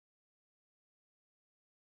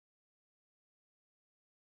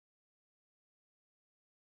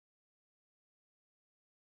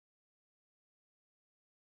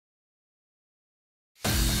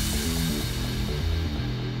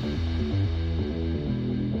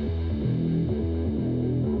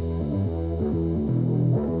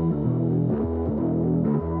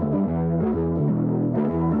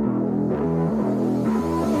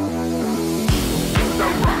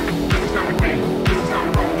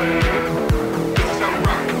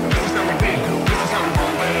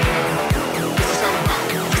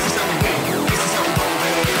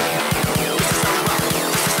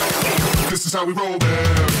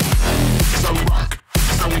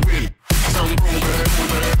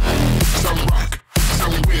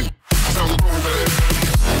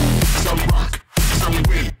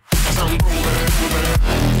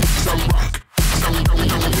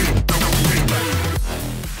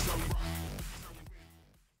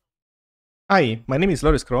Hi, my name is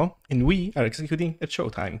Loris Crow, and we are executing at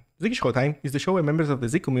Showtime. Zig SHOWTIME is the show where members of the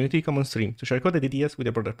Zig community come on stream to share coded ideas with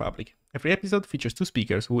the broader public. Every episode features two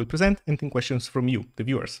speakers who will present and take questions from you, the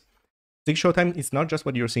viewers. Zig SHOWTIME is not just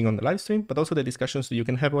what you're seeing on the live stream, but also the discussions that you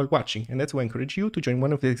can have while watching, and that's why I encourage you to join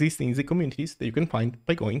one of the existing Zig communities that you can find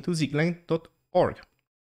by going to zigline.org.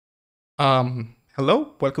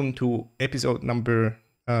 Hello, welcome to episode number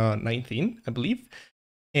 19, I believe.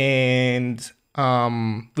 And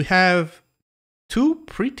we have two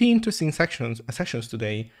pretty interesting sessions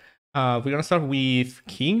today. We're going to start with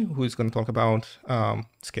King, who is going to talk about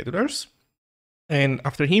schedulers. And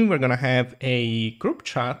after him, we're going to have a group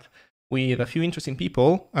chat with a few interesting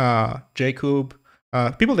people, Jakub,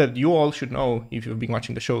 people that you all should know if you've been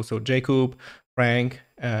watching the show. So Jakub, Frank,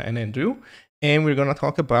 and Andrew. And we're going to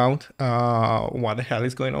talk about what the hell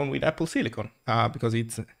is going on with Apple Silicon, because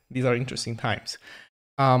these are interesting times.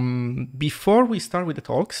 Before we start with the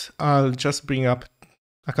talks, I'll just bring up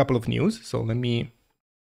a couple of news. So let me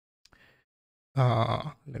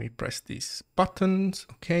press these buttons.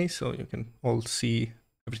 Okay, so you can all see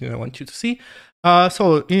everything I want you to see.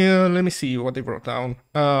 Let me see what they wrote down.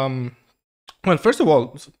 Well, first of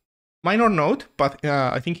all, minor note, but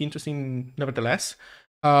I think interesting nevertheless.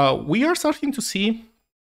 We are starting to see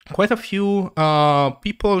quite a few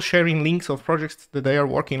people sharing links of projects that they are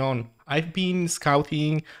working on. I've been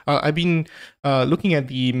scouting. I've been looking at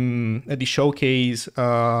the showcase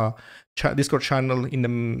Discord channel in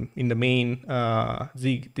the main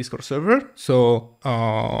Zig Discord server. So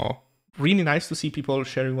really nice to see people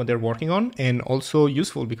sharing what they're working on, and also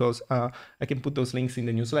useful because I can put those links in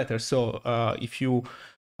the newsletter. So if you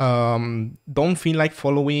don't feel like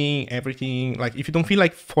following everything, like if you don't feel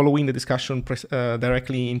like following the discussion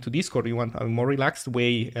directly into Discord, you want a more relaxed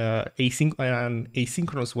way,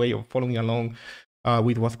 asynchronous way of following along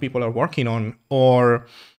with what people are working on, or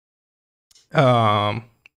in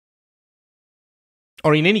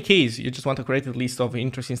any case, you just want to create a list of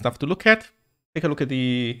interesting stuff to look at, take a look at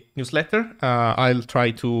the newsletter. I'll try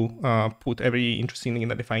to put every interesting thing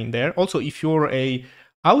that I find there. Also, if you're a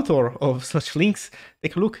author of such links,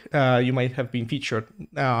 take a look. You might have been featured.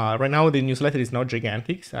 Right now, the newsletter is not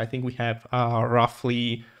gigantic. I think we have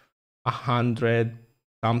roughly 100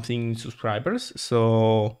 something subscribers.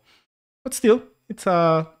 So, but still, it's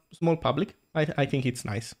a small public. I think it's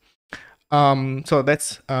nice. So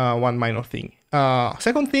that's one minor thing.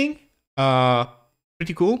 Second thing,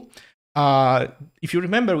 pretty cool. If you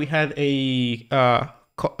remember, we had a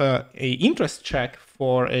interest check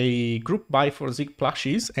for a group buy for Zig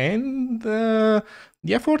plushies, and the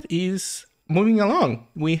effort is moving along.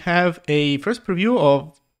 We have a first preview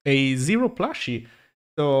of a Zero plushie.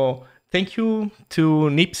 So thank you to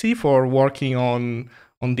Nipsey for working on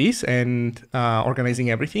this and organizing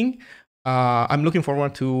everything. I'm looking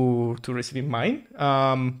forward to receiving mine.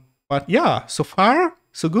 But yeah, so far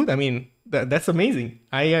so good. I mean, that's amazing.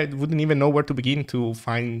 I wouldn't even know where to begin to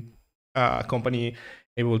find a company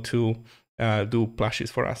able to do plushies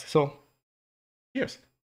for us. So, cheers.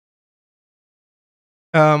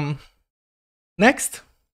 Next.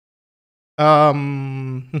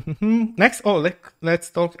 Next. Oh, let's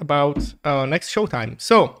talk about next Showtime.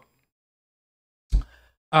 So,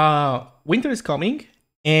 winter is coming,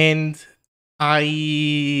 and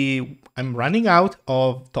I'm running out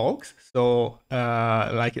of talks. So,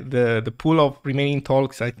 like the pool of remaining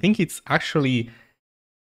talks, I think it's actually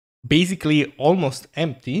basically almost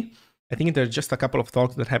empty. I think there's just a couple of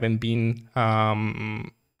talks that haven't been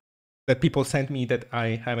that people sent me that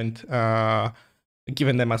I haven't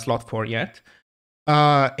given them a slot for yet.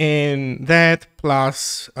 And that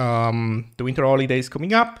plus the winter holidays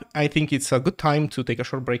coming up, I think it's a good time to take a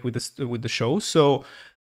short break with the show. So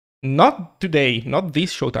not today, not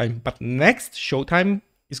this Showtime, but next Showtime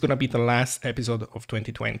is gonna be the last episode of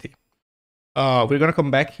 2020. We're gonna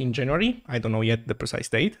come back in January. I don't know yet the precise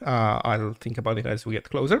date. I'll think about it as we get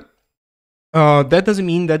closer. That doesn't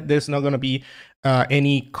mean that there's not gonna be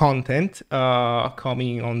any content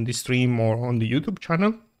coming on the stream or on the YouTube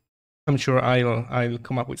channel. I'm sure I'll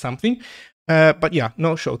come up with something. But yeah,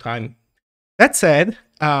 no Showtime. That said,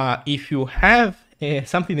 if you have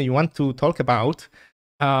something that you want to talk about,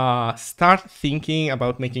 start thinking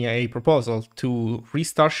about making a proposal to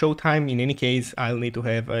restart Showtime. In any case, I'll need to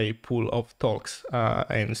have a pool of talks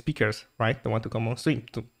and speakers, right? That want to come on stream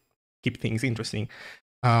to keep things interesting.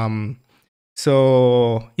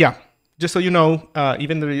 So yeah, just so you know,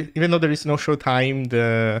 even though there is no Showtime,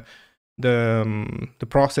 the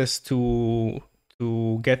process to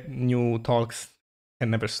get new talks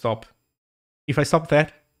can never stop. If I stop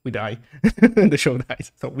that, we die. The show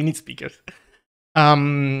dies. So we need speakers.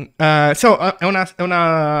 On a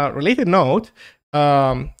related note,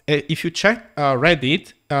 if you check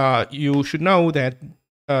Reddit, you should know that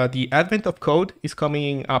the advent of code is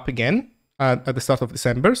coming up again at the start of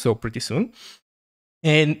December, so pretty soon.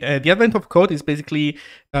 And the advent of code is basically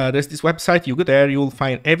there's this website. You go there, you'll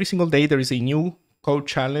find every single day there is a new code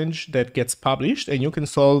challenge that gets published, and you can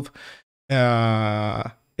solve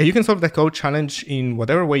that code challenge in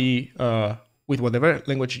whatever way, with whatever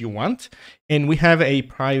language you want. And we have a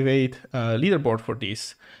private leaderboard for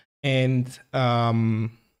this, and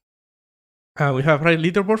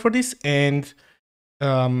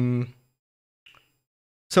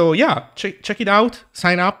so yeah, check it out,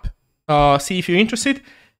 sign up, see if you're interested.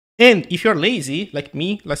 And if you're lazy like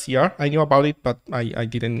me last year, I knew about it, but I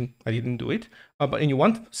didn't do it. And you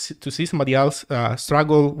want to see somebody else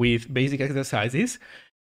struggle with basic exercises,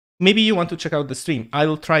 maybe you want to check out the stream.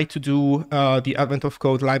 I'll try to do the Advent of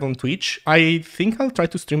Code live on Twitch. I think I'll try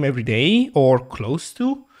to stream every day or close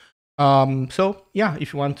to. So yeah,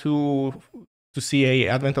 if you want to see a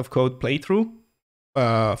Advent of Code playthrough,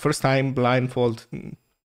 first time blindfold,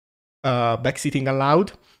 backseating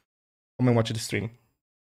allowed, come and watch the stream.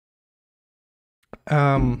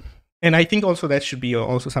 And I think also that should be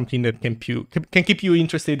also something that can keep you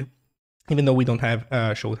interested, even though we don't have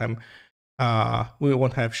Showtime. We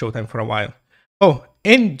won't have Showtime for a while. Oh,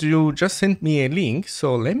 Andrew just sent me a link,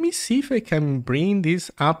 so let me see if I can bring this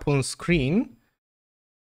up on screen.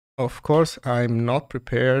 Of course, I'm not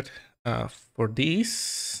prepared for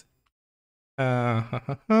this. But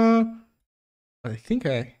I think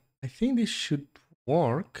this should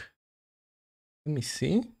work. Let me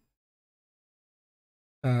see.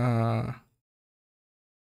 I'm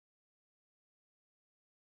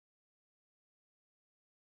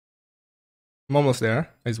almost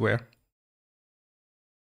there, I swear.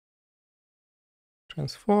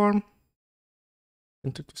 Transform.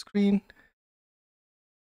 Enter to screen.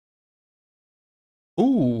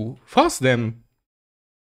 Ooh, FOSDEM.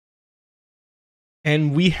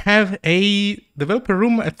 And we have a developer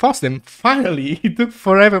room at FOSDEM. Finally, it took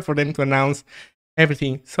forever for them to announce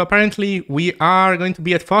everything. So apparently we are going to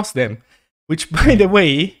be at FOSDEM, which, by the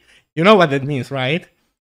way, you know what that means, right?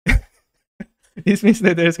 This means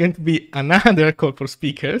that there's going to be another call for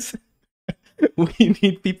speakers. We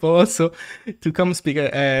need people also to come speak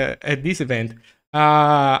at this event.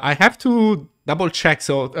 I have to double check.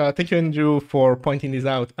 So thank you, Andrew, for pointing this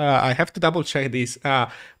out. I have to double check this.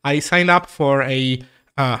 I signed up for a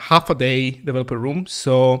half a day developer room.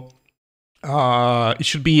 So it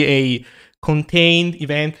should be a contained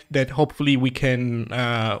event that hopefully we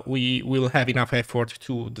will have enough effort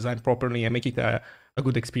to design properly and make it a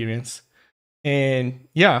good experience. And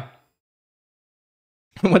yeah,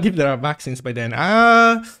 what if there are vaccines by then?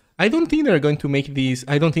 I don't think they're going to make these.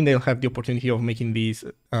 I don't think they'll have the opportunity of making these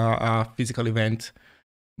a physical event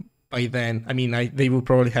by then. I mean, they will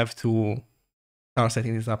probably have to start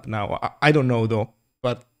setting this up now. I don't know though,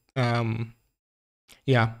 but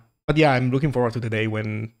yeah. But yeah, I'm looking forward to the day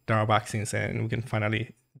when there are vaccines and we can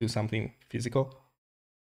finally do something physical.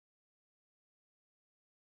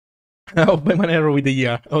 Oh, by Monero with the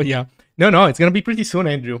year. Oh yeah. No, it's gonna be pretty soon,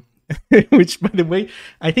 Andrew. Which, by the way,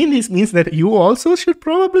 I think this means that you also should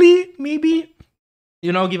probably maybe,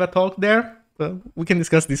 give a talk there. We can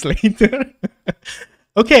discuss this later.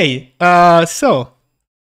 Okay, so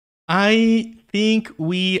I think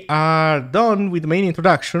we are done with the main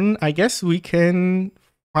introduction. I guess we can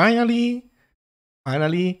finally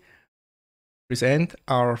present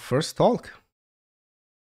our first talk.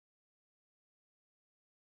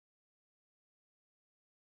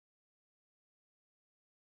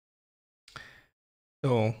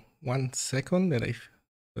 So 1 second that I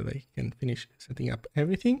can finish setting up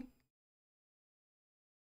everything.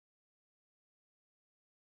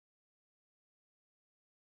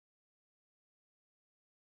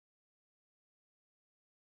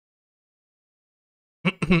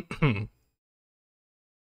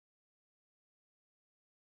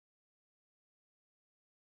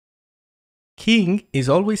 King is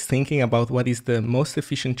always thinking about what is the most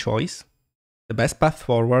efficient choice, the best path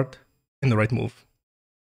forward, and the right move.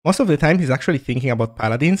 Most of the time, he's actually thinking about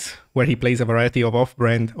Paladins, where he plays a variety of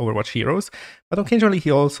off-brand Overwatch heroes, but occasionally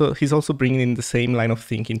he's also bringing in the same line of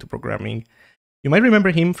thinking to programming. You might remember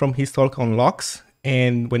him from his talk on locks,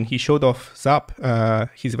 and when he showed off Zap,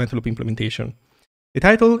 his event loop implementation. The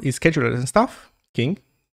title is Schedulers and Stuff. King,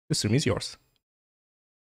 the stream is yours.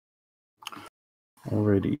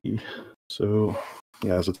 Alrighty. So,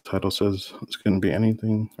 yeah, as the title says, it's going to be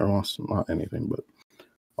anything, or well, not anything, but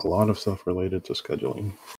a lot of stuff related to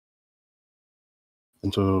scheduling.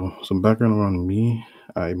 And so, some background around me,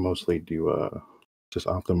 I mostly do just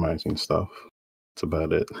optimizing stuff. That's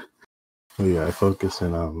about it. But yeah, I focus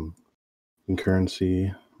in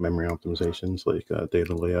concurrency, memory optimizations like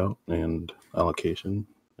data layout and allocation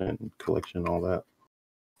and collection, all that.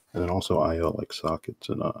 And then also I/O like sockets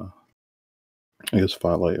and I guess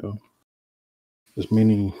file I/O. There's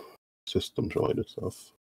many systems related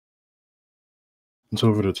stuff. And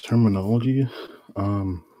so for the terminology,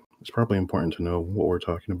 it's probably important to know what we're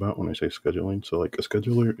talking about when I say scheduling. So like a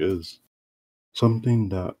scheduler is something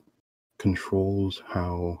that controls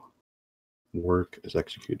how work is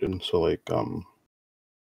executed. So like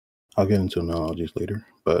I'll get into analogies later,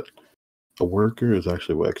 but a worker is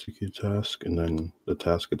actually what executes task, and then the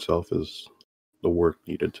task itself is the work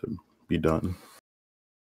needed to be done.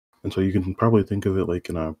 And so you can probably think of it like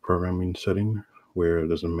in a programming setting where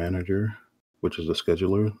there's a manager, which is the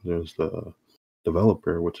scheduler, there's the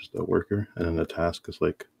developer, which is the worker, and then the task is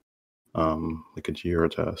like a Jira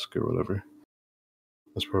task or whatever.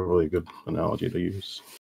 That's probably a good analogy to use.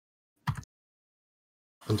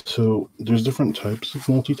 And so there's different types of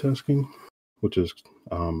multitasking, which is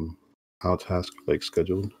how tasks like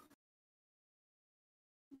scheduled.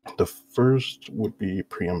 The first would be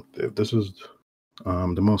preemptive. This is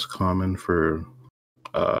the most common for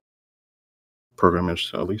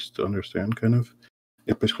programmers, at least to understand, kind of.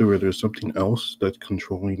 It's basically where there's something else that's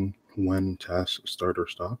controlling when tasks start or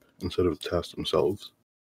stop instead of the tasks themselves.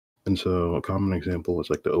 And so a common example is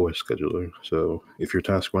like the OS scheduler. So if your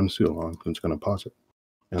task runs too long, it's going to pause it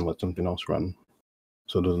and let something else run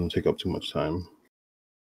so it doesn't take up too much time.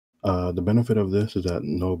 The benefit of this is that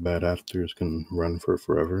no bad actors can run for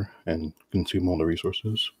forever and consume all the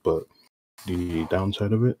resources, but the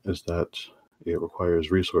downside of it is that it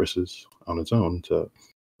requires resources on its own to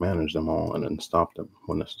manage them all and then stop them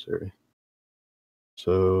when necessary.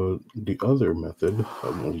 So the other method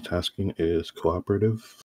of multitasking is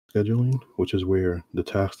cooperative scheduling, which is where the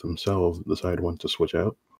tasks themselves decide when to switch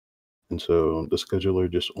out. And so the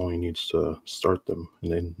scheduler just only needs to start them,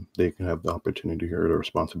 and then they can have the opportunity or the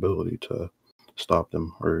responsibility to stop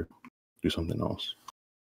them or do something else.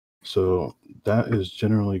 So that is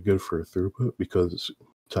generally good for throughput because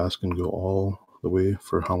tasks can go all the way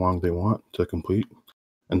for how long they want to complete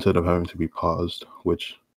instead of having to be paused,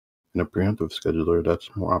 which in a preemptive scheduler,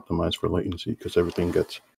 that's more optimized for latency because everything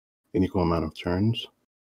gets an equal amount of turns.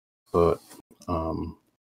 But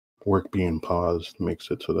work being paused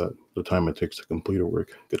makes it so that the time it takes to complete a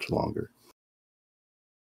work gets longer.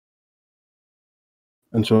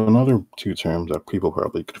 And so another two terms that people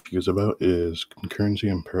probably confuse about is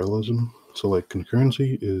concurrency and parallelism. So like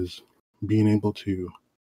concurrency is being able to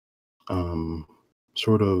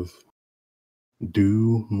sort of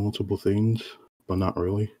do multiple things, but not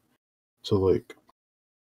really. So like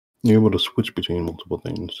you're able to switch between multiple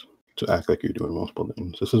things to act like you're doing multiple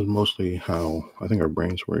things. This is mostly how I think our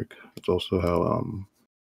brains work. It's also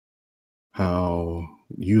how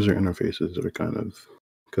user interfaces are kind of,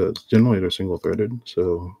 because generally they're single threaded,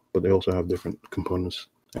 so but they also have different components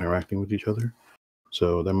interacting with each other.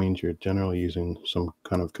 So that means you're generally using some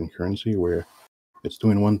kind of concurrency where it's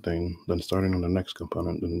doing one thing, then starting on the next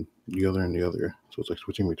component, and the other and the other. So it's like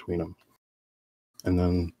switching between them. And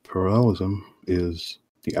then parallelism is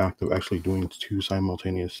the act of actually doing two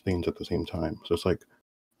simultaneous things at the same time. So it's like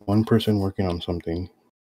one person working on something,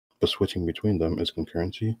 but switching between them is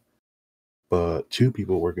concurrency. But two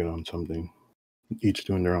people working on something, each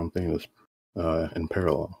doing their own thing, is in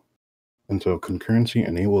parallel. And so concurrency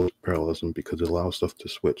enables parallelism because it allows stuff to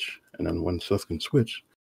switch. And then when stuff can switch,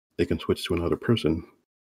 they can switch to another person.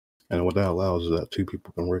 And what that allows is that two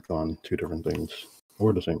people can work on two different things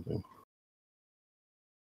or the same thing.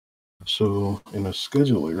 So in a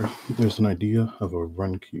scheduler, there's an idea of a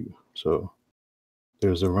run queue. So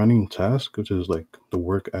there's a running task, which is like the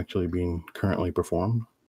work actually being currently performed.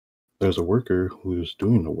 There's a worker who's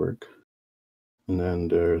doing the work. And then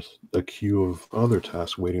there's a queue of other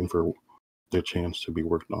tasks waiting for their chance to be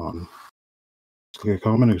worked on. Like a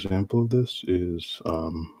common example of this is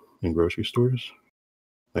in grocery stores.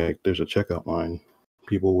 Like there's a checkout line,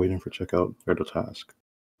 people waiting for checkout are the task.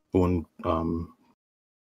 When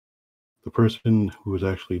the person who is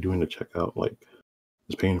actually doing the checkout, like,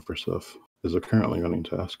 is paying for stuff, is a currently running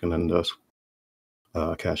task, and then thus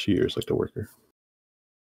cashiers, like the worker.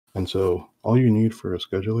 And so all you need for a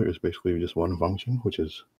scheduler is basically just one function, which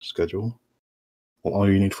is schedule. Well, all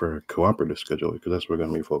you need for a cooperative scheduler, because that's what we're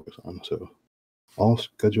going to be focused on. So all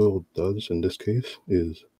schedule does in this case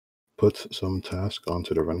is puts some task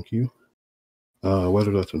onto the run queue.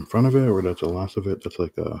 Whether that's in front of it or that's the last of it, that's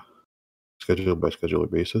like a schedule by scheduler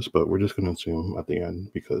basis, but we're just going to assume at the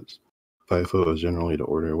end because FIFO is generally the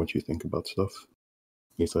order once you think about stuff.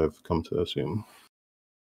 At least I've come to assume.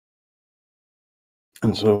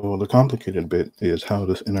 And so the complicated bit is how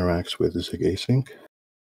this interacts with Zig async.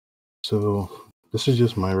 So this is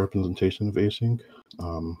just my representation of async,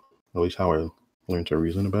 at least how I learned to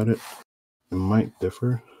reason about it. It might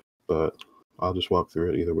differ, but I'll just walk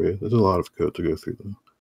through it either way. There's a lot of code to go through though.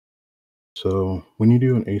 So when you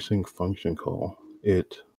do an async function call,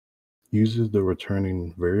 it uses the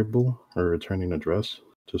returning variable or returning address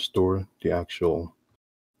to store the actual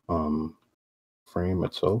frame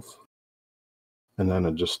itself. And then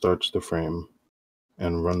it just starts the frame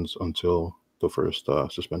and runs until the first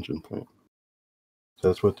suspension point. So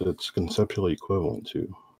that's what it's conceptually equivalent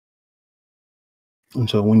to. And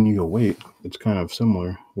so when you await, it's kind of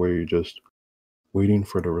similar where you're just waiting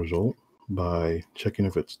for the result by checking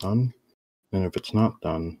if it's done. And if it's not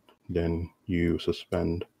done, then you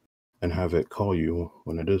suspend and have it call you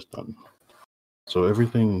when it is done. So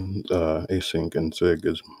everything async and Zig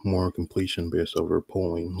is more completion based over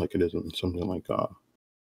polling, like it is in something like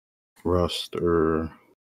Rust or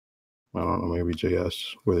I don't know, maybe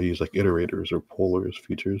JS, where they use like iterators or pollers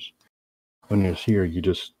features. When it's here, you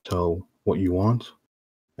just tell what you want,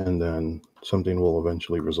 and then something will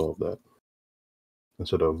eventually resolve that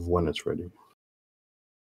instead of when it's ready.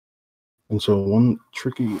 And so one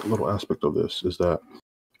tricky little aspect of this is that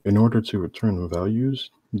in order to return values,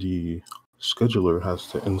 the scheduler has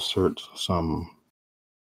to insert some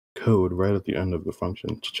code right at the end of the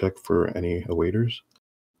function to check for any awaiters.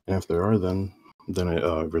 And if there are, then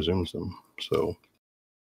it resumes them. So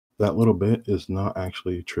that little bit is not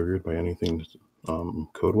actually triggered by anything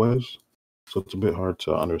code-wise. So it's a bit hard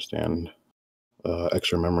to understand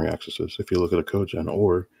extra memory accesses if you look at a code gen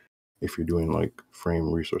or if you're doing like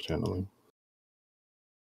frame resource handling.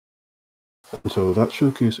 And so that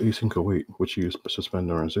showcase async await, which you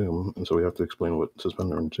suspend and resume. And so we have to explain what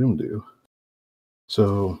suspend and resume do.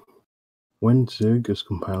 So when Zig is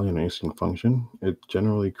compiling an async function, it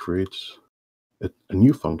generally creates a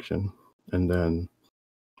new function, and then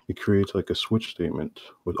it creates like a switch statement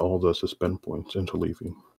with all the suspend points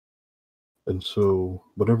interleaving. And so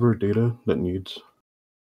whatever data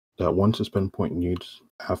that one suspend point needs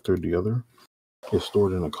after the other is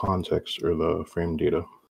stored in a context or the frame data.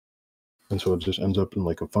 And so it just ends up in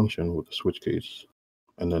like a function with a switch case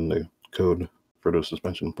and then the code for those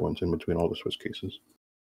suspension points in between all the switch cases.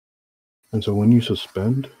 And so when you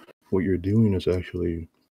suspend, what you're doing is actually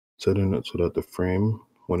setting it so that the frame,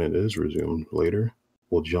 when it is resumed later,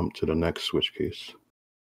 will jump to the next switch case.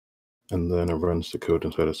 And then it runs the code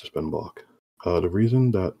inside a suspend block. The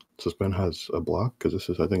reason that suspend has a block, because this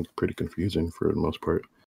is, I think, pretty confusing for the most part,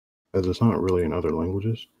 as it's not really in other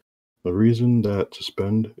languages. The reason that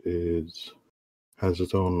suspend has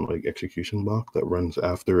its own like execution block that runs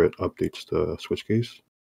after it updates the switch case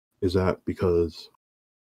is that because,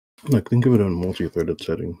 like, think of it in a multi-threaded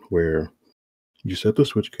setting where you set the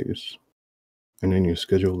switch case and then you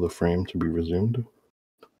schedule the frame to be resumed,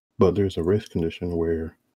 but there's a race condition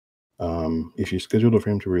where if you schedule the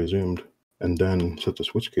frame to be resumed and then set the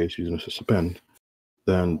switch case using a suspend,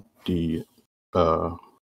 then the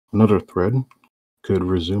another thread could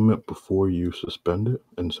resume it before you suspend it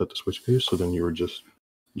and set the switch case. So then you were just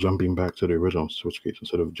jumping back to the original switch case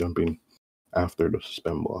instead of jumping after the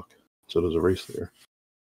suspend block. So there's a race there.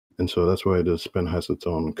 And so that's why the suspend has its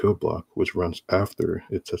own code block, which runs after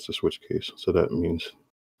it sets the switch case. So that means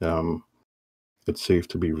it's safe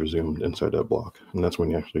to be resumed inside that block. And that's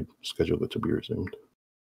when you actually schedule it to be resumed.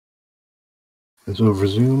 And so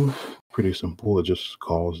resume, pretty simple. It just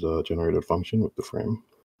calls the generated function with the frame.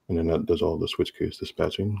 And then that does all the switch case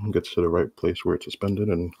dispatching and gets to the right place where it's suspended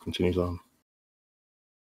and continues on.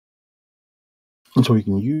 And so we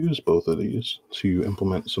can use both of these to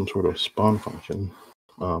implement some sort of spawn function.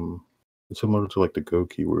 It's similar to like the go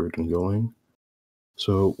keyword in Golang.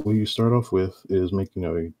 So what you start off with is making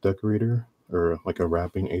a decorator or like a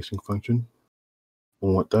wrapping async function.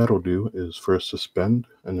 And what that'll do is first suspend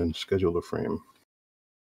and then schedule the frame.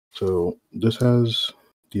 So this has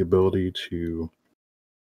the ability to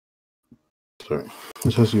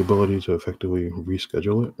effectively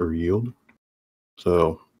reschedule it or yield.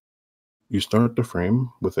 So you start the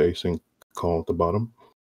frame with async call at the bottom.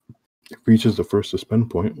 It reaches the first suspend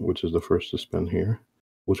point, which is the first suspend here,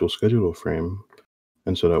 which will schedule a frame.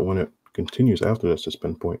 And so that when it continues after that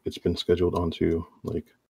suspend point, it's been scheduled onto like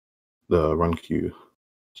the run queue.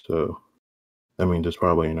 So that means it's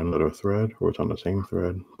probably in another thread or it's on the same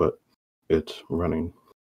thread, but it's running.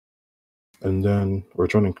 And then, or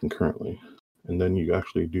it's running concurrently. And then you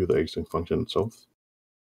actually do the async function itself.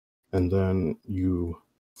 And then you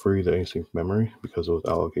free the async memory because it was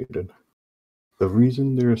allocated. The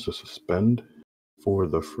reason there's a suspend for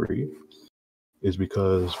the free is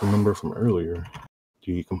because, remember from earlier,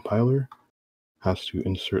 the compiler has to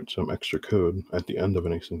insert some extra code at the end of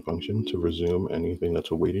an async function to resume anything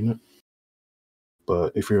that's awaiting it.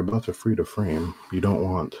 But if you're about to free the frame, you don't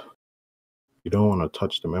want to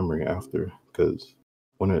touch the memory after, because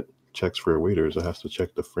when it checks for awaiters, it has to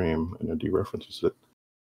check the frame and it dereferences it.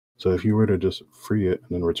 So if you were to just free it and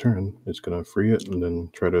then return, it's going to free it and then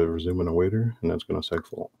try to resume an awaiter, and that's going to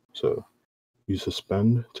segfault. So you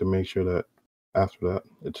suspend to make sure that after that,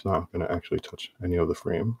 it's not going to actually touch any of the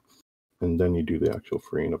frame, and then you do the actual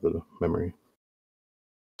freeing of the memory.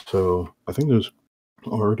 So I think there's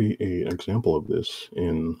already an example of this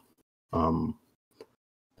in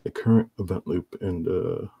the current event loop in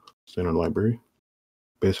the standard library.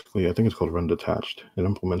 Basically, I think it's called run detached. It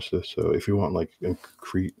implements this. So if you want like a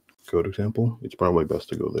concrete code example, it's probably best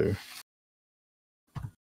to go there.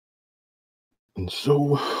 And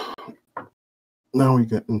so now we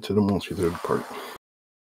get into the multi-threaded part.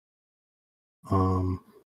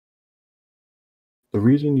 The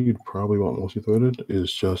reason you'd probably want multi-threaded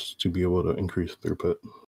is just to be able to increase throughput,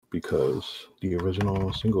 because the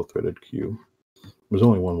original single-threaded queue was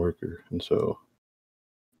only one worker, and so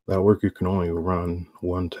that worker can only run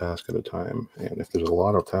one task at a time. And if there's a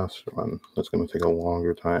lot of tasks to run, that's going to take a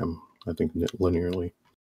longer time, I think, linearly.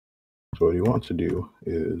 So what you want to do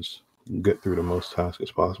is get through the most tasks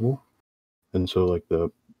as possible. And so like the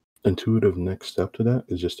intuitive next step to that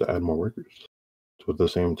is just to add more workers with the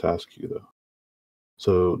same task queue though.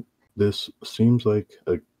 So this seems like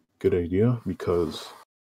a good idea because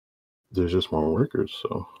there's just more workers.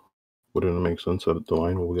 So wouldn't it make sense that the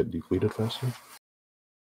line will get depleted faster?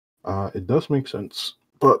 It does make sense,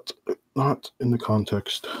 but not in the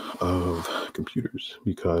context of computers,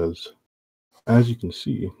 because as you can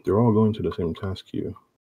see, they're all going to the same task queue,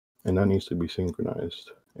 and that needs to be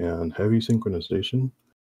synchronized. And heavy synchronization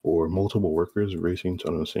or multiple workers racing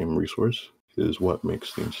on the same resource is what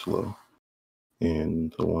makes things slow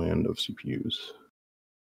in the land of CPUs.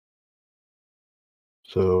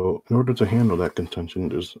 So in order to handle that contention,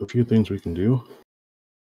 there's a few things we can do.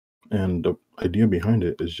 And the idea behind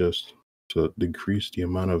it is just to decrease the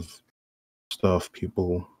amount of stuff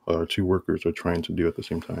people or two workers are trying to do at the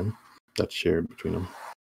same time that's shared between them.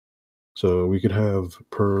 So we could have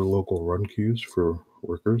per local run queues for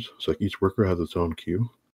workers. So like each worker has its own queue,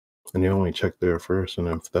 and they only check there first, and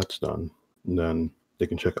if that's done, then they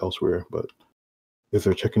can check elsewhere. But if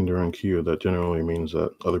they're checking their own queue, that generally means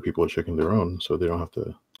that other people are checking their own, so they don't have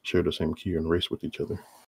to share the same queue and race with each other.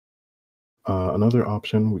 Another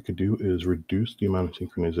option we could do is reduce the amount of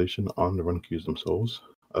synchronization on the run queues themselves.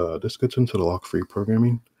 This gets into the lock-free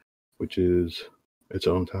programming, which is its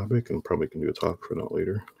own topic, and probably can do a talk for that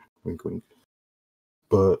later. Wink, wink.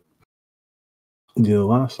 But the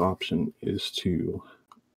last option is to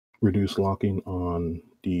reduce locking on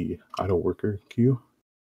the idle worker queue.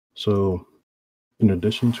 So in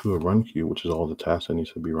addition to a run queue, which is all the tasks that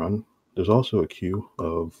needs to be run, there's also a queue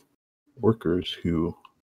of workers who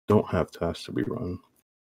don't have tasks to be run.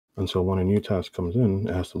 And so when a new task comes in,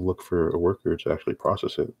 it has to look for a worker to actually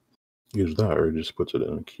process it, use that, or it just puts it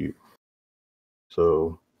in a queue.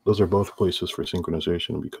 So those are both places for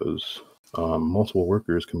synchronization, because multiple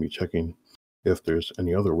workers can be checking if there's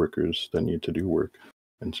any other workers that need to do work.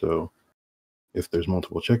 And so if there's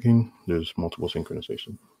multiple checking, there's multiple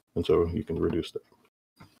synchronization. And so you can reduce that.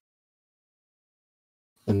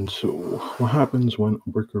 And so what happens when a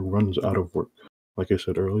worker runs out of work? Like I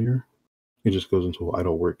said earlier, it just goes into an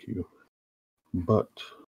idle work queue. But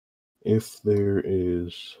if there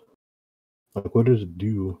is, like, what does it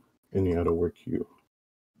do in the idle work queue?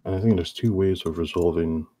 And I think there's two ways of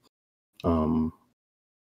resolving, or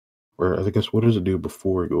I guess, what does it do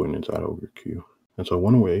before going into idle work queue? And so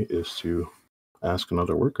one way is to ask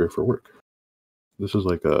another worker for work. This is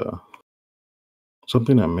like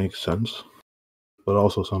something that makes sense, but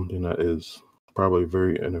also something that is probably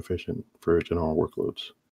very inefficient for general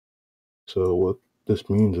workloads. So what this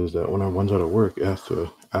means is that when it runs out of work, it has to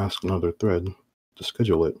ask another thread to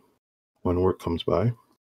schedule it when work comes by.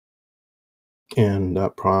 And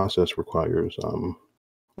that process requires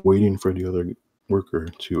waiting for the other worker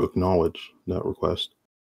to acknowledge that request,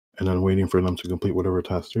 and then waiting for them to complete whatever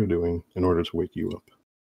task they're doing in order to wake you up.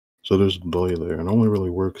 So there's a delay there, and it only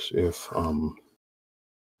really works if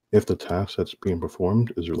the task that's being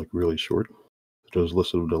performed is like really short. There's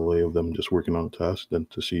less of a delay of them just working on the task than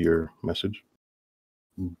to see your message.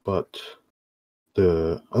 But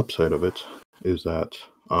the upside of it is that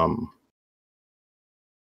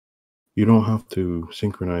you don't have to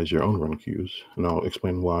synchronize your own run queues, and I'll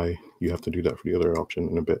explain why you have to do that for the other option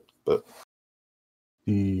in a bit. But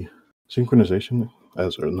the synchronization,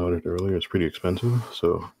 as I noted earlier, is pretty expensive,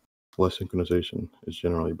 so less synchronization is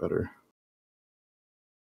generally better.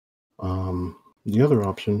 The other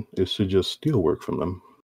option is to just steal work from them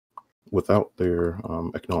without their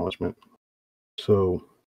acknowledgement. So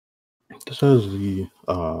this has the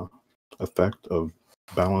effect of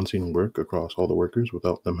balancing work across all the workers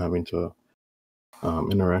without them having to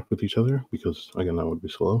interact with each other, because again, that would be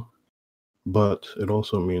slow. But it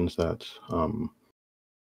also means that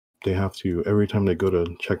they have to, every time they go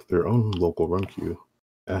to check their own local run queue,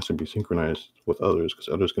 it has to be synchronized with others, because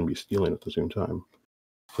others can be stealing at the same time.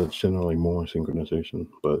 So it's generally more synchronization.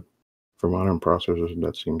 But for modern processors,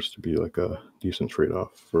 that seems to be like a decent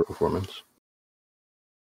trade-off for performance.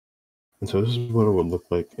 And so this is what it would look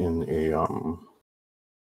like in a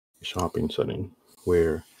shopping setting,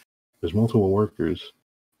 where there's multiple workers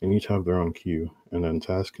and each have their own queue, and then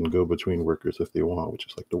tasks can go between workers if they want, which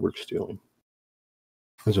is like the work stealing.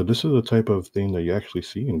 And so this is a type of thing that you actually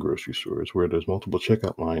see in grocery stores, where there's multiple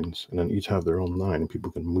checkout lines and then each have their own line and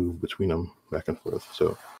people can move between them back and forth.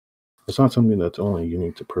 So it's not something that's only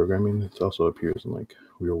unique to programming. It also appears in like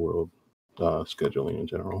real world scheduling in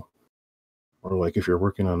general. Or like if you're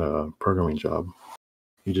working on a programming job,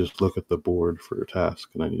 you just look at the board for a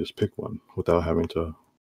task and then you just pick one without having to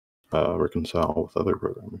reconcile with other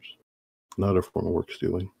programmers. Another form of work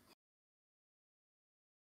stealing.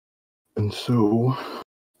 And so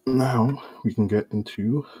now we can get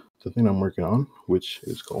into the thing I'm working on, which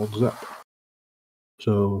is called Zap.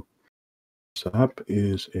 So Zap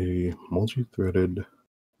is a multi-threaded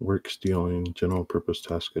work stealing general purpose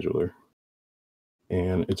task scheduler.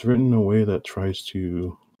 And it's written in a way that tries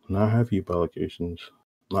to not have heap allocations,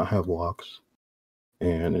 not have locks,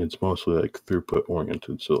 and it's mostly like throughput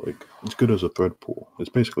oriented. So like it's good as a thread pool. It's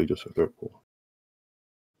basically just a thread pool.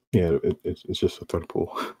 Yeah, it's just a thread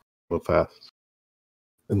pool, but fast.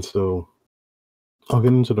 And so I'll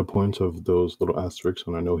get into the points of those little asterisks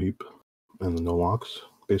on a no heap and the no locks.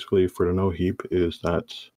 Basically, for the no heap is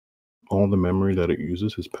that all the memory that it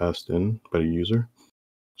uses is passed in by the user.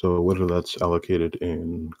 So whether that's allocated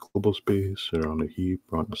in global space or on a heap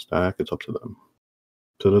or on a stack, it's up to them.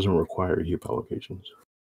 So it doesn't require heap allocations.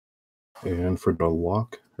 And for the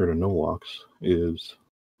lock or the no locks is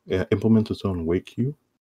it implements its own wait queue,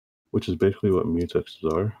 which is basically what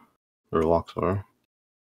mutexes are or locks are.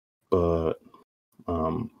 But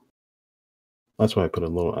that's why I put a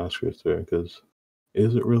little asterisk there, because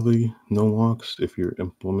is it really no locks if you're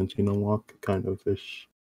implementing a lock kind of ish?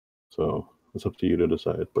 So it's up to you to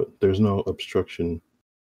decide. But there's no obstruction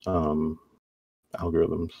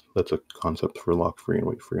algorithms. That's a concept for lock free and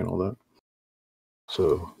wait free and all that.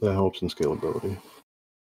 So that helps in scalability.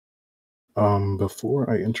 Before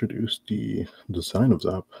I introduce the design of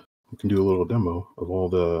Zap, we can do a little demo of all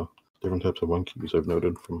the different types of run queues I've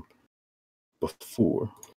noted from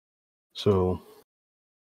before. So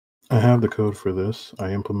I have the code for this.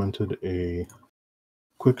 I implemented a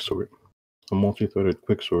quicksort, a multi-threaded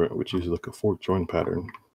quicksort, which is like a fork join pattern.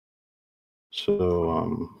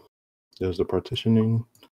 So there's the partitioning,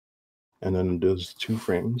 and then there's 2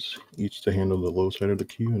 frames, each to handle the low side of the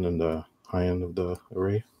queue and then the high end of the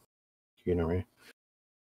array, queue and array.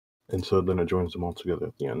 And so then it joins them all together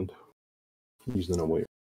at the end using a wait.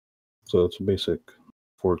 So it's a basic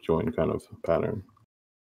fork join kind of pattern.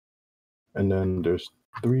 And then there's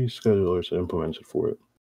 3 schedulers that implemented for it.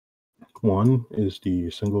 One is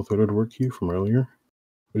the single-threaded work queue from earlier,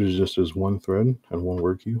 which is just as 1 thread and 1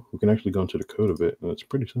 work queue. We can actually go into the code of it, and it's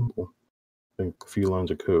pretty simple. I think a few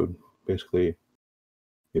lines of code. Basically,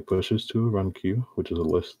 it pushes to a run queue, which is a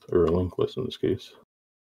list, or a linked list in this case,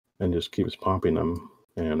 and just keeps popping them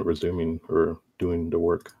and resuming or doing the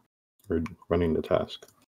work or running the task.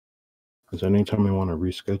 And so anytime we want to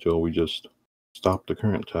reschedule, we just stop the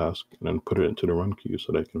current task and then put it into the run queue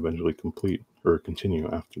so that it can eventually complete or continue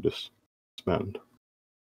after this spend.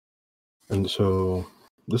 And so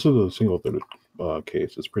this is a single-threaded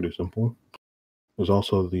case. It's pretty simple. There's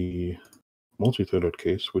also the multi-threaded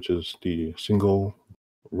case, which is the single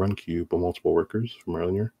run queue but multiple workers from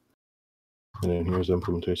earlier. And then here's the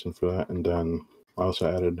implementation for that. And then I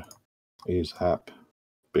also added a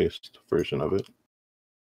Zap-based version of it,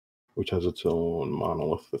 which has its own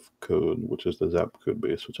monolith of code, which is the Zap code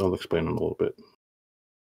base, which I'll explain in a little bit.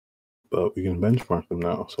 But we can benchmark them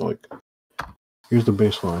now. So like, here's the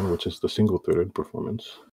baseline, which is the single-threaded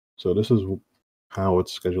performance. So this is how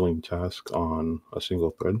it's scheduling tasks on a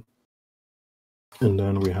single thread. And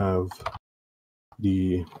then we have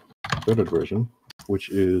the threaded version, which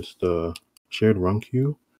is the shared run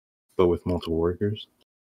queue, but with multiple workers.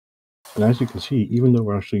 And as you can see, even though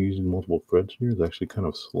we're actually using multiple threads here, it's actually kind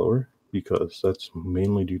of slower because that's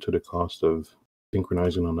mainly due to the cost of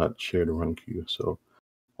synchronizing on that shared run queue. So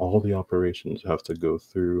all the operations have to go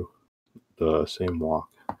through the same lock,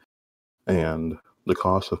 and the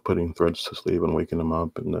cost of putting threads to sleep and waking them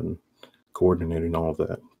up and then coordinating all of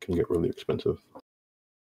that can get really expensive.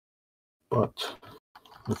 But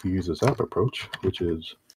if you use the Zap approach, which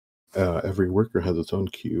is every worker has its own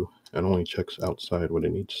queue and only checks outside when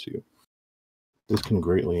it needs to, this can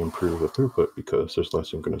greatly improve the throughput because there's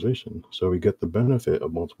less synchronization. So we get the benefit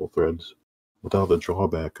of multiple threads without the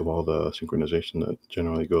drawback of all the synchronization that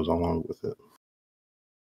generally goes along with it.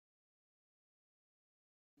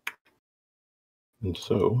 And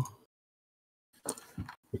so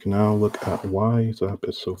we can now look at why Zap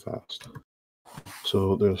is so fast.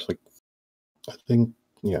 So there's I think,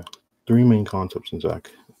 3 main concepts in Zap.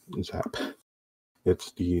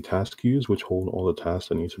 It's the task queues, which hold all the tasks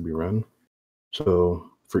that need to be run.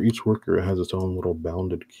 So for each worker, it has its own little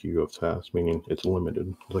bounded queue of tasks, meaning it's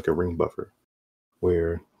limited, like a ring buffer,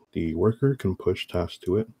 where the worker can push tasks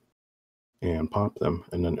to it and pop them,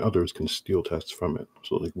 and then others can steal tasks from it,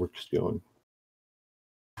 so like work stealing.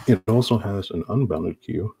 It also has an unbounded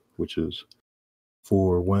queue, which is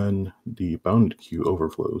for when the bounded queue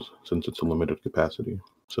overflows, since it's a limited capacity.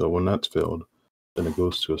 So when that's filled, then it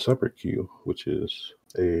goes to a separate queue, which is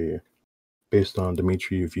based on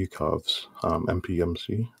Dmitry Vyukov's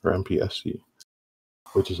MPMC or MPSC,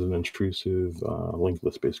 which is an intrusive linked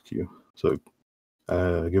list based queue. So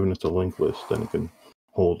given it's a linked list, then it can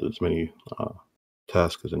hold as many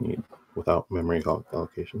tasks as it needs without memory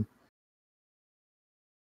allocation.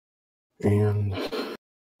 And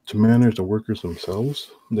to manage the workers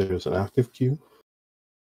themselves, there's an active queue.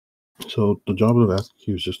 So the job of the active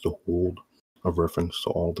queue is just to hold a reference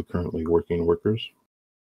to all the currently working workers.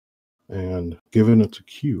 And given it's a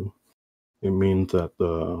queue, it means that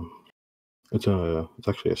it's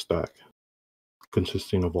actually a stack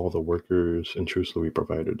consisting of all the workers intrusively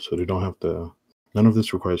provided. So they don't have to, none of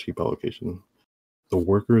this requires heap allocation. The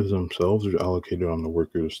workers themselves are allocated on the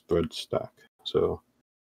workers thread stack. So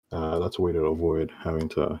that's a way to avoid having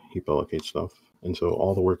to heap allocate stuff. And so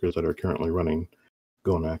all the workers that are currently running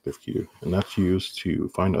go in active queue. And that's used to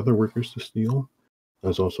find other workers to steal.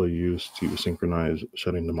 It's also used to synchronize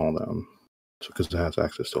shutting them all down, because it has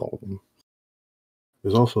access to all of them.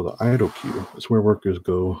 There's also the idle queue. It's where workers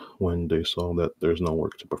go when they saw that there's no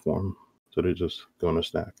work to perform. So they just go in a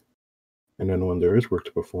stack. And then when there is work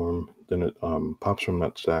to perform, then it pops from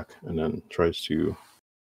that stack and then tries to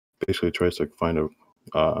find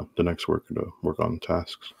the next worker to work on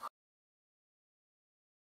tasks.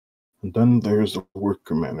 And then there's the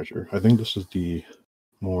worker manager. I think this is the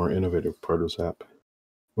more innovative part of Zap,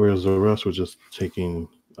 whereas the rest was just taking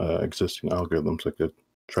existing algorithms like the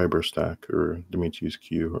Triber stack or Dimitri's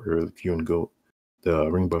queue or the queue and Go, the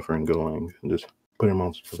ring buffer and Golang, and just putting them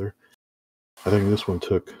all together. I think this one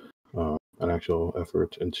took an actual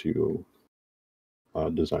effort into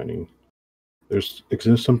designing.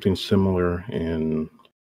 Exists something similar in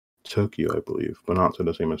Tokyo, I believe, but not to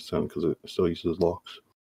the same extent because it still uses locks.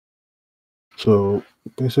 So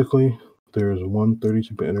basically, there's one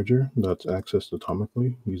 32-bit integer that's accessed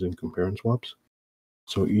atomically using compare and swaps.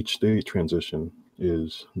 So each state transition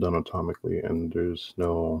is done atomically, and there's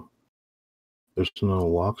no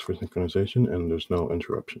locks for synchronization, and there's no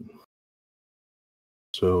interruption.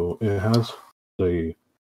 So it has the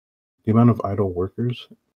amount of idle workers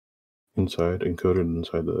encoded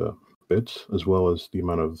inside the bits, as well as the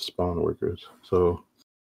amount of spawn workers. So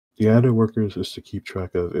the added workers is to keep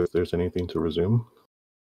track of if there's anything to resume,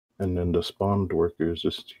 and then the spawned workers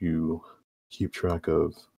is to keep track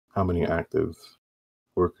of how many active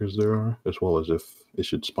workers there are, as well as if it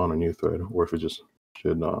should spawn a new thread or if it just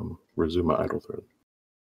should resume an idle thread.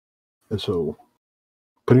 And so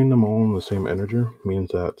putting them all in the same integer means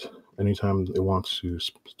that anytime it wants to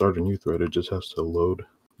start a new thread, it just has to load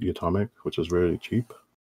the atomic, which is really cheap.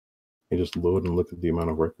 You just load and look at the amount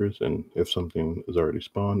of workers, and if something is already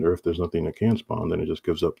spawned or if there's nothing that can spawn, then it just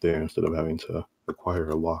gives up there instead of having to acquire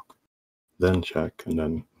a lock, then check, and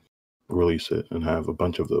then release it and have a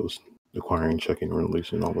bunch of those acquiring, checking, and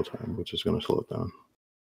releasing all the time, which is going to slow it down.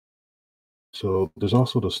 So there's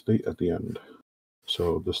also the state at the end.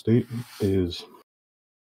 So the state is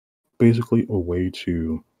basically a way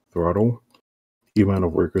to throttle the amount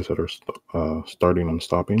of workers that are starting and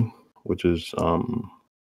stopping, which is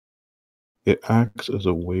it acts as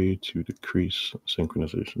a way to decrease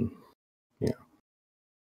synchronization. Yeah.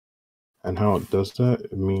 And how it does that,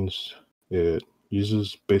 it means it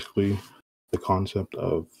uses basically the concept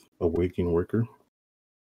of a waking worker.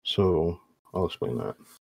 So I'll explain that.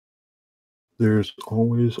 There's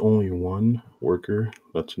always only one worker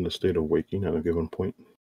that's in the state of waking at a given point.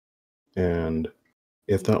 And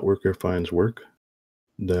if that worker finds work,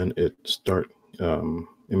 then it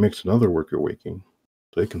makes another worker waking,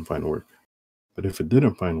 so it can find work. But if it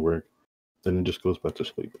didn't find work, then it just goes back to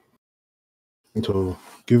sleep. And so,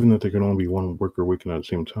 given that there can only be one worker waking at the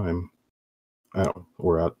same time,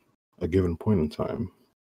 or at a given point in time,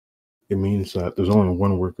 it means that there's only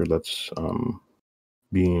one worker that's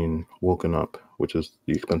being woken up, which is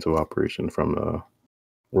the expensive operation from the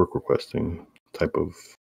work requesting type of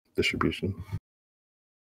distribution.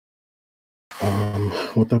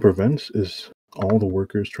 What that prevents is all the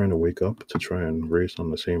workers trying to wake up to try and race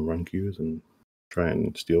on the same run queues and try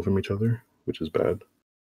and steal from each other, which is bad.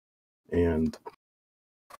 And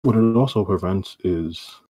what it also prevents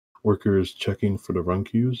is workers checking for the run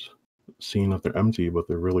queues, seeing that they're empty, but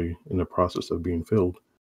they're really in the process of being filled,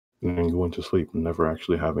 and then going to sleep and never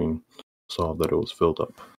actually having solved that it was filled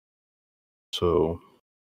up. So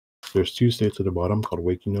there's two states at the bottom called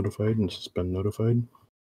waking notified and suspend notified.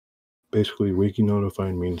 Basically, waking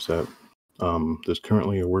notified means that there's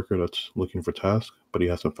currently a worker that's looking for tasks, but he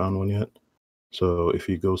hasn't found one yet. So if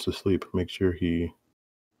he goes to sleep, make sure he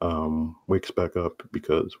wakes back up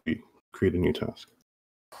because we create a new task.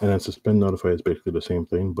 And then suspend notify is basically the same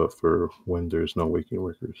thing, but for when there's no waking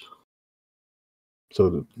workers.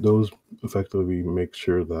 So those effectively make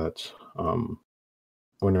sure that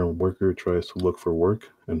when a worker tries to look for work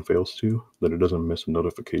and fails to, that it doesn't miss a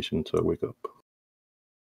notification to wake up.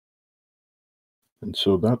 And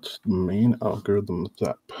so that's the main algorithm of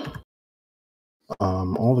Zap.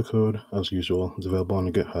 All the code, as usual, is available on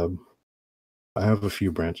the GitHub. I have a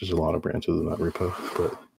few branches, a lot of branches in that repo,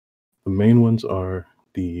 but the main ones are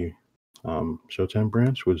the Showtime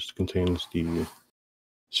branch, which contains the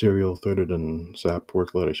serial threaded and Zap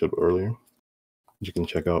workload I showed earlier. You can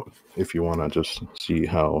check out if you want to just see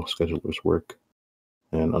how schedulers work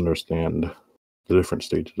and understand the different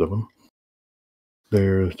stages of them.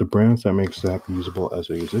 There's the branch that makes Zap usable as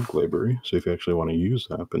a Zig library, so if you actually want to use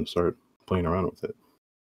Zap and start playing around with it.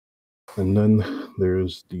 And then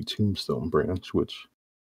there's the Tombstone branch, which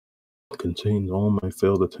contains all my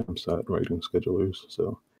failed attempts at writing schedulers.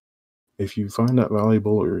 So if you find that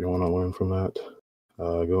valuable or you want to learn from that,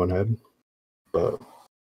 go ahead. But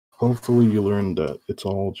hopefully you learned that it's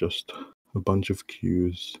all just a bunch of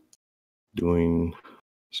queues doing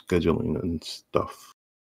scheduling and stuff.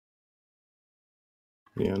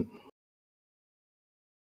 Yeah.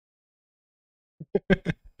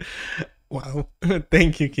 Wow.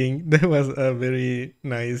 Thank you, King. That was a very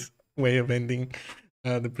nice way of ending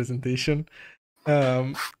the presentation.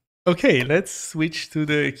 Okay, let's switch to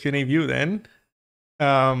the Q&A view then.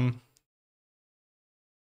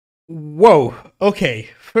 Whoa. Okay.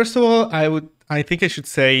 First of all, I think I should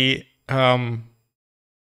say thank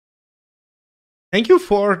you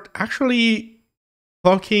for actually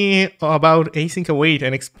talking about async await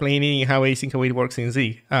and explaining how async await works in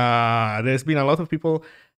Zig. There's been a lot of people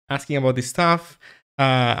asking about this stuff.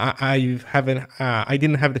 I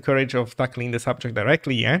didn't have the courage of tackling the subject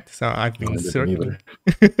directly yet, so I've been searching.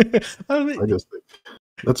 I just think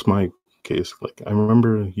that's my case. Like, I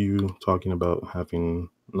remember you talking about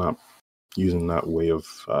not using that way of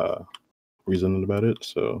reasoning about it,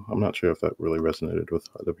 so I'm not sure if that really resonated with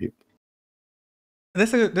other people.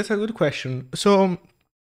 That's a good question. So,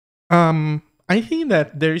 I think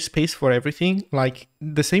that there is space for everything. Like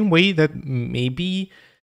the same way that maybe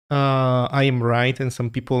I am right, and some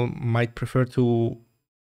people might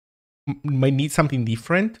need something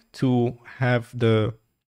different to have the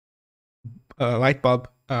light bulb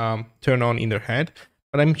turn on in their head.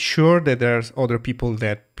 But I'm sure that there's other people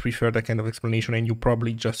that prefer that kind of explanation, and you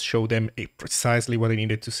probably just show them precisely what they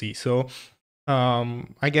needed to see. So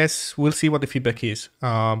I guess we'll see what the feedback is.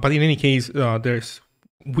 But in any case, there's,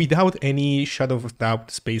 without any shadow of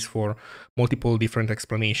doubt, space for multiple different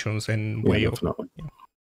explanations and way of.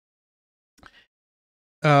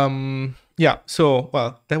 Yeah. So,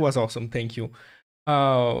 well, that was awesome. Thank you.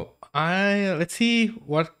 Let's see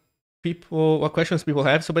what questions people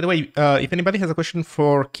have. So, by the way, if anybody has a question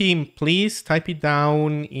for Kim, please type it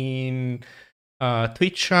down in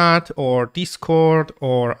Twitch chat or Discord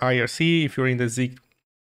or IRC if you're in the Zig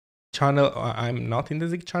channel. I'm not in the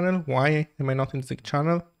Zig channel. Why am I not in the Zig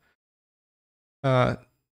channel?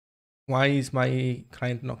 Why is my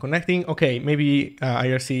client not connecting? Okay, maybe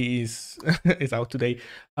IRC is out today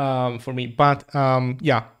for me. But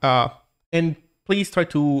yeah, and please try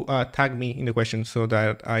to tag me in the question so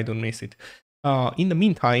that I don't miss it. In the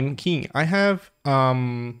meantime, King, I have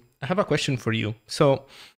a question for you. So,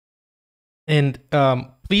 and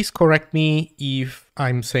please correct me if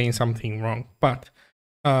I'm saying something wrong. But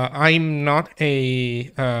I'm not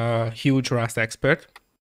a huge Rust expert.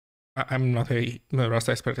 I'm not a Rust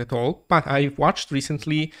expert at all, but I watched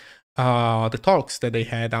recently the talks that they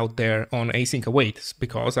had out there on async awaits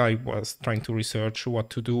because I was trying to research what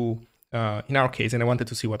to do in our case, and I wanted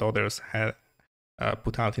to see what others had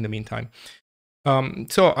put out in the meantime.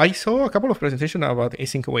 So I saw a couple of presentations about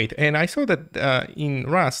async await, and I saw that in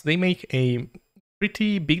Rust they make a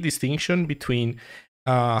pretty big distinction between,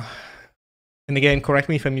 and again, correct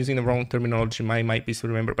me if I'm using the wrong terminology, I might be to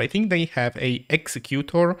remember, but I think they have a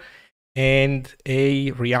executor and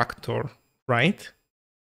a reactor, right?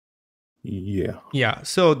 Yeah. Yeah.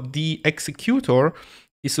 So the executor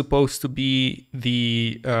is supposed to be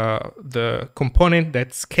the component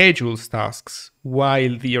that schedules tasks,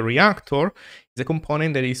 while the reactor is a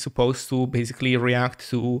component that is supposed to basically react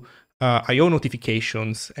to I/O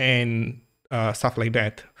notifications and stuff like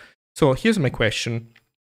that. So here's my question: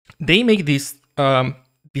 they make this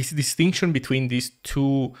distinction between these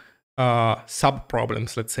two sub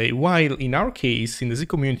problems, let's say, while in our case in the Zig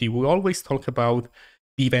community we always talk about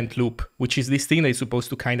the event loop, which is this thing that is supposed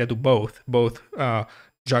to kind of do both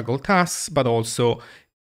juggle tasks, but also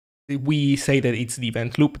we say that it's the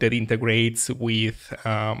event loop that integrates with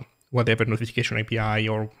whatever notification API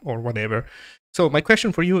or whatever. So my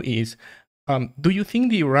question for you is, do you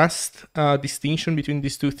think the Rust distinction between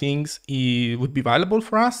these two things would be valuable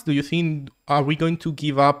for us? Do you think, are we going to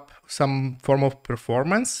give up some form of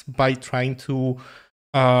performance by trying to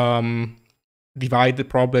divide the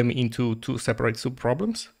problem into two separate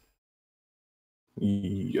sub-problems?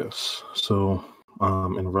 Yes. So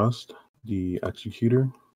in Rust, the executor,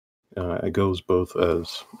 it goes both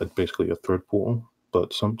as basically a thread pool,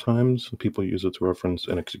 but sometimes people use it to reference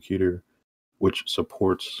an executor which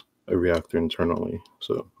supports a reactor internally.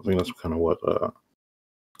 So I think that's kind of what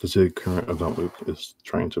the Zig current event loop is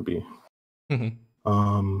trying to be.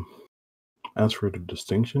 Mm-hmm. As for the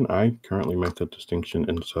distinction, I currently make that distinction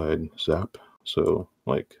inside Zap. So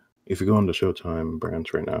like if you go on the Showtime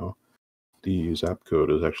branch right now, the Zap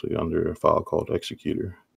code is actually under a file called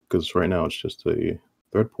executor, because right now it's just a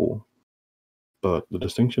thread pool. But the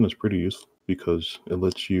distinction is pretty useful because it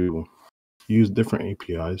lets you use different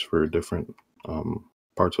APIs for different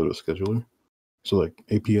parts of the scheduler. So like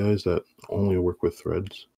APIs that only work with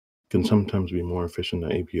threads can sometimes be more efficient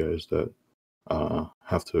than APIs that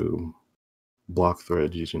have to block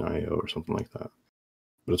threads using I/O or something like that.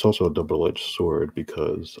 But it's also a double-edged sword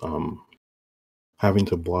because having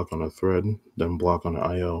to block on a thread, then block on an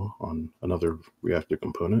I/O on another reactor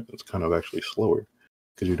component, it's kind of actually slower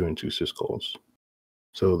because you're doing two syscalls.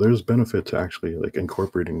 So there's benefit to actually like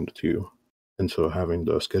incorporating the two. And so having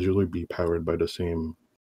the scheduler be powered by the same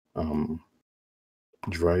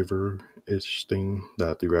driver-ish thing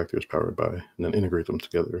that the reactor is powered by, and then integrate them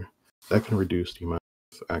together, that can reduce the amount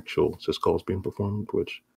of actual syscalls being performed,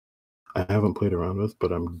 which I haven't played around with,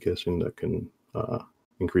 but I'm guessing that can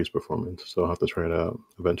increase performance. So I'll have to try it out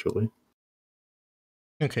eventually.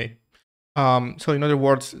 Okay. So in other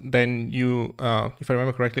words, then you, if I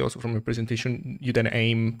remember correctly, also from your presentation, you then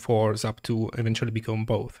aim for Zap to eventually become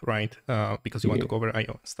both, right? Because you want to cover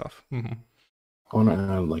I/O stuff. Mm-hmm. I want to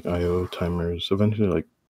add like I/O timers, eventually like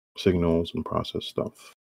signals and process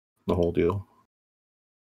stuff, the whole deal.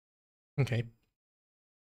 Okay.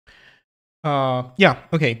 Yeah.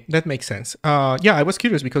 Okay, that makes sense. Yeah, I was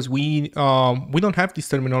curious because we don't have this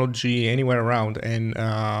terminology anywhere around,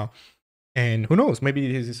 and who knows,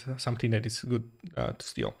 maybe this is something that is good to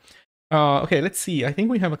steal. Okay, let's see. I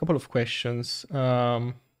think we have a couple of questions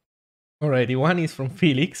already. One is from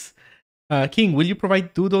Felix. King, will you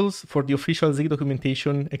provide doodles for the official Zig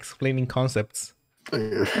documentation explaining concepts?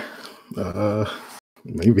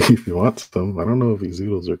 Maybe if you want some. I don't know if these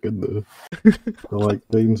doodles are good though. They're like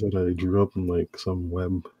things that I drew up in like some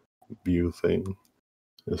web view thing.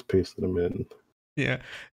 Just pasted them in. Yeah.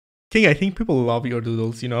 King, I think people love your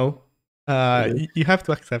doodles, you know? You have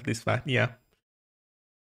to accept this fact, yeah.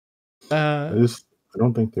 I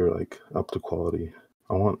don't think they're like up to quality.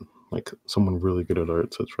 I want like someone really good at art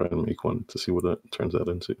to try and make one to see what it turns out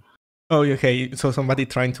into. Oh, okay. So somebody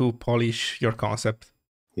trying to polish your concept.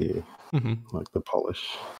 Yeah, like the polish.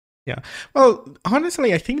 Yeah. Well,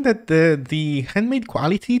 honestly, I think that the handmade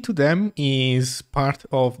quality to them is part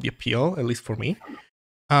of the appeal, at least for me.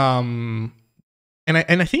 And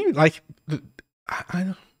I think like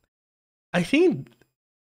I think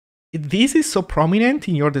this is so prominent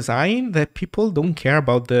in your design that people don't care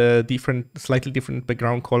about the slightly different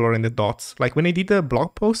background color and the dots. Like when I did a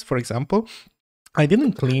blog post, for example, I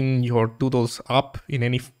didn't clean your doodles up in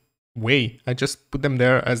any way. I just put them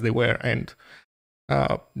there as they were, and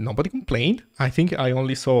nobody complained. I think I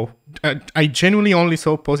genuinely only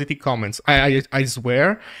saw positive comments. I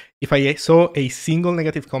swear, If I saw a single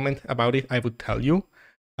negative comment about it, I would tell you,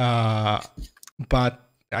 but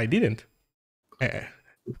I didn't.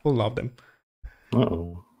 People love them.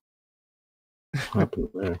 Uh-oh. What happened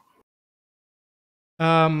there?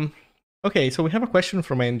 Okay, so we have a question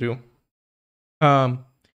from Andrew.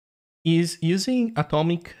 Is using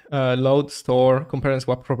atomic load store compare and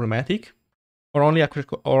swap problematic, or only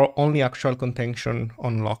actual contention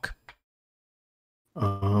on lock?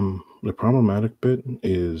 The problematic bit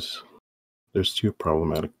is there's two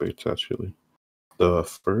problematic bits actually. The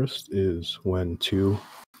first is when two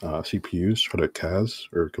CPUs try to CAS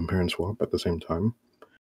or compare and swap at the same time.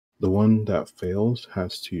 The one that fails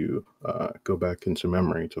has to go back into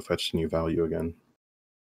memory to fetch the new value again.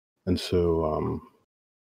 And so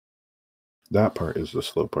that part is the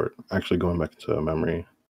slow part, actually going back into memory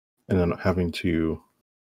and then having to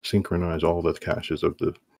synchronize all the caches of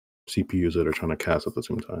the CPUs that are trying to CAS at the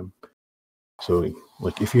same time. So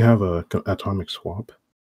like if you have a atomic swap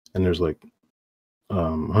and there's like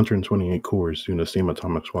 128 cores doing the same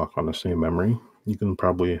atomic swap on the same memory, you can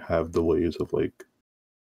probably have delays of like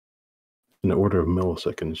in the order of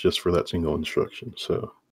milliseconds just for that single instruction.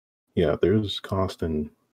 So yeah, there's cost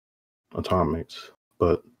in atomics,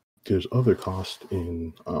 but there's other cost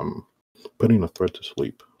in putting a thread to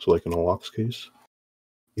sleep. So like in a lock's case,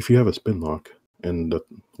 if you have a spin lock and the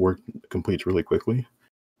work completes really quickly,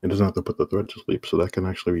 it doesn't have to put the thread to sleep. So that can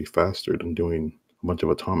actually be faster than doing a bunch of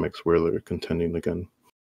atomics where they're contending again.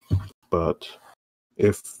 But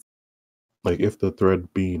if the thread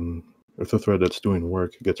that's doing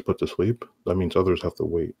work gets put to sleep, that means others have to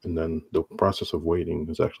wait. And then the process of waiting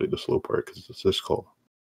is actually the slow part because it's this call.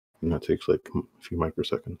 And that takes like a few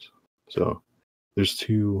microseconds. So there's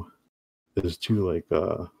two like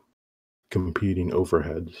competing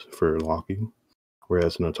overheads for locking,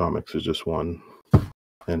 whereas in atomics is just one.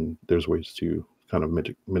 And there's ways to kind of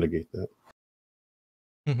mitigate that.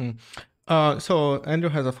 Mm-hmm. So Andrew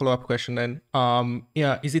has a follow-up question then.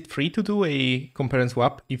 Yeah, is it free to do a compare and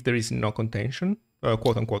swap if there is no contention?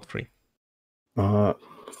 Quote unquote free.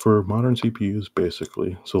 For modern CPUs,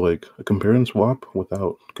 basically. So like a compare and swap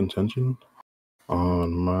without contention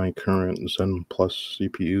on my current Zen Plus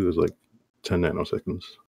CPU is like 10 nanoseconds.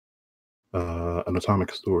 An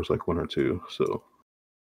atomic store is like 1 or 2. So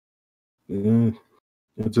yeah,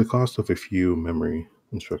 it's a cost of a few memory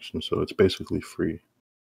instructions. So it's basically free.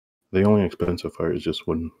 The only expensive part is just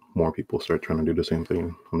when more people start trying to do the same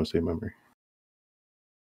thing on the same memory.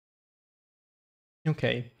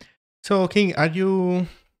 Okay. So King, are you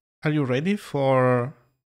ready for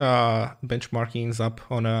benchmarking Zap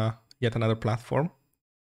on yet another platform?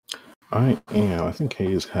 I am. I think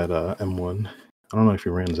Hayes had a M1. I don't know if he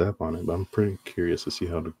ran Zap on it, but I'm pretty curious to see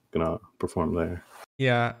how it's gonna perform there.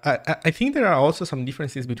 Yeah, I think there are also some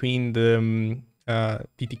differences between the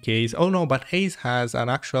TTKs. Oh no, but Hayes has an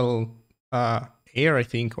actual Air, I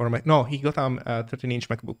think, or no, he got a 13-inch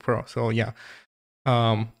MacBook Pro. So yeah,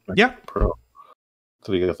 yeah. Pro.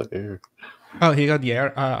 So he got the Air. Oh, he got the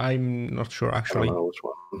Air. I'm not sure actually. I don't know which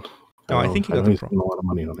one. No, I think he got the Pro. A lot of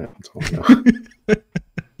money on it.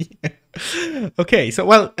 Yeah. Okay, so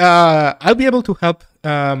well, I'll be able to help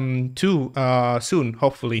too soon,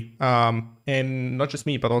 hopefully, and not just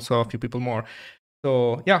me, but also a few people more.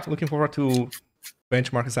 So yeah, looking forward to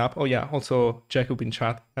benchmark Zap. Oh yeah, also Jakub in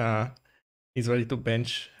chat is ready to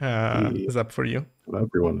bench Zap for you.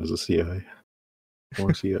 Everyone is a CI.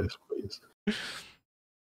 More CIs, please.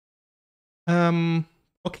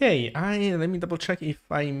 Okay, let me double check if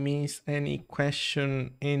I missed any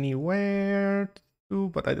question anywhere,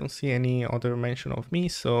 but I don't see any other mention of me,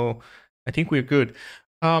 so I think we're good.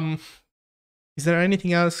 Is there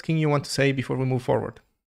anything else, King, you want to say before we move forward?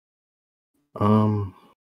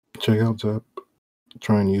 Check out Zap.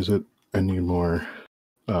 Try and use it. I need more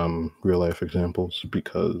real life examples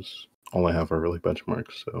because all I have are really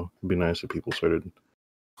benchmarks. So it'd be nice if people started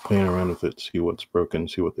playing around with it, see what's broken,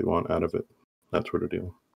 see what they want out of it. That sort of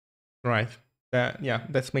deal. Right. Yeah,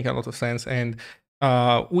 that's making a lot of sense. And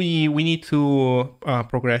we need to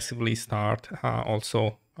progressively start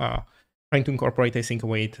also trying to incorporate async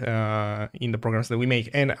await in the programs that we make.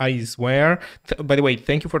 And I swear, by the way,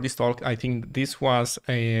 thank you for this talk. I think this was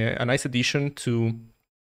a nice addition to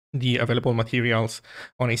the available materials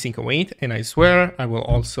on async await. And I swear I will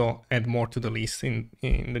also add more to the list in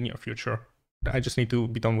the near future. I just need to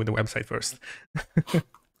be done with the website first.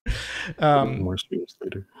 More streams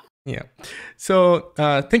later. Yeah. So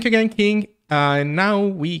thank you again, King. Now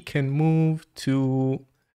we can move to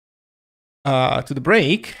the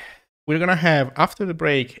break. We're gonna have after the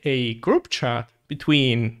break a group chat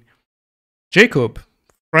between Jakub,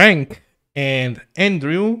 Frank, and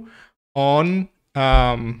Andrew on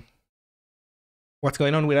what's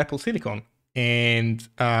going on with Apple Silicon and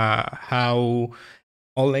how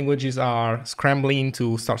all languages are scrambling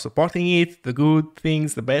to start supporting it, the good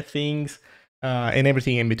things, the bad things, and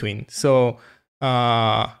everything in between. So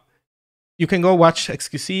you can go watch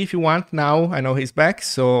XQC if you want now. I know he's back,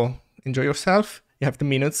 so enjoy yourself. You have 2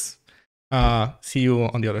 minutes. See you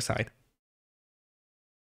on the other side.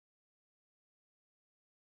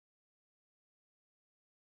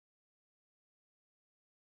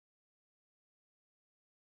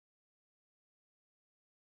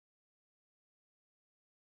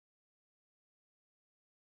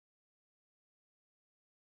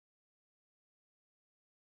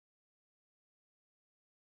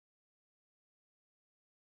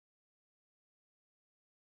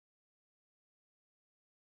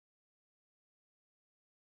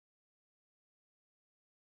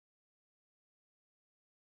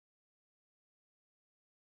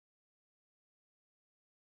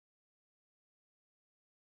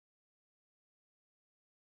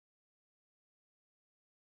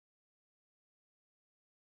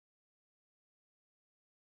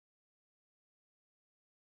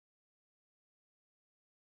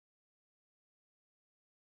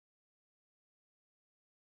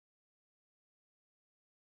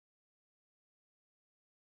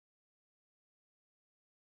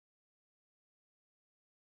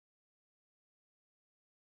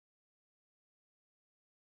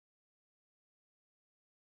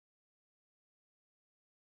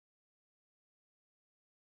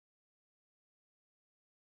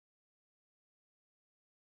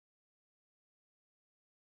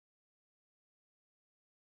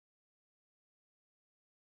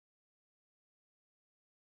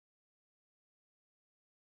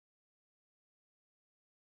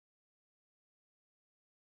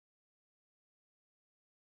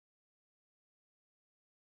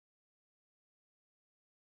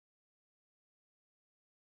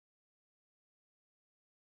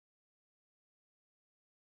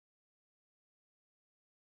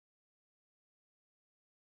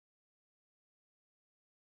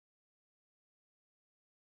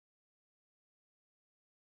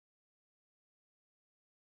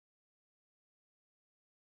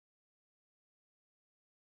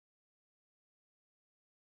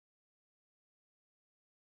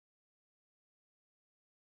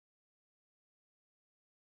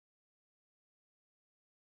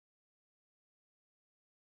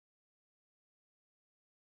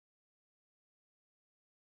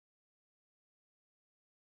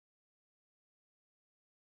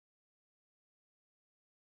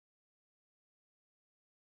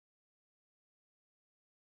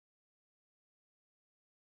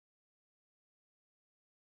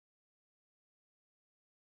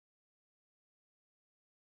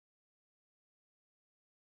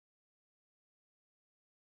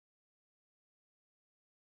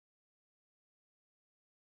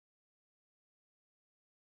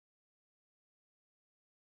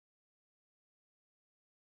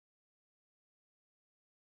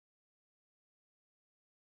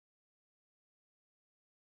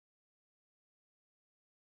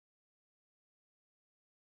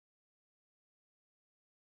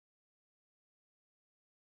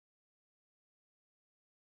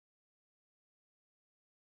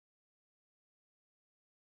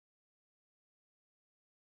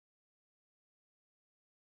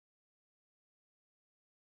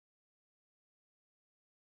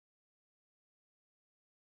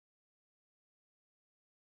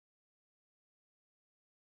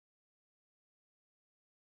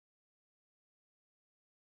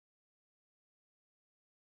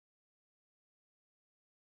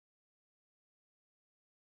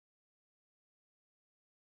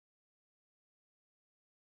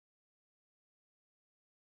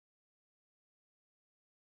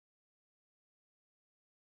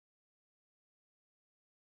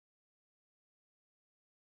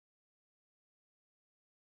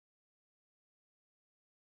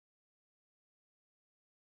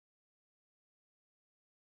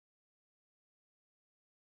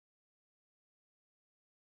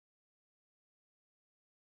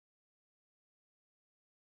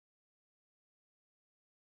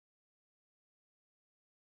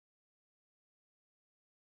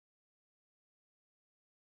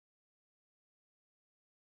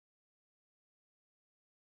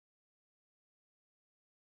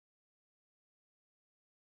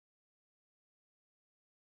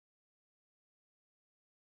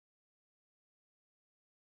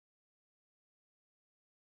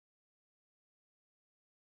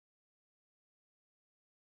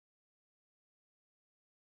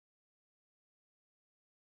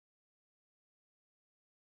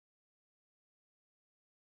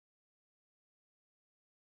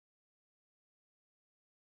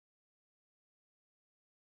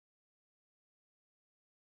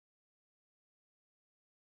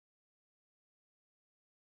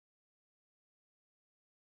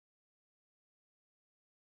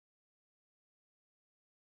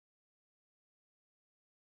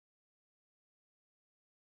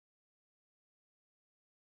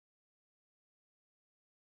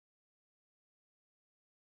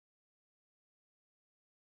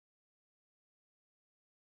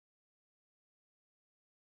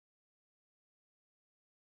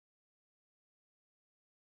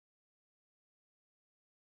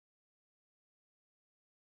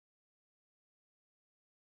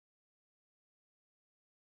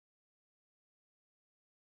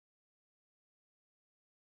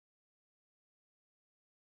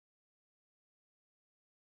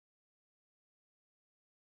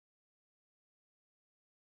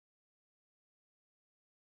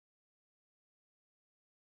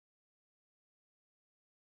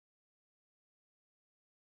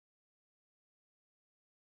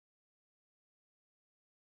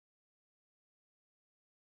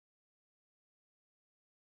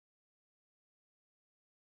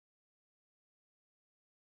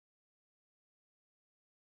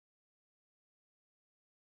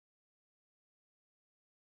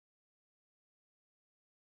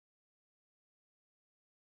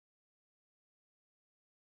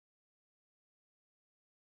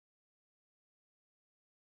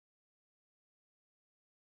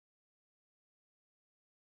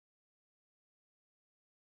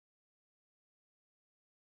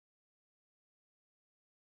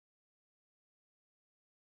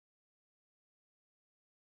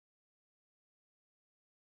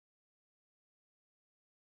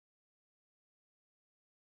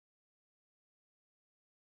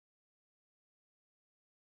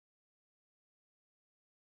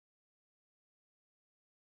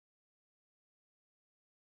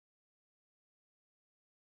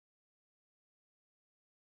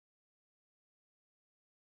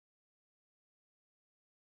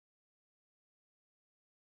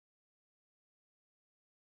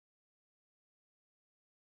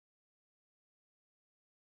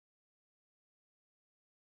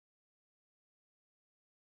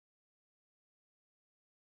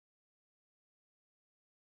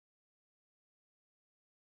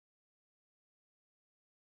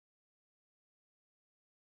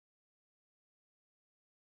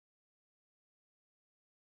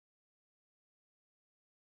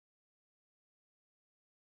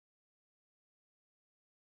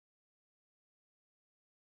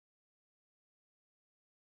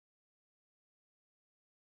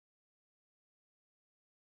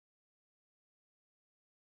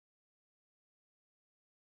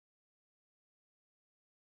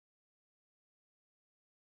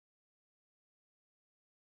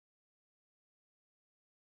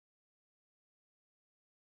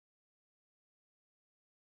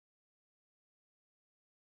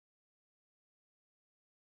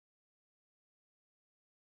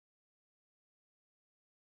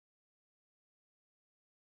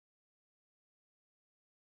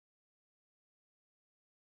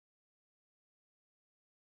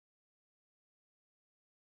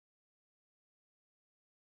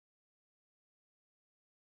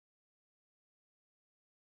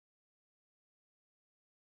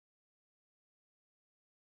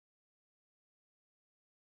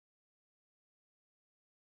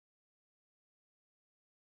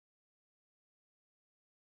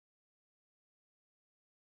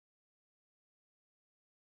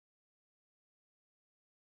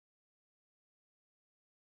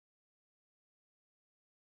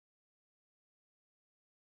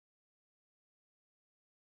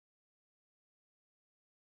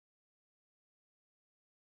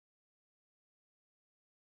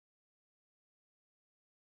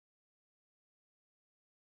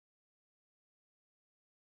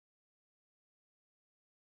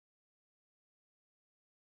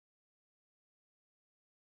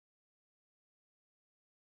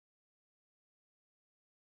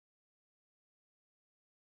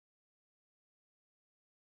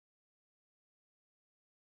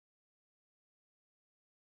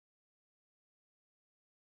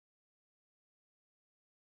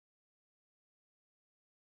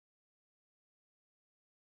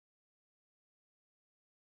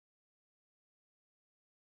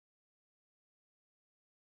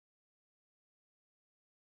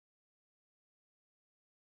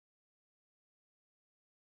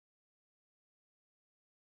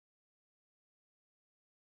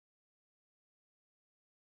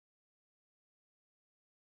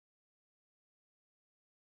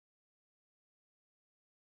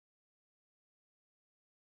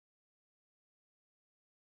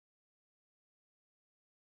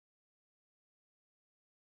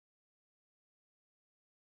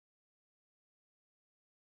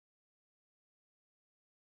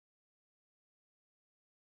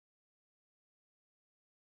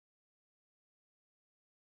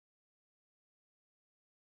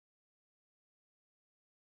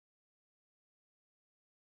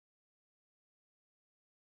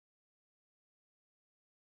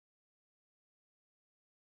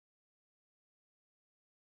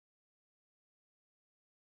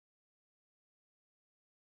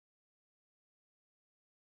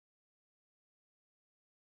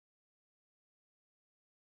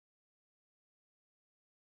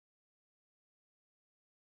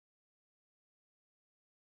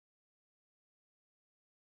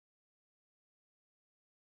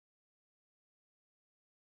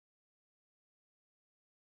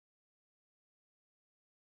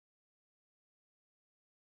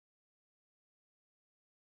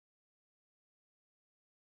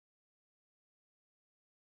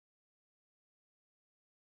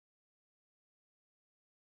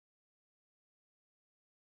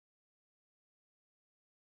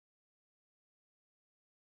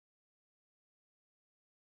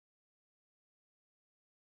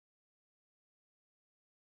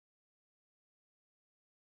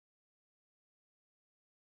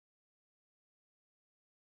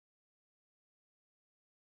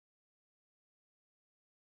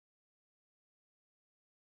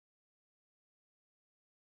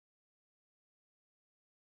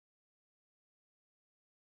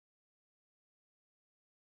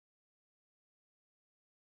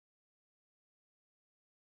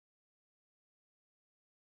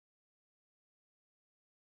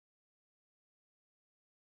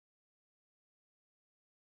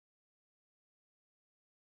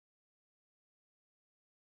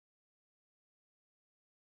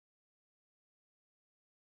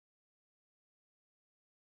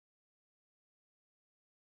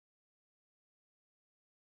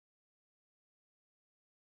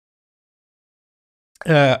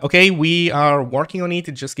 Okay, we are working on it.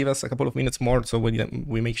 Just give us a couple of minutes more so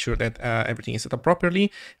we make sure that everything is set up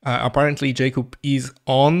properly. Apparently, Jakub is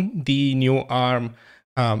on the new ARM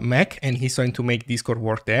Mac, and he's trying to make Discord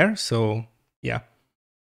work there. So, yeah.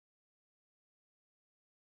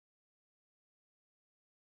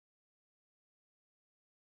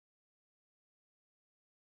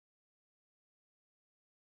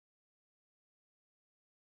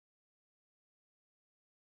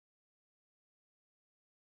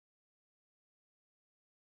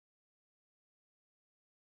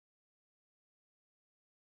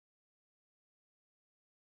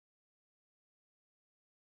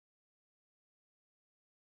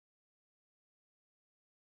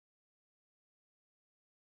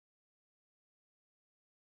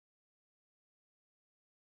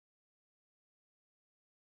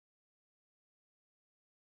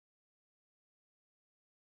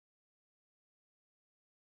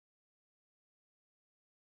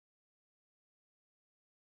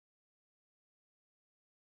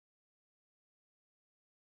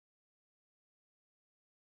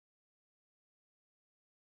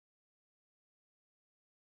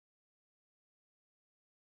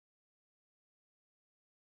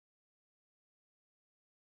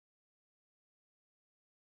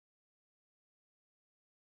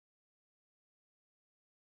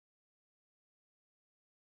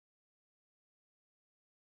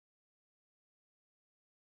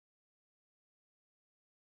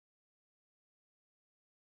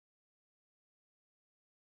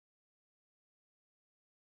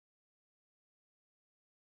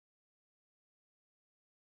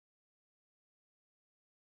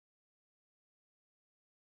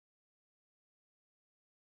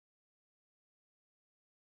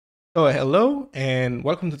 So hello and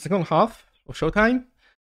welcome to the second half of Showtime.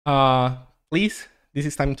 Please, this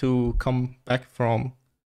is time to come back from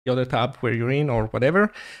the other tab where you're in or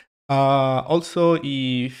whatever. Also,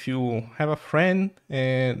 if you have a friend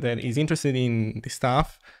that is interested in this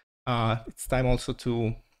stuff, it's time also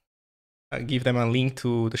to give them a link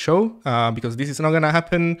to the show because this is not going to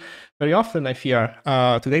happen very often, I fear.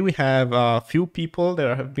 Today we have a few people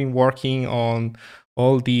that have been working on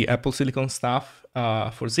all the Apple Silicon stuff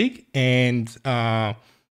for Zig, and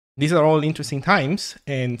these are all interesting times.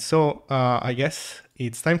 And so I guess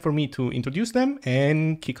it's time for me to introduce them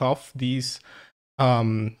and kick off this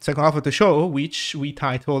second half of the show, which we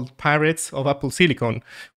titled Pirates of Apple Silicon,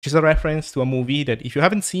 which is a reference to a movie that if you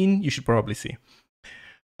haven't seen, you should probably see.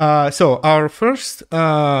 So our first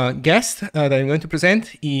guest that I'm going to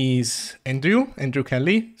present is Andrew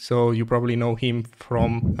Kelley. So you probably know him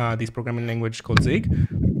from this programming language called Zig.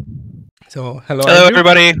 So hello Andrew.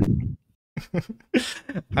 Everybody.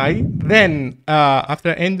 Hi. Then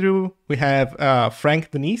after Andrew, we have Frank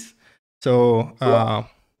Denis. So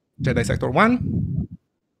Jedi Sector 1.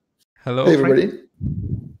 Hello, hey everybody. Frank.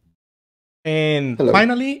 And hello.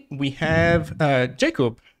 Finally, we have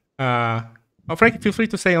Jakub. Frank, feel free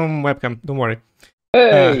to say on webcam. Don't worry.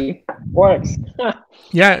 Hey, works.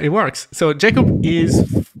 Yeah, it works. So Jakub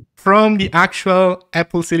is from the actual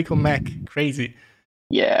Apple Silicon Mac. Crazy.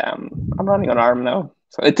 Yeah, I'm running on ARM now.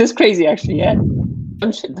 So it is crazy, actually. Yeah.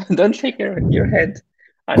 Don't shake your head,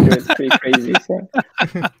 Andrew. It's pretty crazy. So.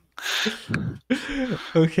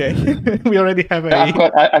 Okay, we already have a.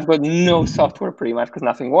 I've got no software pretty much because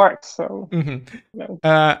nothing works. So. No.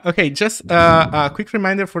 Okay, just a quick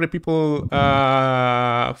reminder for the people,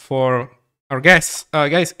 for our guests,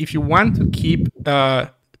 guys. If you want to keep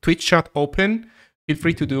Twitch chat open, feel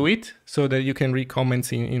free to do it so that you can read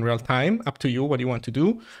comments in real time. Up to you what you want to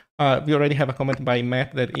do. We already have a comment by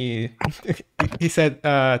Matt that he said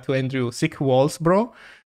to Andrew, "Sick walls, bro."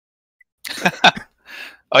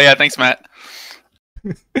 Oh yeah, thanks, Matt.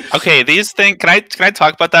 Okay, these things. Can I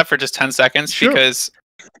talk about that for just 10 seconds? Sure. Because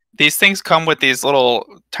these things come with these little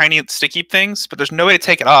tiny sticky things, but there's no way to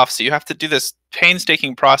take it off. So you have to do this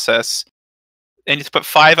painstaking process, and you have to put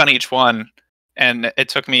 5 on each one. And it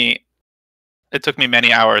took me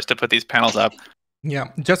many hours to put these panels up.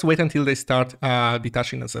 Yeah, just wait until they start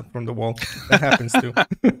detaching us from the wall. That happens too.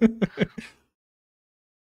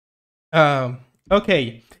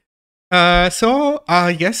 Okay. So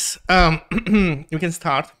I guess we can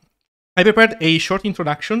start. I prepared a short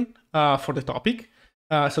introduction for the topic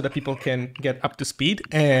so that people can get up to speed.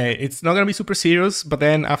 It's not going to be super serious, but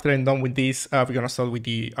then after I'm done with this, we're going to start with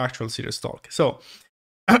the actual serious talk. So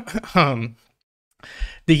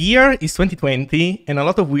the year is 2020, and a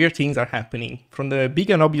lot of weird things are happening, from the big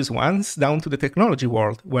and obvious ones down to the technology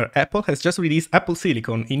world, where Apple has just released Apple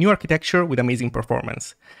Silicon, a new architecture with amazing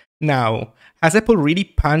performance. Now, has Apple really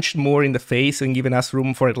punched more in the face and given us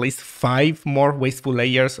room for at least 5 more wasteful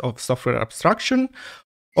layers of software abstraction?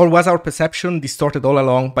 Or was our perception distorted all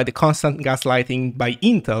along by the constant gaslighting by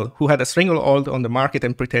Intel, who had a stranglehold on the market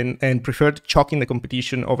and preferred choking the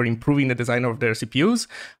competition over improving the design of their CPUs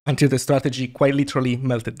until the strategy quite literally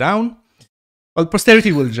melted down? Well,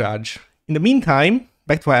 posterity will judge. In the meantime,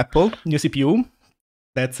 back to Apple, new CPU.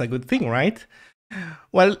 That's a good thing, right?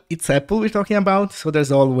 Well, it's Apple we're talking about, so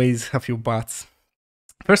there's always a few buts.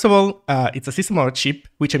 First of all, it's a system on a chip,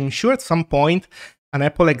 which I'm sure at some point an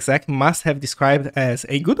Apple exec must have described as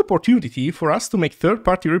a good opportunity for us to make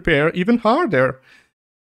third-party repair even harder.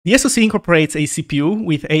 The SoC incorporates a CPU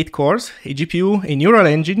with 8 cores, a GPU, a neural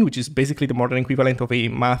engine, which is basically the modern equivalent of a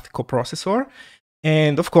math coprocessor,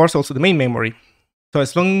 and of course also the main memory. So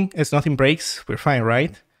as long as nothing breaks, we're fine,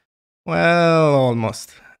 right? Well,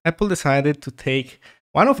 almost. Apple decided to take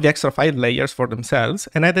one of the extra 5 layers for themselves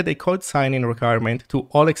and added a code signing requirement to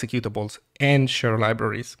all executables and share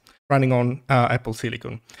libraries running on Apple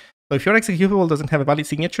Silicon. So if your executable doesn't have a valid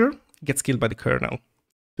signature, it gets killed by the kernel.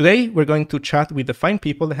 Today, we're going to chat with the fine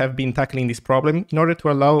people that have been tackling this problem in order to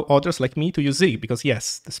allow others like me to use Zig, because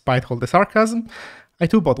yes, despite all the sarcasm, I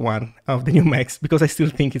too bought one of the new Macs because I still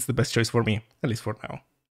think it's the best choice for me, at least for now.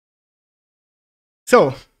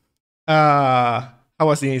 So, how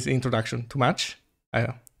was this introduction? Too much? I don't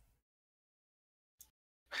know.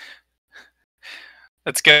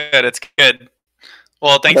 That's good. It's good.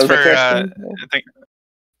 Well, thanks for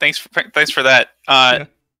thanks for that. Yeah.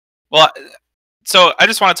 Well, so I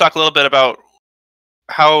just want to talk a little bit about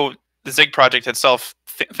how the Zig project itself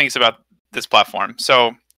thinks about this platform.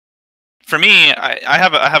 So, for me, I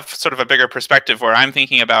have sort of a bigger perspective where I'm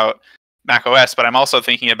thinking about Mac OS, but I'm also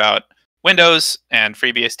thinking about Windows and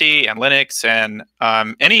FreeBSD and Linux and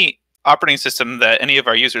any operating system that any of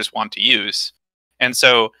our users want to use. And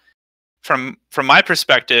so, from my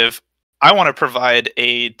perspective, I want to provide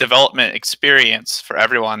a development experience for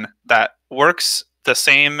everyone that works the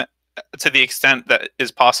same to the extent that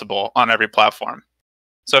is possible on every platform.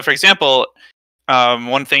 So, for example,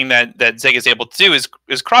 one thing that Zig is able to do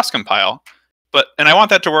is cross-compile, and I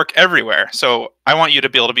want that to work everywhere. So I want you to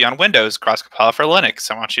be able to be on Windows, cross-compile for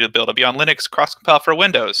Linux. I want you to be able to be on Linux, cross-compile for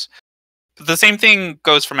Windows. But the same thing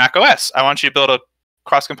goes for Mac OS. I want you to be able to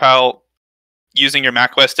cross-compile using your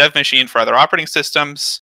Mac OS dev machine for other operating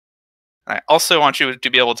systems. I also want you to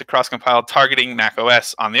be able to cross-compile targeting Mac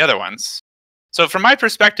OS on the other ones. So from my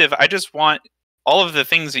perspective, I just want all of the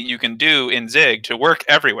things that you can do in Zig to work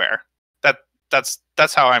everywhere.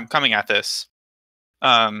 That's how I'm coming at this.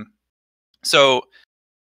 So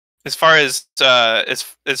as far as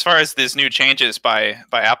these new changes by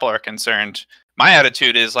Apple are concerned, my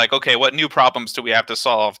attitude is like, okay, what new problems do we have to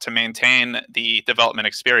solve to maintain the development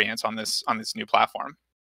experience on this new platform?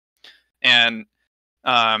 And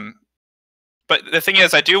but the thing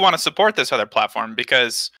is, I do want to support this other platform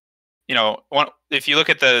because, if you look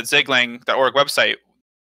at the ziglang.org website,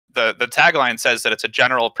 the tagline says that it's a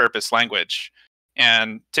general purpose language.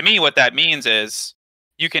 And to me, what that means is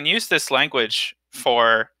you can use this language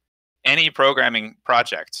for any programming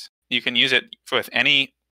project. You can use it with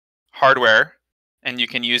any hardware, and you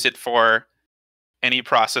can use it for any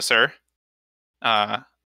processor. And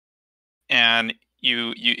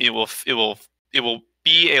it will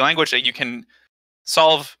be a language that you can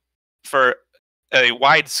solve for a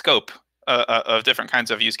wide scope of different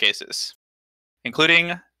kinds of use cases,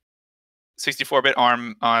 including 64-bit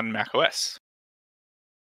ARM on Mac OS.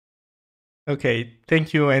 Okay,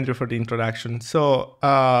 thank you, Andrew, for the introduction. So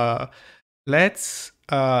let's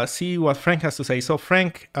see what Frank has to say. So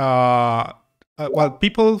Frank, well,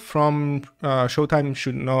 people from Showtime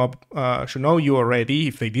should know you already.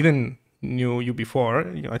 If they didn't knew you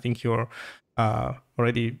before, I think you're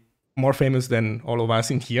already more famous than all of us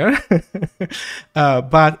in here.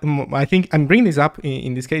 But I think I'm bringing this up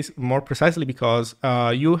in this case more precisely because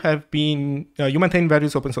you maintain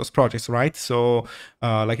various open source projects, right? So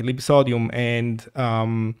like libsodium, and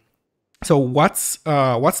so what's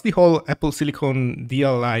the whole Apple Silicon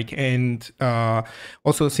deal like? And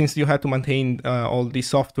also, since you had to maintain all this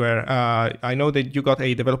software, I know that you got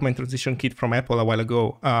a development transition kit from Apple a while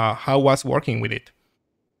ago. How was working with it?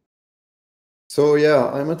 So yeah,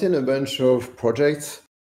 I maintain a bunch of projects,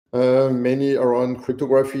 mainly around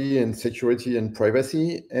cryptography and security and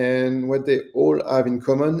privacy. And what they all have in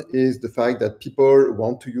common is the fact that people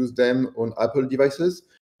want to use them on Apple devices,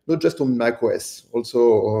 not just on macOS,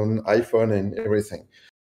 also on iPhone and everything.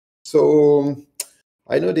 So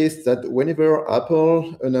I noticed that whenever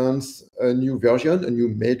Apple announces a new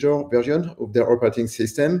major version of their operating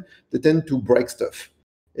system, they tend to break stuff.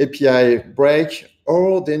 API break,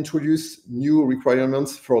 or they introduce new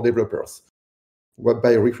requirements for developers. What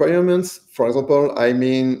by requirements, for example, I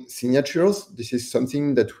mean signatures. This is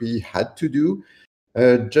something that we had to do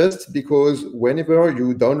just because whenever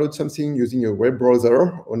you download something using a web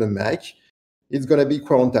browser on a Mac, it's going to be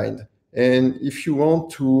quarantined. And if you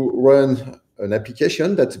want to run an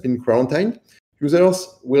application that's been quarantined, users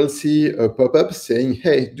will see a pop-up saying,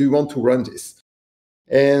 hey, do you want to run this?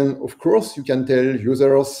 And of course, you can tell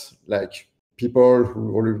users, like people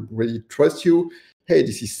who already trust you, hey,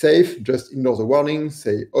 this is safe, just ignore the warning,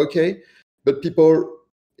 say okay. But people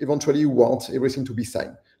eventually want everything to be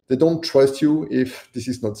signed. They don't trust you if this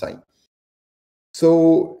is not signed.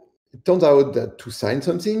 So it turns out that to sign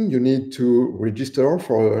something, you need to register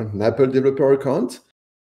for an Apple developer account.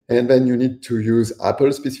 And then you need to use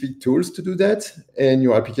Apple-specific tools to do that. And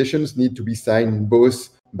your applications need to be signed both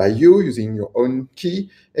by you using your own key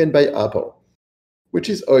and by Apple, which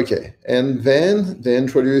is okay. And then they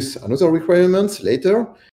introduced another requirement later,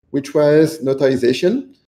 which was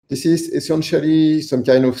notarization. This is essentially some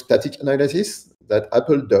kind of static analysis that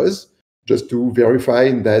Apple does just to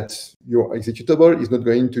verify that your executable is not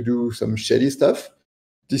going to do some shady stuff.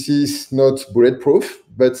 This is not bulletproof,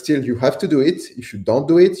 but still you have to do it. If you don't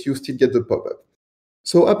do it, you still get the pop-up.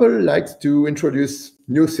 So Apple likes to introduce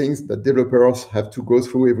new things that developers have to go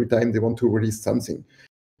through every time they want to release something,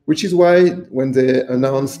 which is why when they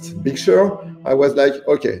announced Big Sur, I was like,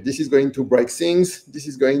 okay, this is going to break things. This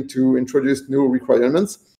is going to introduce new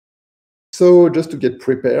requirements. So just to get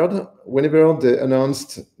prepared, whenever they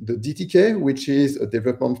announced the DTK, which is a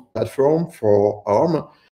development platform for ARM,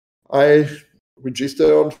 I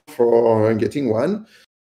registered for getting one.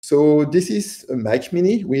 So this is a Mac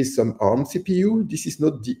Mini with some ARM CPU. This is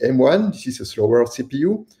not the M1, this is a slower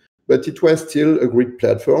CPU, but it was still a great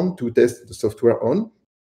platform to test the software on,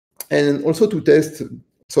 and also to test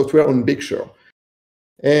software on Big Sur.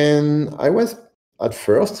 And I was at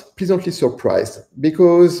first pleasantly surprised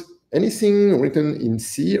because anything written in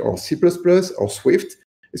C or C++ or Swift,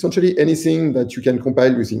 essentially anything that you can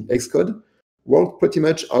compile using Xcode, worked pretty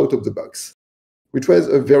much out of the box, which was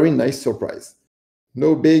a very nice surprise.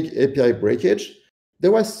 No big API breakage.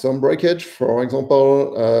 There was some breakage. For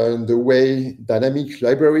example, the way dynamic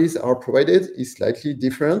libraries are provided is slightly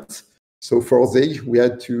different. So for Zig, we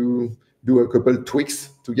had to do a couple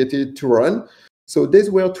tweaks to get it to run. So these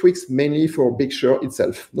were tweaks mainly for Big Sur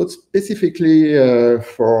itself, not specifically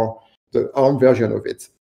for the ARM version of it.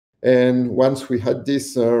 And once we had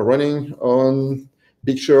this running on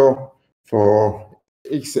Big Sur for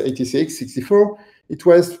x86, 64, it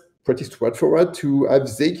was pretty straightforward to have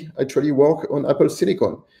Zig actually work on Apple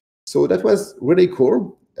Silicon. So that was really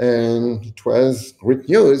cool, and it was great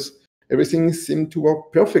news. Everything seemed to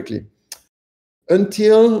work perfectly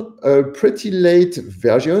until a pretty late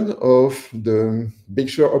version of the Big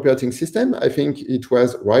Sur operating system. I think it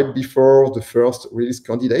was right before the first release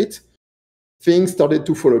candidate. Things started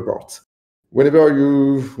to fall apart. Whenever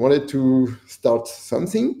you wanted to start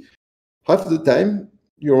something, half the time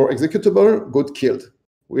your executable got killed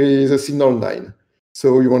with a signal 9.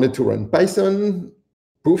 So you wanted to run Python,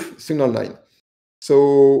 poof, signal 9.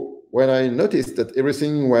 So when I noticed that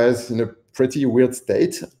everything was in a pretty weird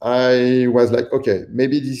state, I was like, okay,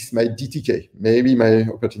 maybe this is my DTK. Maybe my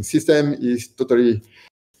operating system is totally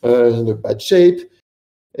in a bad shape.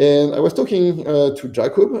 And I was talking to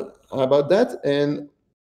Jakub about that, and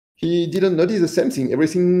he didn't notice the same thing.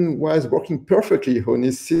 Everything was working perfectly on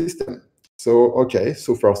his system. So, okay,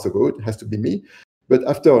 so far so good, it has to be me. But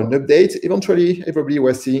after an update, eventually everybody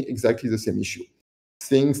was seeing exactly the same issue.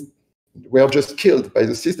 Things were just killed by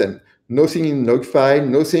the system. Nothing in log file,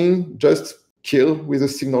 nothing, just kill with a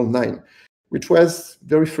signal 9, which was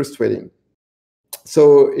very frustrating.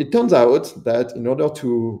 So it turns out that in order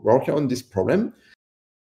to work on this problem,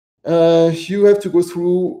 you have to go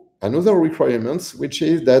through another requirement, which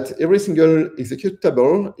is that every single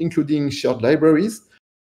executable, including shared libraries,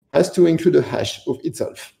 has to include a hash of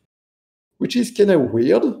itself, which is kind of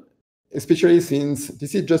weird, especially since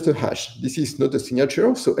this is just a hash. This is not a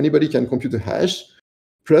signature, so anybody can compute a hash.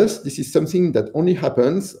 Plus, this is something that only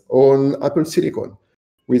happens on Apple Silicon.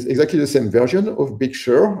 With exactly the same version of Big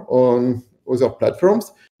Sur on other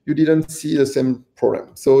platforms, you didn't see the same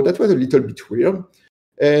problem. So that was a little bit weird.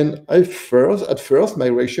 And at first, my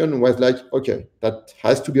reaction was like, okay, that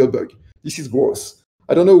has to be a bug. This is gross.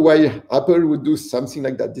 I don't know why Apple would do something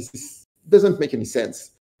like that. This doesn't make any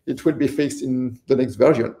sense. It will be fixed in the next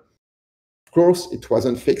version. Of course, it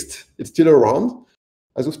wasn't fixed. It's still around.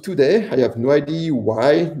 As of today, I have no idea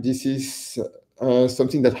why this is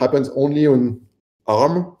something that happens only on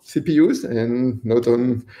ARM CPUs and not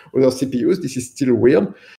on other CPUs. This is still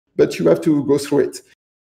weird. but you have to go through it.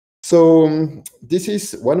 So this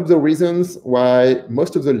is one of the reasons why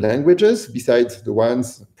most of the languages, besides the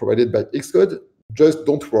ones provided by Xcode, just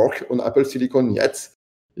don't work on Apple Silicon yet.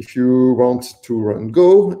 If you want to run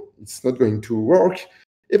Go, it's not going to work,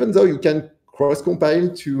 even though you can cross-compile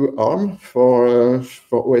to ARM for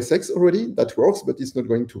OS X already. That works, but it's not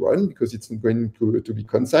going to run because it's not going to be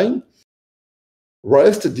consigned.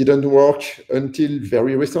 Rust didn't work until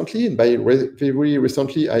very recently, and by very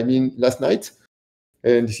recently, I mean last night.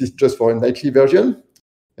 And this is just for a nightly version.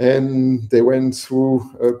 And they went through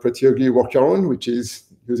a pretty ugly workaround, which is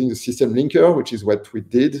using the system linker, which is what we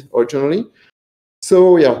did originally.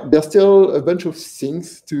 So yeah, there's still a bunch of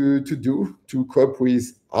things to do to cope with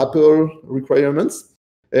Apple requirements.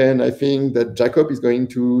 And I think that Jakub is going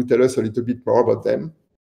to tell us a little bit more about them.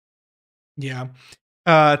 Yeah.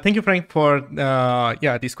 Thank you, Frank, for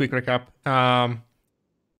this quick recap.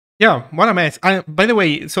 Yeah, what a mess. By the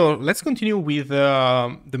way, so let's continue with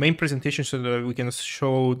the main presentation so that we can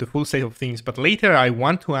show the full state of things. But later, I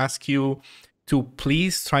want to ask you to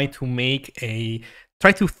please try to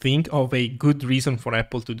think of a good reason for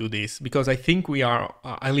Apple to do this, because I think we are,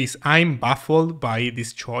 at least I'm baffled by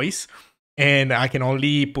this choice. And I can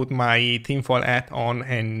only put my tinfoil hat on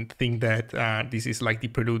and think that this is like the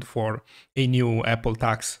prelude for a new Apple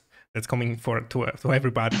tax that's coming to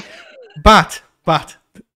everybody. But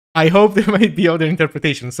I hope there might be other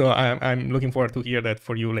interpretations, so I'm looking forward to hear that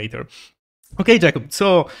for you later. Okay, Jakub,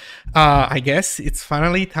 so I guess it's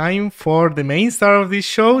finally time for the main star of this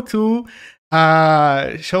show to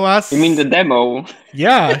show us... You mean the demo?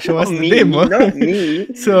 Yeah, show us the demo. Not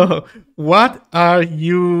me. So what are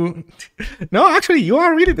you... No, actually, you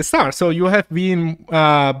are really the star. So you have been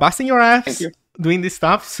busting your ass doing this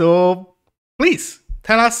stuff. So please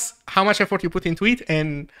tell us how much effort you put into it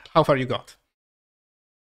and how far you got.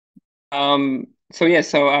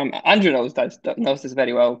 So Andrew knows this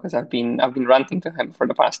very well because I've been ranting to him for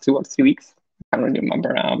the past 2 or 3 weeks. I can't really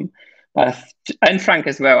remember. And Frank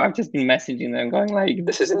as well. I've just been messaging them, going like,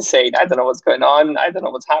 "This is insane. I don't know what's going on. I don't know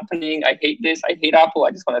what's happening. I hate this. I hate Apple.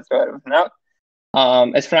 I just want to throw everything out."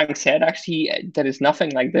 As Frank said, actually, there is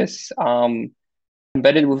nothing like this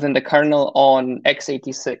embedded within the kernel on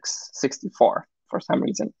x86-64 for some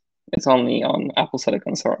reason. It's only on Apple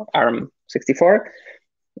Silicon, so ARM64.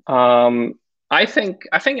 I think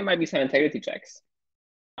it might be some integrity checks.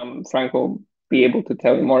 Frank will be able to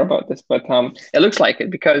tell you more about this, but it looks like it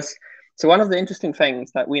because one of the interesting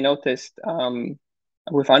things that we noticed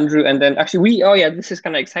with Andrew, and then actually this is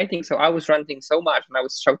kind of exciting. So I was ranting so much and I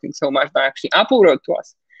was shouting so much, but actually Apple wrote to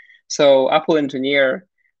us. So Apple engineer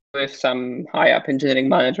with some high up engineering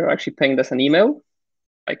manager actually pinged us an email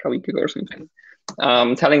like a week ago or something.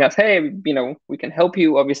 Telling us, hey, we can help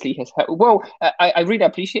you. Obviously, I really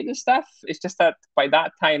appreciate this stuff. It's just that by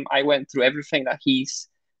that time, I went through everything that he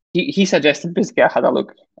suggested. Basically, I had a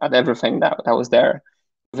look at everything that was there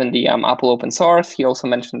within the Apple open source. He also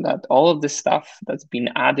mentioned that all of this stuff that's been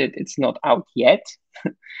added, it's not out yet.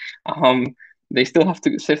 They still have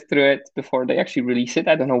to sift through it before they actually release it.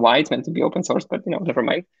 I don't know why it's meant to be open source, but never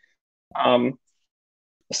mind.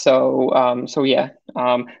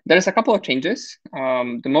 There's a couple of changes.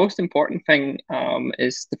 The most important thing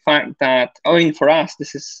is the fact that, for us,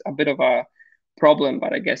 this is a bit of a problem,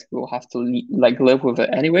 but I guess we'll have to live with it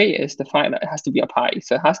anyway, is the fact that it has to be a PI.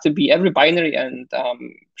 So it has to be every binary and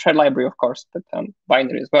shared library, of course, but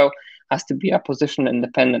binary as well, has to be a position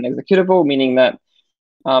independent executable, meaning that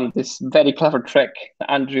this very clever trick that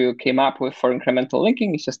Andrew came up with for incremental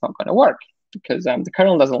linking is just not going to work because the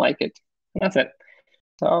kernel doesn't like it. And that's it.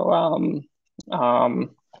 So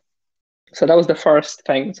that was the first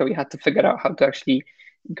thing. So we had to figure out how to actually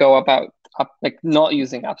go about not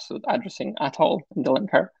using absolute addressing at all in the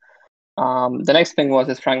linker. The next thing was,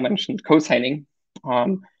 as Frank mentioned, code signing.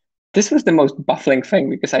 This was the most baffling thing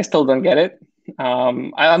because I still don't get it.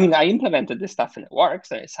 I implemented this stuff and it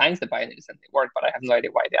works and it signs the binaries and they work, but I have no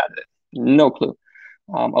idea why they added it. No clue.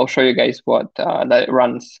 I'll show you guys what that it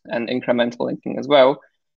runs and incremental linking as well.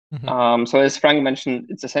 Mm-hmm. So as Frank mentioned,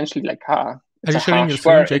 it's essentially like are you sharing your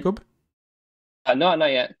screen, Jakub? No,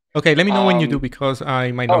 not yet. Okay, let me know when you do because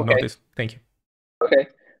I might not notice. Thank you. Okay.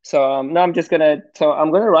 So now I'm gonna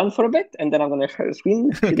run for a bit and then I'm gonna share the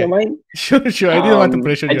screen if you don't mind. Sure. I didn't want to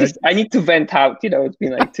pressure you. I need to vent out. It's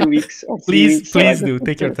been like 2 weeks or 3 weeks. Please do.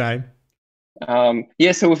 Take your time.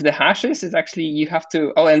 So with the hashes, it's actually you have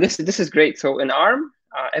to. Oh, and this is great. So in ARM,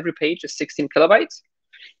 every page is 16 kilobytes.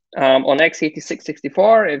 On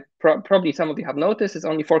x86-64, probably some of you have noticed, it's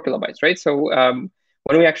only 4 kilobytes, right? So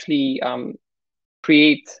when we actually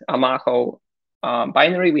create a Maho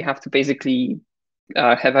binary, we have to basically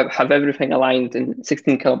have everything aligned in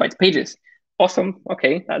 16 kilobytes pages. Awesome.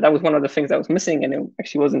 Okay, that was one of the things that was missing, and it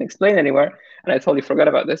actually wasn't explained anywhere, and I totally forgot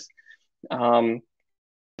about this.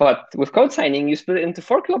 But with code signing, you split it into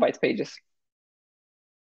 4 kilobytes pages.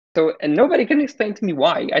 So, and nobody can explain to me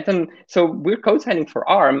why. So we're code signing for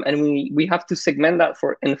ARM, and we have to segment that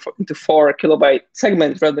into 4 kilobyte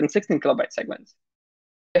segments rather than 16 kilobyte segments,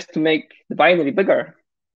 just to make the binary bigger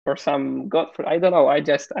for some I don't know.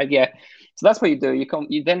 Yeah. So that's what you do.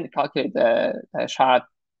 You then calculate the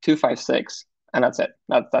SHA-256, and that's it.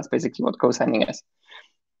 That's basically what code signing is.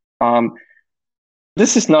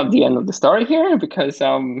 This is not the end of the story here, because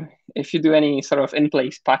if you do any sort of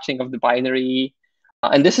in-place patching of the binary,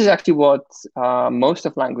 and this is actually what most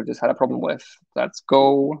of languages had a problem with. That's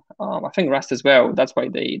Go, I think Rust as well. That's why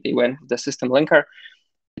they went with the system linker.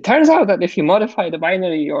 It turns out that if you modify the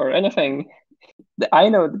binary or anything, the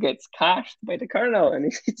inode gets cached by the kernel, and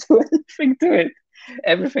if you do anything to it,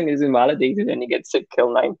 everything is invalidated and you get Zig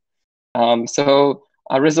kill 9. So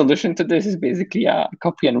a resolution to this is basically a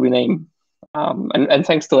copy and rename. And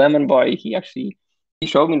thanks to Lemon Boy, he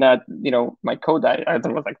showed me that, my code, I don't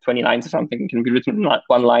know, was like 20 lines or something, can be written in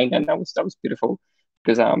one line, and that was beautiful,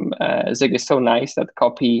 because Zig is so nice that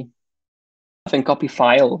copy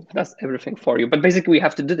file does everything for you. But basically, we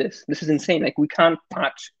have to do this. This is insane. Like, we can't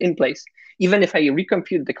patch in place. Even if I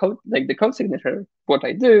recompute the code, like the code signature, what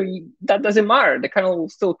I do, that doesn't matter. The kernel will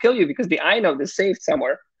still kill you because the inode is saved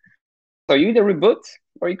somewhere. So you either reboot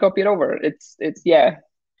or you copy it over. Yeah.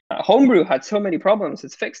 Homebrew had so many problems.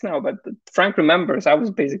 It's fixed now, but Frank remembers I was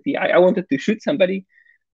basically, I wanted to shoot somebody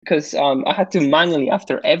because I had to manually,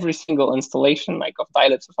 after every single installation, like of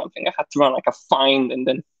dilets or something, I had to run like a find and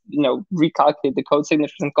then, recalculate the code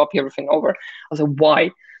signatures and copy everything over. I was like,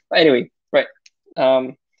 why? But anyway, right.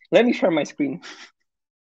 Let me share my screen.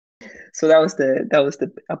 So that was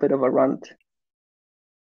a bit of a rant.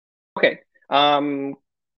 Okay.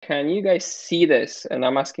 Can you guys see this? And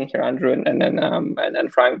I'm asking here Andrew and then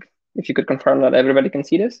Frank, if you could confirm that everybody can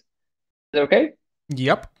see this. Is it okay?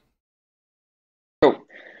 Yep. Cool.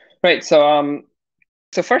 Right.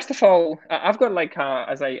 So first of all, I've got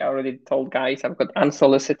as I already told guys, I've got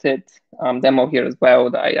unsolicited demo here as well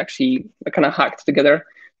that I kind of hacked together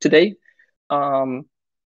today.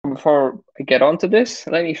 Before I get onto this,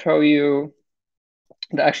 let me show you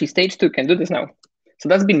that actually stage 2 can do this now. So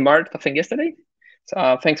that's been marked, I think, yesterday.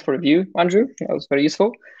 So thanks for review, Andrew. That was very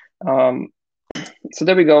useful. So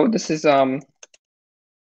there we go. This is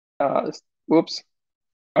whoops,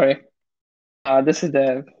 sorry. This is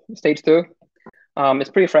the stage 2. It's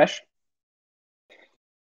pretty fresh.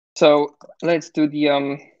 So let's do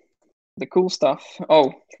the cool stuff.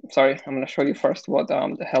 Oh, sorry. I'm gonna show you first what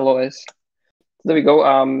the hello is. There we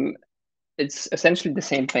go. It's essentially the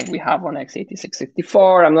same thing we have on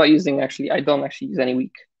x86-64. I don't actually use any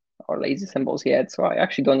weak or lazy symbols yet, so I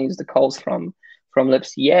actually don't use the calls from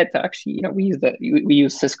libc yet. Actually, we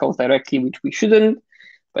use syscalls directly, which we shouldn't.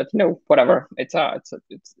 But whatever. It's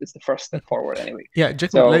the first step forward anyway. Yeah,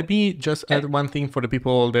 Jakub, let me just add one thing for the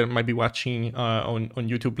people that might be watching on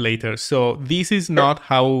YouTube later. So this is not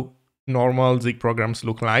how normal Zig programs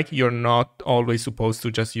look like. You're not always supposed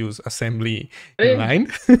to just use assembly in line.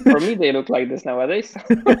 For me, they look like this nowadays.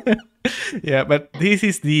 Yeah, but this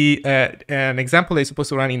is an example that's supposed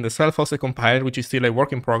to run in the self-hosted compiler, which is still a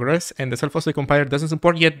work in progress, and the self-hosted compiler doesn't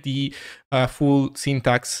support yet the full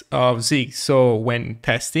syntax of Zig. So when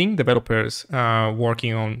testing, developers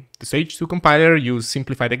working on the stage 2 compiler use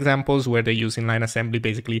simplified examples where they use inline assembly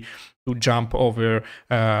basically to jump over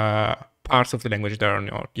parts of the language that are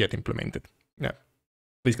not yet implemented. Yeah,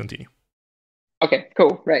 please continue. Okay,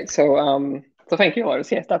 cool. Right. So thank you,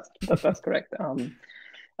 Lars. Yes, that's correct.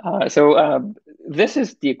 So this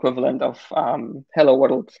is the equivalent of Hello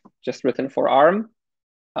World, just written for ARM,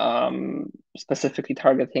 specifically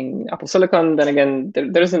targeting Apple Silicon. Then again,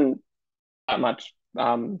 there isn't that much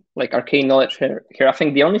arcane knowledge here. I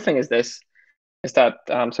think the only thing is that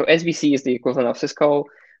so SVC is the equivalent of Syscall.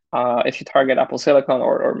 If you target Apple Silicon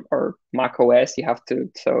or Mac OS, you have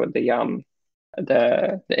to. So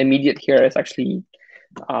the immediate here is actually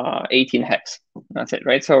 18 hex. That's it,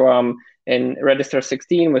 right? So in register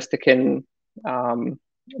 16, we stick in the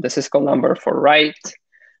syscall number for write.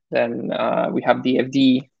 Then we have the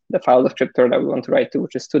FD, the file descriptor that we want to write to,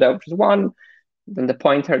 which is 2, which is 1. Then the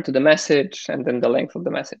pointer to the message, and then the length of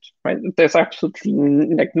the message, right? There's absolutely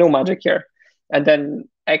no magic here. And then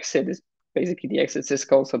exit is basically the exit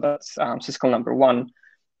syscall, so that's syscall number 1.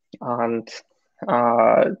 And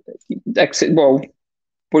exit, well,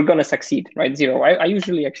 we're going to succeed, right? 0. I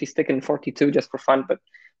usually actually stick in 42 just for fun, but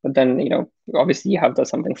then, obviously you have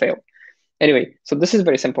something fail. Anyway, so this is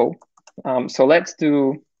very simple. So let's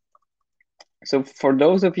do. So for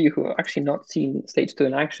those of you who have actually not seen stage 2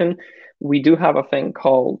 in action, we do have a thing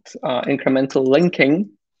called incremental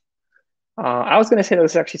linking. I was going to say that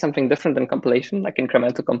this is actually something different than compilation, like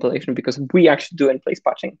incremental compilation, because we actually do in-place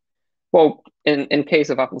patching. Well, in case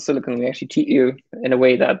of Apple Silicon, we actually cheat you in a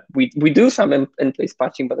way that we do some in-place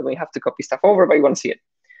patching, but then we have to copy stuff over, but you want to see it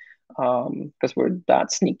because we're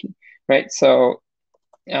that sneaky, right? So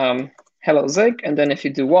hello Zig, and then if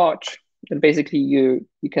you do watch, then basically you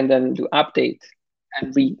can then do update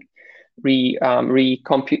and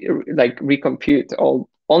recompute all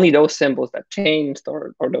only those symbols that changed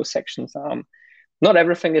or those sections. Not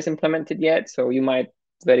everything is implemented yet, so you might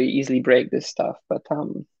very easily break this stuff, but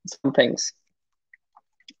some things.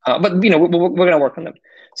 But we're gonna work on them.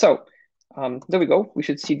 So there we go. We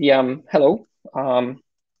should see the hello.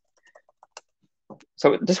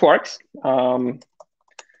 So this works.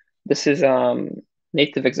 This is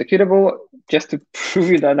native executable. Just to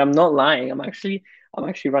prove you that I'm not lying, I'm actually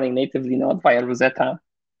running natively, not via Rosetta.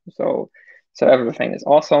 So everything is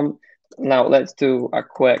awesome. Now let's do a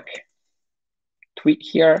quick tweak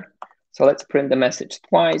here. So let's print the message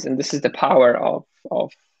twice, and this is the power of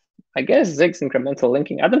I guess Zig's incremental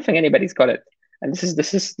linking. I don't think anybody's got it, and this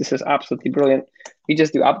is absolutely brilliant. You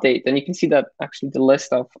just do update, and you can see that actually the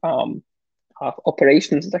list of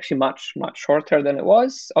operations is actually much shorter than it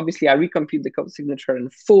was. Obviously, I recompute the code signature in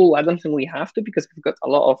full. I don't think we have to because we've got a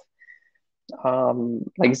lot of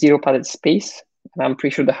like zero padded space, and I'm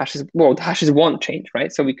pretty sure the hashes won't change,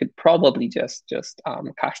 right? So we could probably just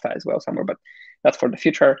cache that as well somewhere, but that's for the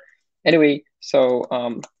future. Anyway, so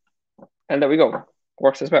and there we go,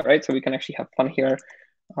 works as well, right? So we can actually have fun here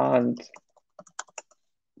and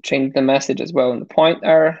change the message as well in the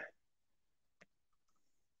pointer.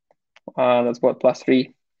 That's what,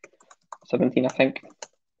 +3, 17, I think.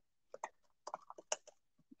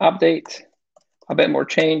 Update, a bit more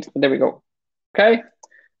change, but there we go. Okay,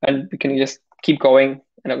 and we can just keep going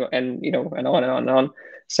and on and on and on.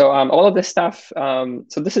 So all of this stuff. So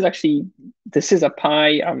this is a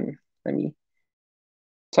pie.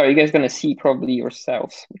 Sorry, you guys gonna see probably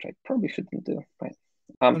yourselves, which I probably shouldn't do. Right.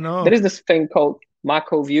 No. There is this thing called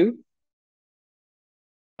Mako View.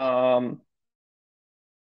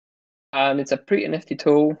 And it's a pretty nifty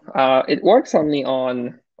tool. It works only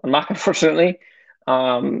on Mac, unfortunately,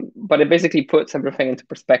 but it basically puts everything into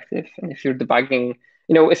perspective. And if you're debugging,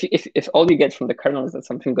 if all you get from the kernel is that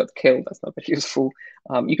something got killed, that's not very useful.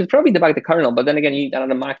 You could probably debug the kernel, but then again, you need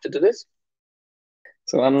another Mac to do this.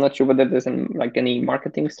 So I'm not sure whether there's any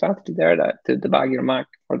marketing strategy there that to debug your Mac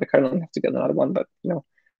or the kernel, you have to get another one. But we're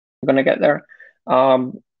gonna get there.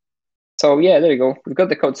 So yeah, there you go. We've got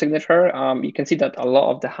the code signature. You can see that a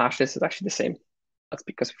lot of the hashes is actually the same. That's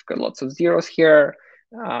because we've got lots of zeros here.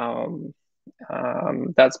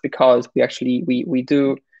 That's because we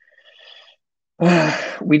do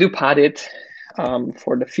pad it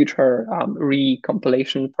for the future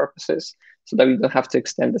recompilation purposes, so that we don't have to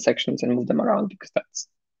extend the sections and move them around, because that's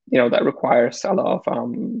that requires a lot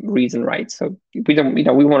of reads and writes. So we don't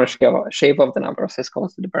we want to shave off the number of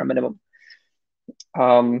syscalls to the bare minimum.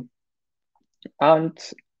 And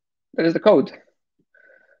there is the code,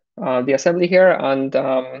 the assembly here, and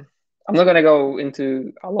I'm not going to go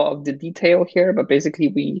into a lot of the detail here, but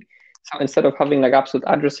basically so instead of having like absolute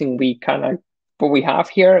addressing, we kind of what we have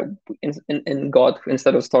here in God,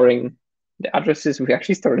 instead of storing the addresses, we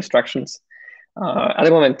actually store instructions at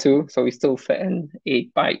the moment too. So we still fit in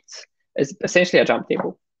 8 bytes. It's essentially a jump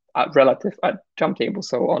table, relative jump table.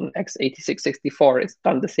 So on x86-64, it's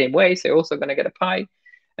done the same way. So you're also going to get a pi,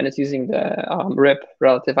 and it's using the RIP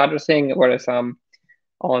relative addressing, whereas on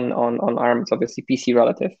ARM it's obviously PC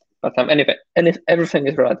relative. But anyway, and if everything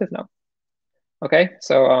is relative now. Okay,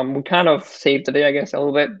 so we kind of saved the day, I guess, a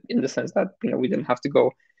little bit, in the sense that we didn't have to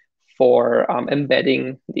go for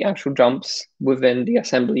embedding the actual jumps within the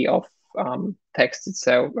assembly of text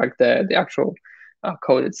itself, like the actual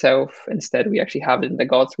code itself. Instead, we actually have it in the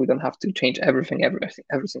God, so we don't have to change everything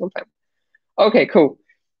every single time. Okay, cool.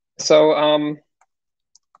 So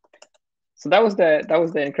so that was the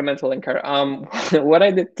incremental linker. What I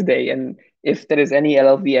did today, and if there is any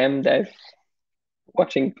LLVM dev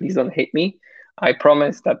watching, please don't hate me. I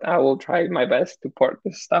promise that I will try my best to port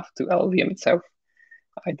this stuff to LLVM itself.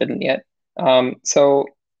 I didn't yet. So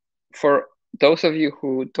for those of you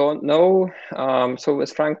who don't know, so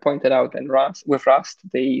as Frank pointed out, with Rust,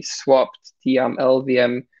 they swapped the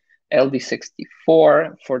LLVM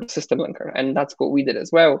LD64 for the system linker, and that's what we did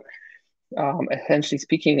as well. Essentially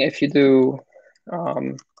speaking, if you do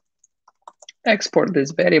export this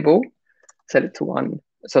variable, set it to 1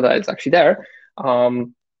 so that it's actually there,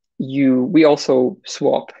 we also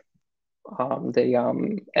swap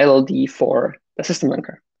the LLD for the system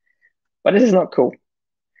linker. But this is not cool.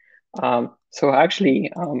 So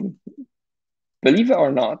actually, believe it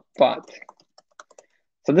or not,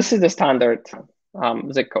 so this is the standard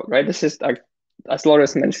Zig code, right? This is as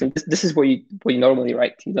Loris mentioned, this is what you normally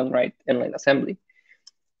write. You don't write inline assembly.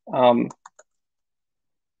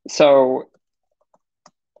 So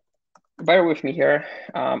bear with me here.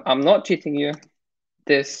 I'm not cheating you.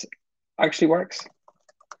 This actually works.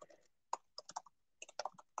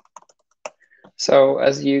 So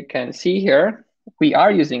as you can see here, we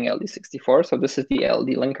are using LD64. So this is the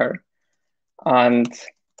LD linker. And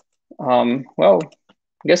well,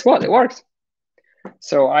 guess what? It works.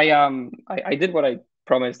 So I did what I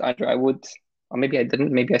promised Andrew I would, or maybe I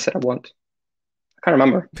didn't. Maybe I said I won't. I can't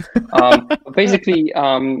remember. Basically,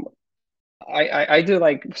 I do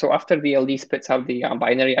like, so after the LD spits out the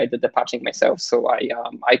binary, I did the patching myself. So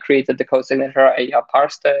I created the code signature. I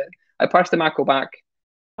parsed the macro back.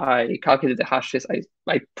 I calculated the hashes.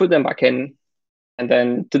 I put them back in, and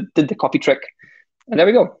then did the copy trick, and there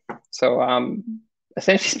we go. So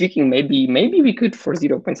essentially speaking, maybe we could for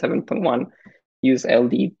 0.7.1 use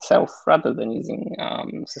LD itself rather than using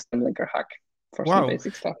system linker hack for some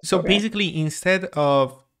basic stuff. So basically, instead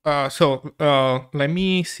of let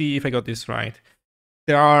me see if I got this right.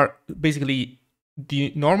 There are basically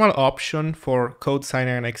the normal option for code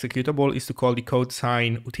signer and executable is to call the code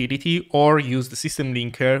sign utility or use the system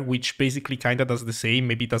linker, which basically kind of does the same.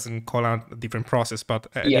 Maybe it doesn't call out a different process, but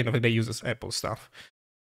at the end of the day uses Apple stuff.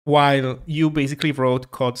 While you basically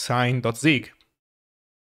wrote code sign.zig.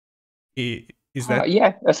 Is that?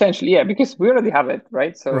 Yeah, essentially, yeah, because we already have it,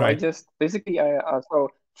 right? So I just basically, so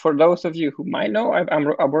for those of you who might know,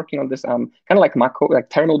 I'm working on this kind of like macro, like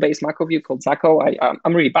terminal-based macro view called Zacco.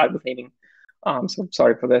 I'm really bad with naming, so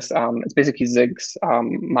sorry for this. It's basically Zig's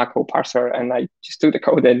macro parser, and I just took the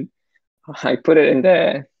code in, I put it in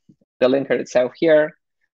the linker itself here,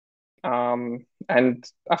 and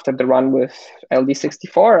after the run with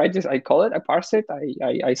LD64, I call it, I parse it,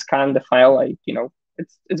 I scan the file,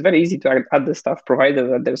 it's very easy to add this stuff provided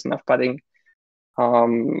that there's enough padding.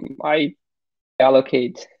 I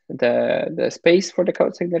allocate the space for the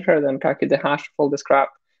code signature, then calculate the hash of all this crap,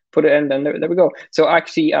 put it in, then there we go. So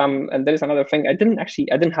actually, and there's another thing. I didn't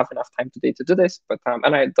have enough time today to do this, but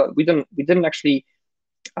and I thought we didn't actually.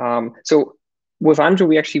 So with Andrew,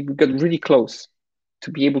 we actually got really close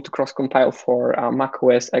to be able to cross compile for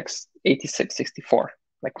macOS x86-64,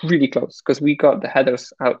 like really close, because we got the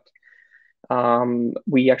headers out.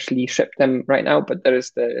 We actually ship them right now, but there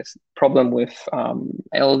is this problem with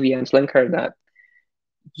LLVM's linker that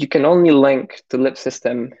you can only link to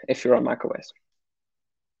libsystem if you're on macOS,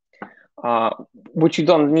 which you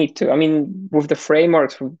don't need to. I mean, with the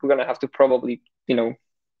frameworks, we're going to have to probably,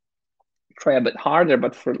 try a bit harder,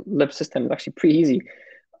 but for libsystem, it's actually pretty easy.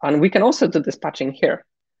 And we can also do this patching here.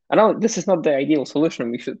 I know this is not the ideal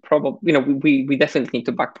solution. We should probably, we definitely need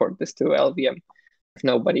to backport this to LVM if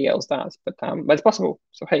nobody else does, but it's possible.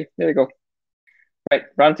 So hey, there you go. Right,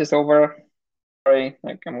 rant is over. Sorry,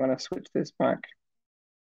 I'm gonna switch this back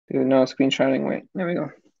to no screen sharing. Wait, there we go.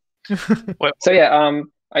 So yeah,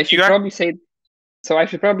 I should probably say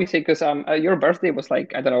because your birthday was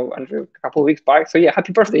like, I don't know, Andrew, a couple of weeks back. So yeah,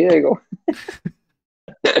 happy birthday. There you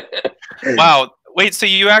go. Wow. Wait, so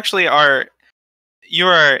you actually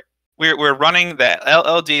we're running the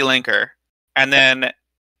LLD linker, and then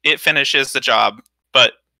it finishes the job,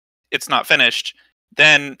 but it's not finished.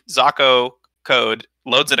 Then Zacco code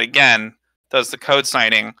loads it again, does the code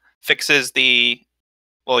signing, fixes the,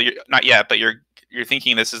 well, you're not yet, but you're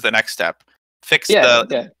thinking this is the next step. Fix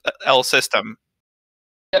the L system.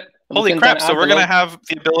 Yep. Holy crap! So we're gonna have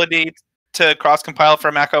the ability to cross compile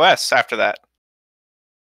for macOS after that.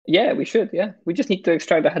 Yeah, we should. Yeah, we just need to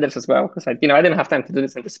extract the headers as well, because I didn't have time to do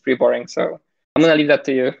this, and this is pretty boring. So I'm gonna leave that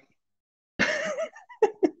to you.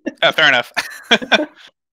 Fair enough.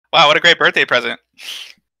 Wow, what a great birthday present.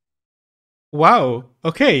 Wow.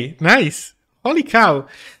 Okay, nice. Holy cow.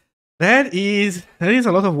 That is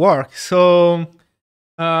a lot of work. So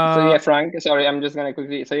yeah, Frank, sorry, I'm just gonna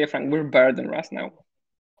quickly. So yeah, Frank, we're better than Rust now.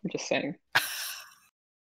 I'm just saying.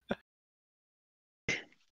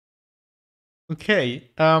 Okay.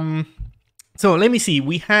 So let me see.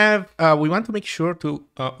 We have we want to make sure to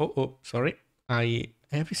sorry.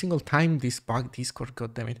 Every single time this bug Discord,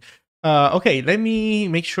 god damn it. Okay, let me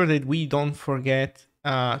make sure that we don't forget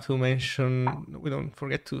to mention, we don't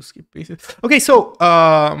forget to skip pieces. Okay, so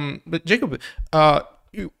but Jakub,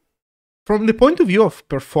 from the point of view of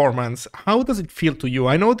performance, how does it feel to you?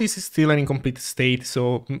 I know this is still an incomplete state,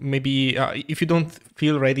 so maybe if you don't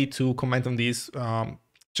feel ready to comment on this,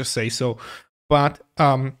 just say so. But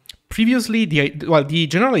previously, the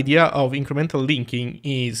general idea of incremental linking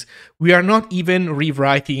is we are not even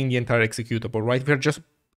rewriting the entire executable, right? We're just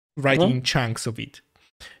writing chunks of it.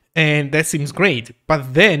 And that seems great.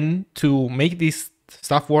 But then to make this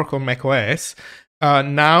stuff work on macOS,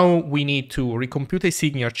 now we need to recompute a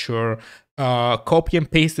signature, copy and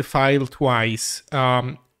paste the file twice.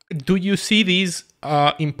 Do you see these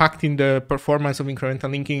impacting the performance of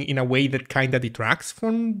incremental linking in a way that kind of detracts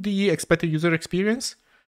from the expected user experience?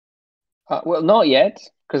 Well, not yet,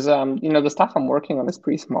 because the stuff I'm working on is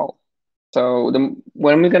pretty small. So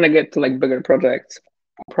when we're gonna get to like bigger projects,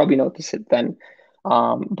 we'll probably notice it then.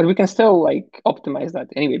 But we can still like optimize that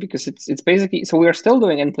anyway, because it's basically, so we are still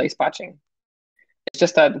doing in-place patching. It's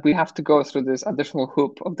just that we have to go through this additional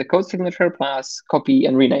hoop of the code signature plus copy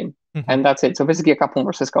and rename, and that's it. So basically a couple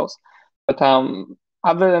more syscalls. But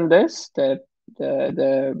other than this, the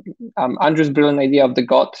Andrew's brilliant idea of the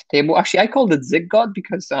GOT table. Actually, I called it Zig GOT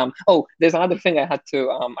because there's another thing I had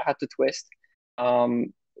to twist. I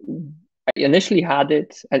initially had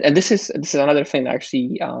it, and this is another thing that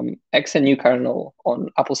actually XNU kernel on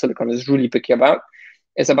Apple Silicon is really picky about.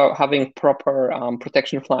 Is about having proper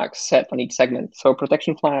protection flags set on each segment. So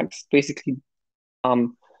protection flags basically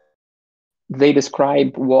they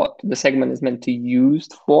describe what the segment is meant to be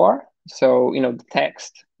used for. So the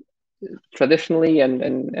text traditionally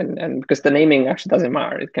and because the naming actually doesn't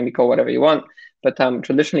matter, it can be called whatever you want. But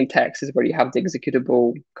traditionally, text is where you have the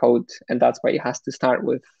executable code, and that's why it has to start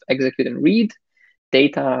with execute and read.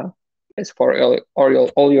 Data is for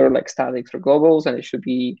all your like statics or globals, and it should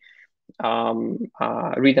be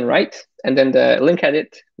read and write. And then the link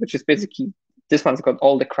edit, which is basically this one's got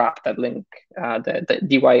all the crap that link the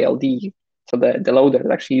DYLD. So the loader is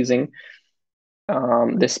actually using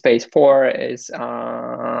this space for is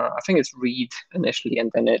I think it's read initially,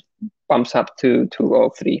 and then it bumps up to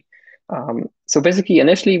 203. So basically,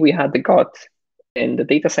 initially we had the GOT in the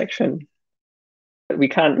data section, but we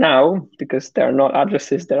can't now because they're not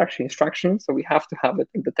addresses; they're actually instructions. So we have to have it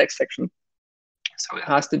in the text section. So it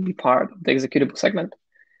has to be part of the executable segment,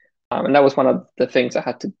 and that was one of the things I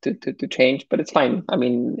had to change. But it's fine. I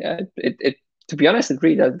mean, it to be honest, it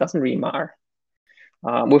really doesn't really matter.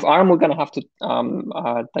 With ARM, we're going to have to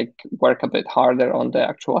work a bit harder on the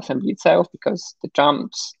actual assembly itself because the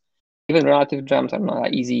jumps, even relative jumps, are not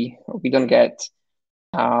that easy. We don't get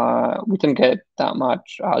that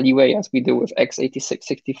much leeway as we do with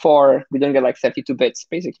x86-64. We don't get like 32 bits.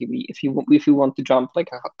 Basically, if you want to jump like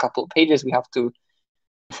a couple of pages, we have to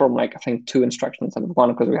perform like I think 2 instructions instead of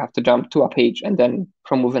 1 because we have to jump to a page, and then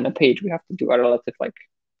from within a page we have to do a relative like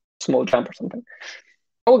small jump or something.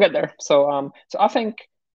 We'll get there. So I think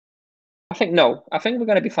we're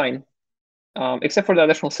gonna be fine, except for the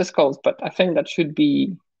additional syscalls. But I think that should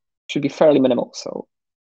be fairly minimal. So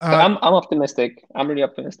I'm optimistic. I'm really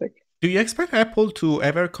optimistic. Do you expect Apple to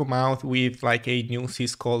ever come out with like a new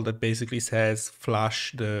syscall that basically says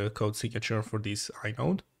flush the code signature for this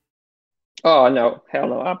inode? Oh no, hell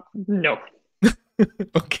no, no.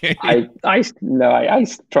 Okay. I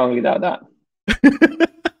strongly doubt that.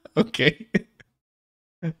 Okay.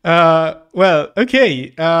 Well,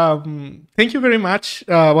 okay. Thank you very much.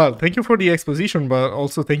 Well, thank you for the exposition, but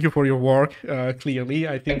also thank you for your work. Clearly,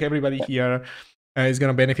 I think everybody here is going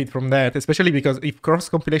to benefit from that, especially because if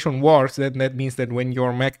cross-compilation works, then that means that when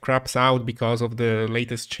your Mac craps out because of the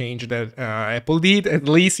latest change that Apple did, at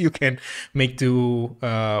least you can make do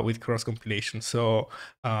with cross-compilation. So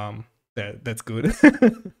that's good.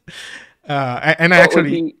 And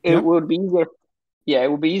actually, it would be easier. Yeah,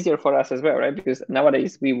 it would be easier for us as well, right? Because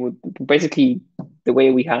nowadays we would basically the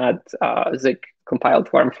way we had Zig compiled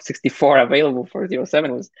to ARM64 available for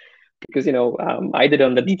 07 was because I did it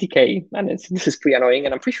on the DTK, and this is pretty annoying,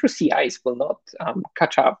 and I'm pretty sure CIs will not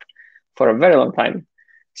catch up for a very long time.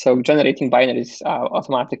 So generating binaries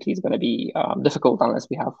automatically is going to be difficult unless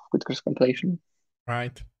we have good cross compilation.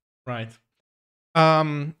 Right.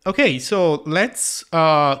 Okay, so let's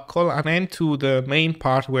call an end to the main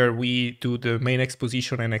part where we do the main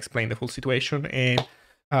exposition and explain the whole situation. And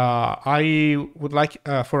I would like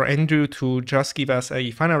for Andrew to just give us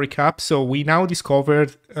a final recap. So we now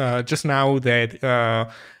discovered just now that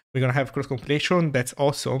we're going to have cross-compilation. That's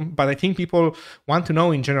awesome. But I think people want to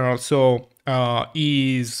know in general, so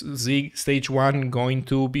is Zig Stage 1 going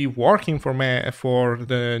to be working for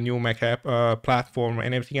the new Mac app platform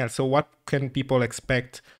and everything else? So what can people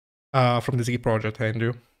expect from the Zig project,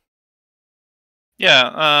 Andrew?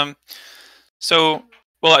 Yeah. So,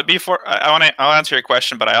 well, before I'll answer your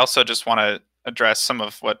question, but I also just want to address some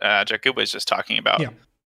of what Jakub was just talking about. Yeah.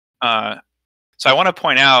 So I want to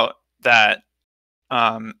point out that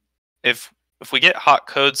if we get hot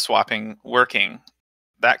code swapping working,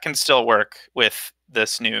 that can still work with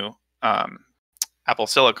this new Apple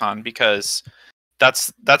Silicon, because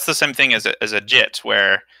that's the same thing as a JIT,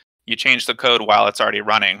 where you change the code while it's already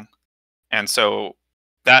running, and so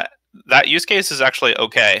that use case is actually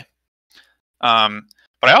okay. But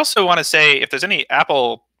I also want to say, if there's any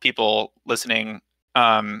Apple people listening,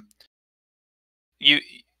 we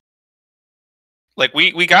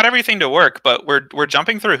got everything to work, but we're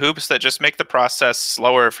jumping through hoops that just make the process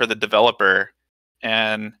slower for the developer,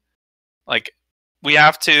 and like we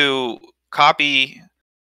have to copy.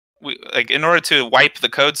 In order to wipe the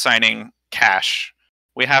code signing cache,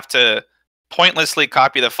 we have to pointlessly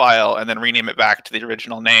copy the file and then rename it back to the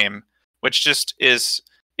original name, which just is,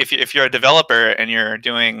 if you're a developer and you're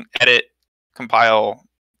doing edit, compile,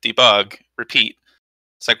 debug, repeat,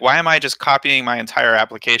 it's like, why am I just copying my entire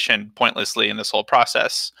application pointlessly in this whole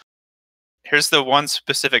process? Here's the one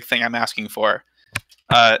specific thing I'm asking for.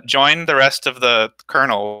 Join the rest of the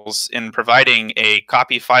kernels in providing a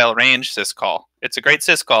copy file range syscall. It's a great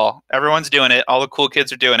syscall. Everyone's doing it. All the cool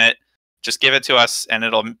kids are doing it. Just give it to us, and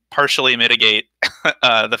it'll partially mitigate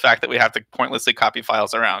the fact that we have to pointlessly copy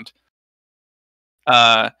files around.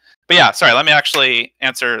 But yeah, sorry. Let me actually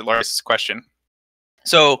answer Laura's question.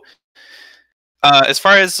 So, as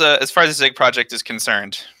far as the Zig project is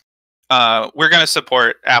concerned, we're going to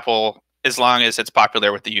support Apple as long as it's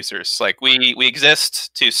popular with the users. Like we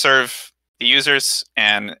exist to serve the users,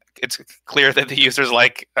 and it's clear that the users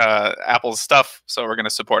like Apple's stuff, so we're going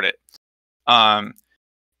to support it.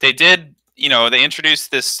 They did, they introduced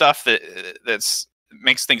this stuff that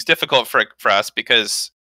makes things difficult for us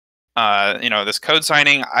because, this code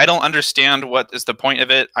signing, I don't understand what is the point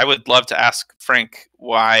of it. I would love to ask Frank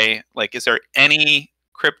why, is there any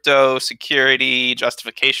crypto security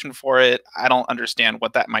justification for it? I don't understand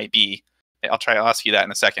what that might be. I'll ask you that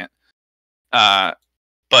in a second.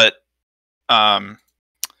 But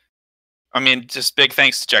just big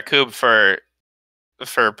thanks to Jakub for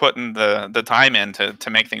putting the time in to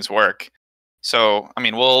make things work. So,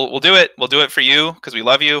 we'll do it. We'll do it for you because we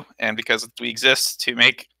love you and because we exist to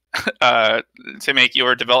make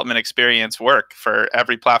your development experience work for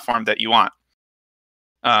every platform that you want.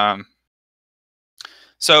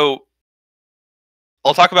 So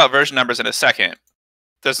I'll talk about version numbers in a second.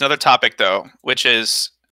 There's another topic though, which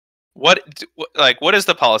is what is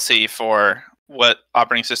the policy for what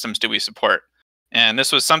operating systems do we support? And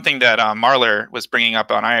this was something that Marler was bringing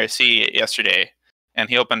up on IRC yesterday, and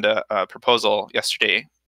he opened a proposal yesterday.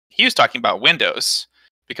 He was talking about Windows,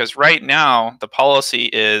 because right now the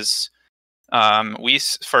policy is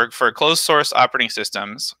for closed source operating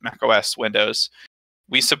systems, macOS, Windows,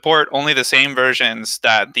 we support only the same versions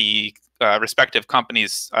that the respective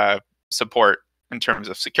companies support in terms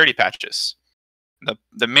of security patches.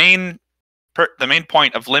 The main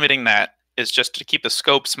point of limiting that is just to keep the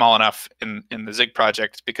scope small enough in the Zig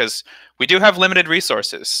project, because we do have limited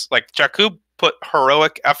resources. Like Jakub put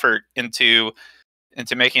heroic effort into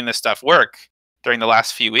making this stuff work during the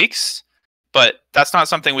last few weeks, but that's not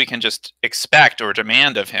something we can just expect or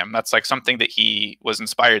demand of him. That's something that he was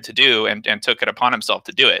inspired to do and took it upon himself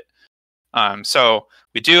to do it. So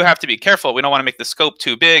we do have to be careful. We don't want to make the scope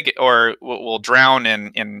too big, or we'll drown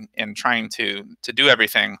in trying to do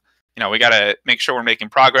everything. We got to make sure we're making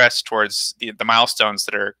progress towards the milestones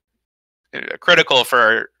that are critical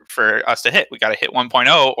for us to hit. We got to hit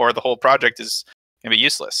 1.0, or the whole project is going to be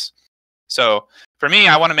useless. So for me,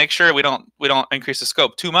 I want to make sure we don't increase the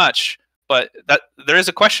scope too much. But that there is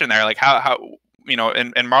a question there, how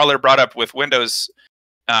and Marler brought up with Windows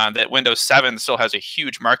that Windows 7 still has a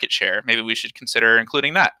huge market share. Maybe we should consider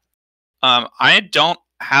including that. I don't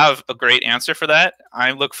have a great answer for that.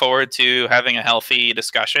 I look forward to having a healthy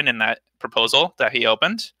discussion in that proposal that he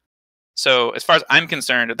opened. So as far as I'm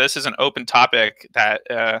concerned, this is an open topic that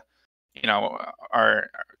our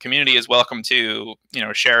community is welcome to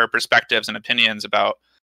share perspectives and opinions about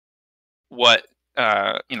what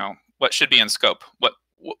should be in scope,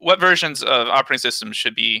 what versions of operating systems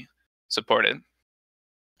should be supported.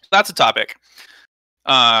 That's a topic.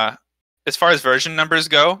 As far as version numbers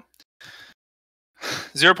go,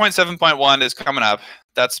 0.7.1 is coming up.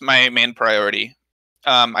 That's my main priority.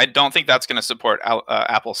 I don't think that's going to support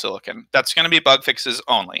Apple Silicon. That's going to be bug fixes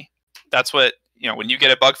only. That's what, when you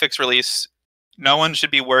get a bug fix release, no one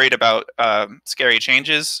should be worried about scary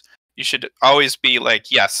changes. You should always be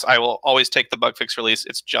like, yes, I will always take the bug fix release.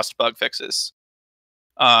 It's just bug fixes.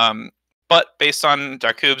 But based on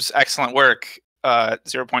Jakub's excellent work,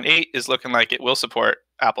 0.8 is looking like it will support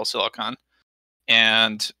Apple Silicon.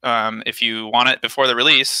 And if you want it before the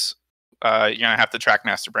release, you're going to have to track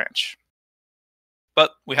master branch.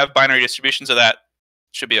 But we have binary distributions of that.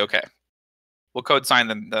 Should be okay. we'll code sign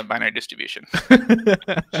the binary distribution.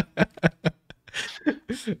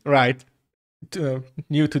 Right.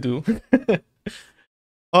 New to do.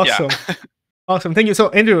 Awesome. Yeah. Awesome. Thank you. So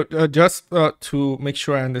Andrew, just to make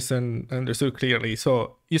sure I understood clearly.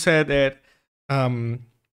 So you said that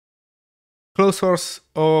closed source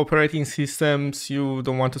operating systems, you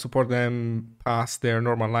don't want to support them past their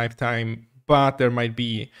normal lifetime, but there might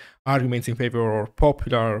be arguments in favor of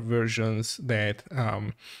popular versions that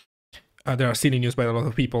that are still in use by a lot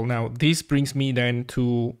of people. Now, this brings me then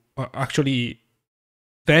to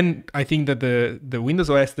then I think that the Windows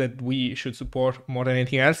OS that we should support more than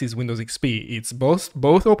anything else is Windows XP. It's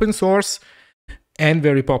both open source and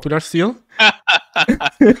very popular still.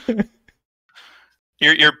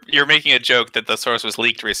 You're making a joke that the source was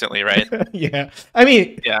leaked recently, right? Yeah. I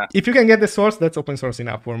mean, yeah. If you can get the source, that's open source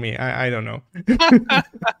enough for me. I don't know.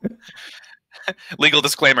 Legal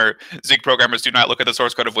disclaimer: Zig programmers do not look at the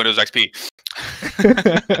source code of Windows XP.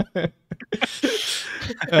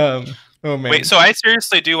 Oh man. Wait, so I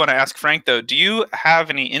seriously do want to ask Frank though, do you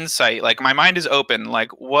have any insight? Like, my mind is open.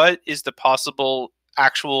 Like, what is the possible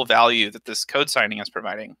actual value that this code signing is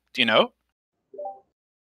providing? Do you know?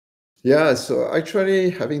 Yeah, so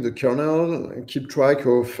actually having the kernel keep track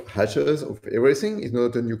of hashes of everything is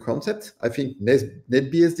not a new concept. I think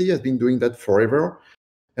NetBSD has been doing that forever.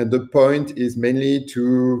 And the point is mainly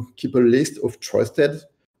to keep a list of trusted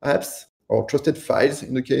apps or trusted files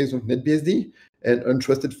in the case of NetBSD and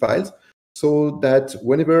untrusted files, so that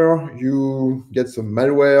whenever you get some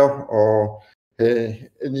malware or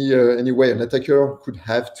any way an attacker could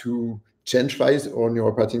have to change files on your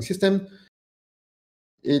operating system,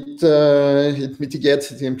 it mitigates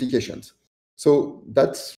the implications. So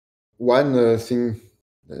that's one thing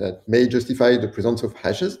that may justify the presence of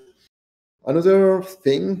hashes. Another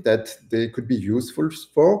thing that they could be useful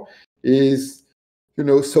for is,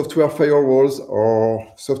 software firewalls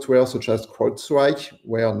or software such as CrowdStrike,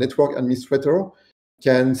 where network administrator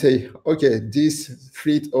can say, okay, this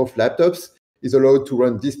fleet of laptops is allowed to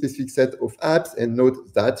run this specific set of apps and not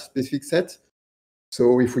that specific set.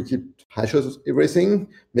 So if we keep hashes everything,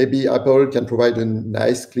 maybe Apple can provide a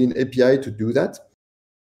nice, clean API to do that.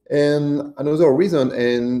 And another reason,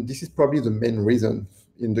 and this is probably the main reason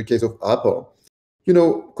in the case of Apple,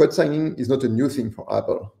 code signing is not a new thing for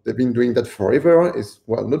Apple. They've been doing that forever.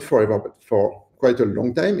 Well, not forever, but for quite a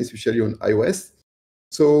long time, especially on iOS.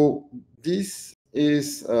 So this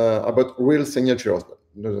is about real signatures,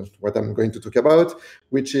 what I'm going to talk about,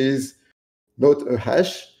 which is not a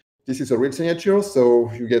hash. This is a real signature.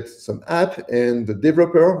 So you get some app and the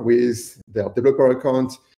developer with their developer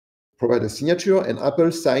account provide a signature and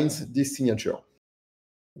Apple signs this signature.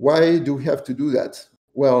 Why do we have to do that?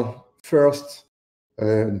 Well, first,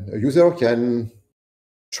 a user can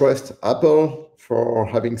trust Apple for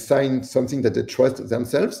having signed something that they trust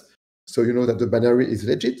themselves. So you know that the binary is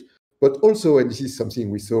legit. But also, and this is something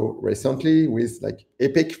we saw recently with like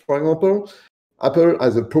Epic, for example, Apple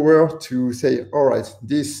has the power to say, all right,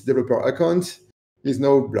 this developer account is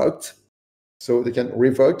now blocked. So they can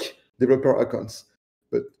revoke developer accounts.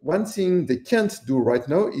 But one thing they can't do right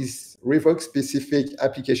now is revoke specific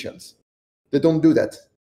applications. They don't do that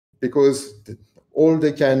because all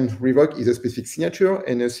they can revoke is a specific signature,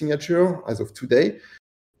 and a signature, as of today,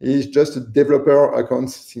 is just a developer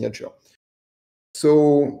account signature.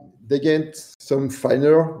 So they get some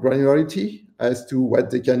finer granularity as to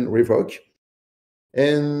what they can revoke.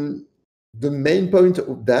 And the main point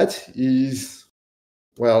of that is,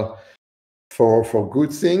 well, for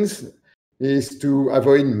good things, is to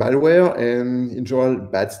avoid malware and in general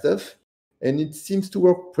bad stuff. And it seems to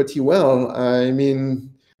work pretty well. I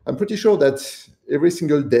mean, I'm pretty sure that every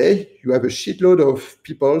single day you have a shitload of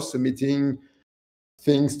people submitting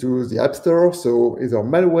things to the App Store. So either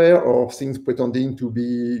malware or things pretending to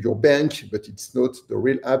be your bank, but it's not the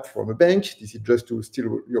real app from a bank. This is just to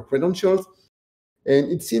steal your credentials.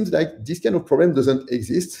 And it seems like this kind of problem doesn't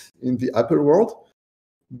exist in the Apple world,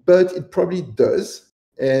 but it probably does.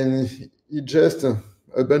 And it's just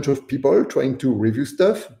a bunch of people trying to review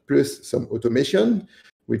stuff, plus some automation,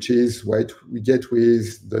 which is what we get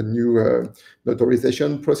with the new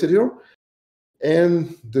notarization procedure,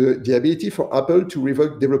 and the ability for Apple to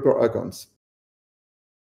revoke developer accounts.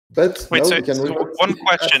 But wait, now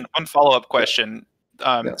one follow-up question.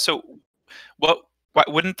 Yeah. So why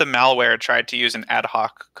wouldn't the malware try to use an ad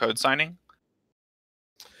hoc code signing?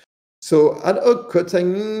 So ad hoc code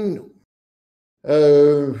signing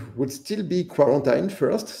would still be quarantined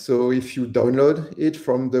first. So if you download it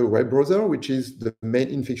from the web browser, which is the main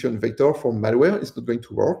infection vector for malware, it's not going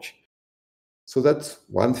to work. So that's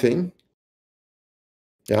one thing.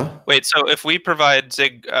 Yeah. Wait, so if we provide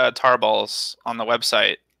Zig tarballs on the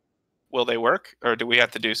website, will they work, or do we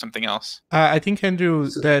have to do something else? I think, Andrew,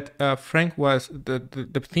 that Frank was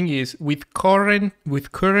the thing is with current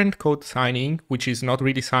code signing, which is not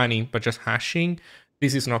really signing but just hashing,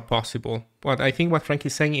 this is not possible. But I think what Frank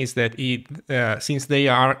is saying is that since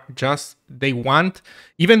they want,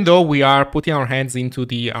 even though we are putting our hands into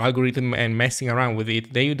the algorithm and messing around with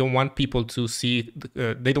it, they don't want people to see.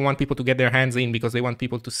 They don't want people to get their hands in because they want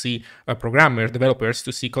people to see developers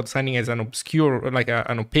to see code signing as an obscure, like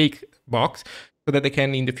an opaque box, so that they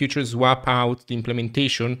can in the future swap out the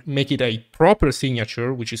implementation, make it a proper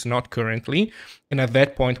signature, which is not currently, and at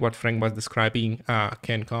that point, what Frank was describing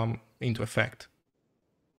can come into effect.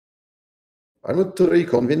 I'm not totally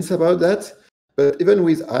convinced about that, but even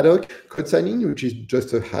with ad hoc code signing, which is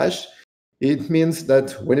just a hash, it means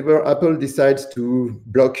that whenever Apple decides to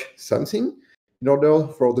block something, in order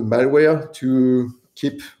for the malware to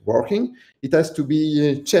keep working, it has to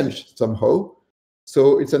be changed somehow.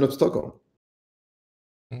 So it's an obstacle.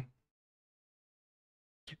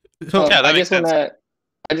 So yeah, that I makes just sense.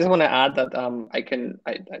 want to add that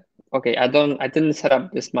I didn't set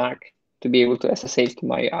up this Mac to be able to SSH to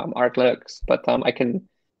my Arc Linux, but I can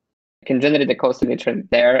generate the code signature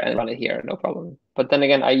there and run it here, no problem. But then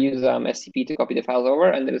again, I use SCP to copy the files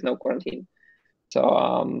over, and there is no quarantine. So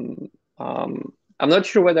I'm not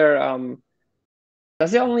sure whether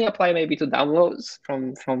does it only apply maybe to downloads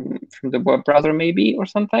from the web browser maybe or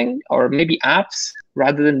something, or maybe apps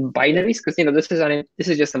rather than binaries, because this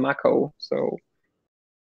is just a Mac-O, so.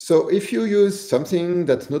 So if you use something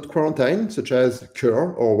that's not quarantined, such as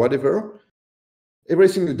cur or whatever,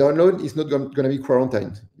 everything you download is not going to be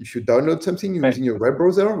quarantined. If you download something using your web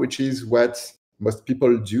browser, which is what most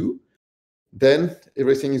people do, then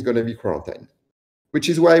everything is going to be quarantined. Which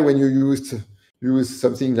is why when you use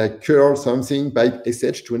something like cur something by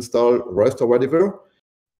sh to install Rust or whatever,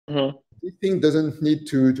 this thing doesn't need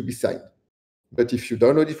to be signed. But if you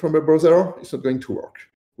download it from a browser, it's not going to work.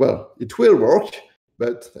 Well, it will work,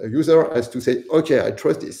 but a user has to say, okay, I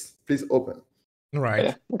trust this. Please open. Right.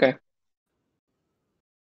 Yeah, okay.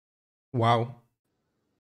 Wow.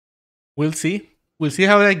 We'll see. We'll see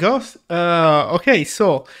how that goes. Okay,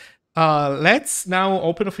 so let's now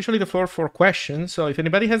open officially the floor for questions. So if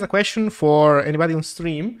anybody has a question for anybody on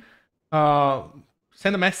stream,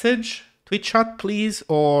 send a message, Twitch chat, please,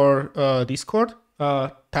 or Discord.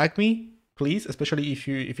 Tag me, please, especially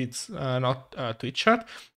if it's not Twitch chat,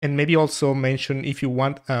 and maybe also mention if you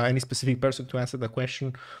want any specific person to answer the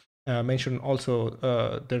question. Mention also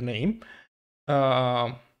their name.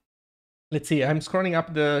 Let's see. I'm scrolling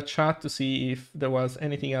up the chat to see if there was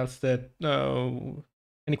anything else that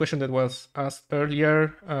any question that was asked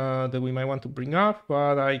earlier that we might want to bring up,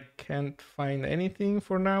 but I can't find anything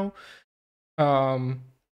for now.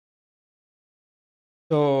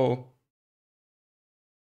 So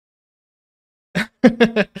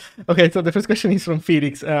okay, so the first question is from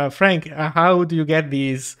Felix. Frank, how do you get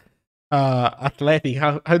these athletic?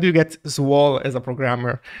 How do you get swole as a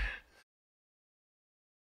programmer?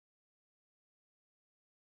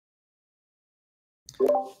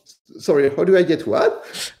 Sorry, how do I get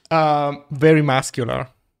what? Very muscular.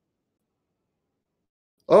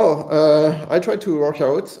 Oh, I try to work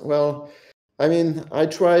out. Well, I mean, I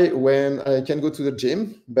try when I can go to the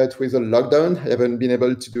gym, but with a lockdown, I haven't been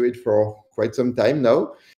able to do it for quite some time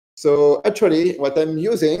now. So actually, what I'm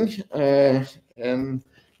using, and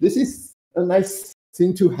this is a nice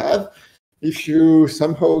thing to have if you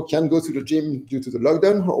somehow can go to the gym due to the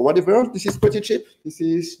lockdown or whatever. This is pretty cheap. This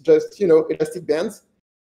is just, elastic bands.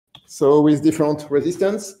 So with different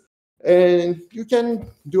resistance, and you can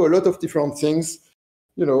do a lot of different things,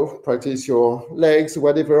 practice your legs,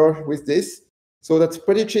 whatever with this. So that's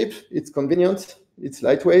pretty cheap. It's convenient. It's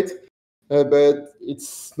lightweight, but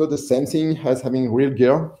it's not the same thing as having real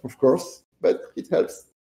gear, of course, but it helps.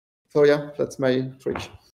 So yeah, that's my trick.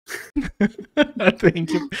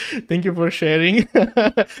 Thank you for sharing.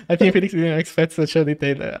 I think Felix didn't expect such a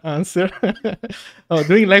detailed answer. Oh,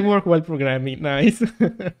 doing legwork while programming, nice.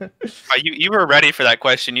 You were ready for that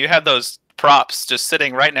question. You had those props just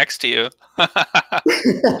sitting right next to you. I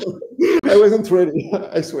wasn't ready,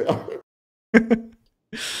 I swear.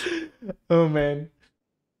 Oh man.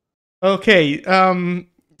 Okay.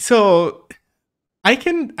 So I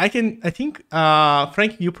think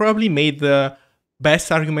Frank, you probably made the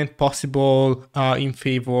best argument possible in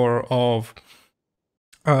favor of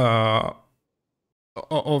how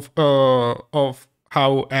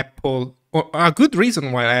Apple, or a good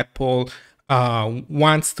reason why Apple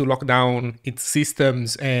wants to lock down its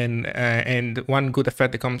systems, and one good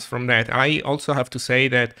effect that comes from that. I also have to say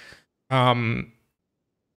that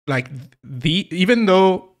like even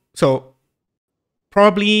though, so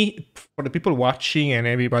probably for the people watching and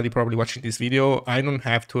everybody probably watching this video, I don't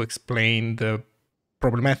have to explain the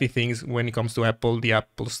problematic things when it comes to Apple, the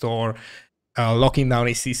Apple Store, locking down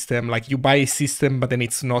a system. Like you buy a system, but then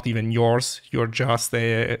it's not even yours. You're just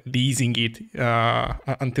leasing it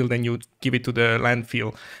until then you give it to the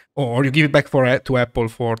landfill, or you give it back to Apple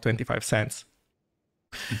for 25 cents.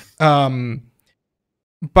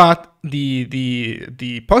 But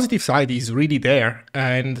the positive side is really there,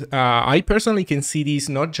 and I personally can see this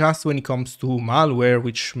not just when it comes to malware,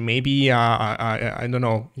 which maybe I don't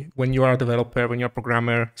know, when you are a developer, when you're a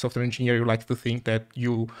programmer, software engineer, you like to think that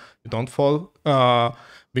you don't fall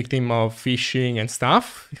victim of phishing and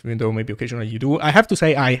stuff, even though maybe occasionally you do. I have to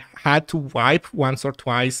say I had to wipe once or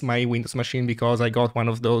twice my Windows machine because I got one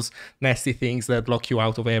of those nasty things that lock you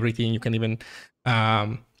out of everything. You can even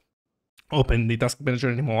open the task manager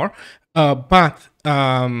anymore. But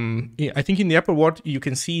I think in the Apple world, you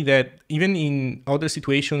can see that even in other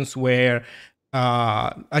situations where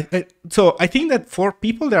so I think that for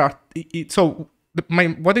people there are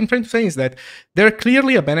what I'm trying to say is that there are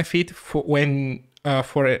clearly a benefit for when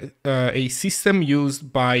for a system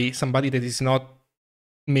used by somebody that is not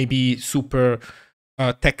maybe super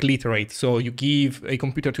tech literate. So you give a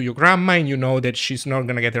computer to your grandma and you know that she's not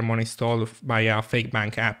going to get her money stole by a fake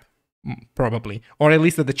bank app, probably, or at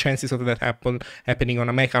least that the chances of that happening on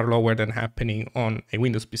a Mac are lower than happening on a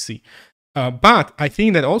Windows PC. But I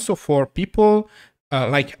think that also for people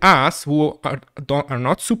like us who are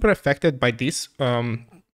not super affected by this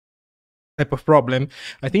type of problem,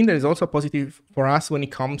 I think there is also a positive for us when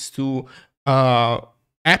it comes to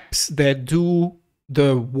apps that do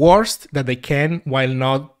the worst that they can while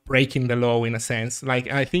not breaking the law, in a sense. Like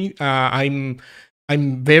I think I'm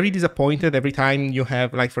very disappointed every time you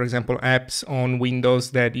have, like, for example, apps on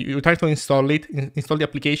Windows that you try to install the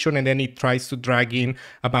application, and then it tries to drag in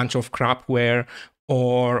a bunch of crapware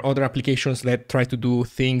or other applications that try to do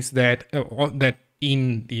things that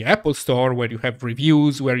in the Apple Store, where you have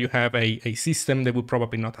reviews, where you have a system, they would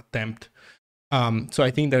probably not attempt. So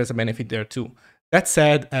I think there is a benefit there too. That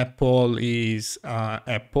said, Apple is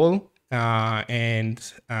Apple,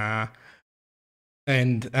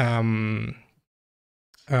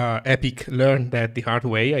 Epic learned that the hard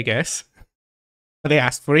way, I guess. They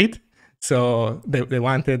asked for it, so they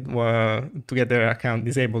wanted to get their account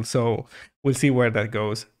disabled. So we'll see where that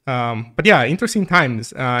goes. But yeah, interesting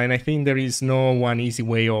times, and I think there is no one easy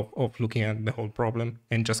way of looking at the whole problem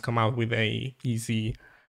and just come out with a easy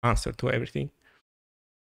answer to everything.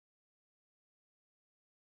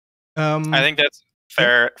 I think that's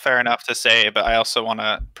fair enough to say, but I also want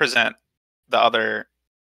to present the other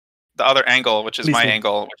angle, which is my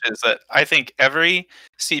angle, which is that I think every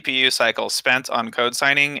CPU cycle spent on code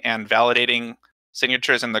signing and validating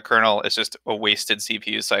signatures in the kernel is just a wasted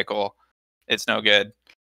CPU cycle. It's no good.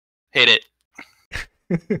 Hate it.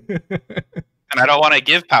 And I don't want to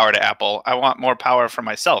give power to Apple. I want more power for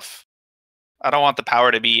myself. I don't want the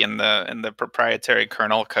power to be in the proprietary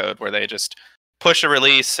kernel code where they just push a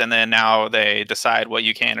release and then now they decide what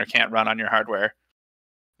you can or can't run on your hardware.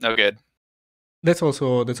 No good. That's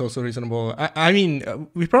also reasonable. I mean,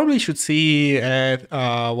 we probably should see at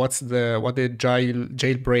what the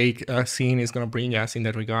jailbreak scene is going to bring us in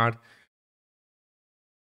that regard.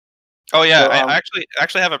 Oh yeah, so, I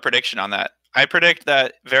actually have a prediction on that. I predict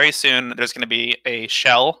that very soon there's going to be a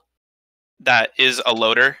shell that is a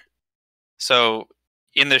loader. So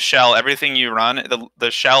in the shell, everything you run, the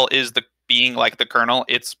shell is being like the kernel.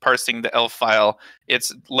 It's parsing the ELF file.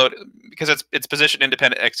 It's load because it's position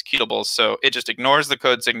independent executables. So it just ignores the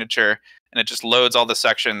code signature and it just loads all the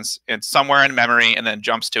sections. It's somewhere in memory and then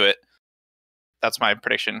jumps to it. That's my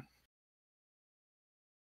prediction.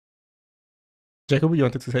 Jakub, you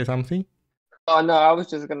wanted to say something? Oh no, I was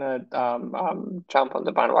just gonna jump on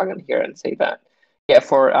the bandwagon here and say that yeah,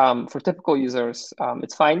 for typical users,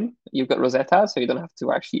 it's fine. You've got Rosetta, so you don't have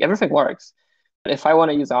to everything works. But if I want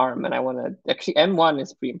to use ARM and I want to M1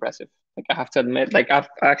 is pretty impressive. Like I have to admit, like I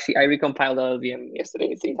recompiled LLVM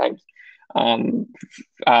yesterday 3 times.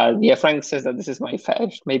 Yeah, Frank says that this is my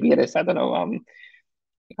fetch. Maybe it is. I don't know.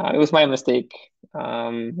 It was my mistake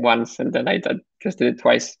once, and then I just did it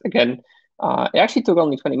twice again. It actually took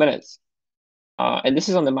only 20 minutes, and this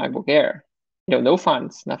is on the MacBook Air. No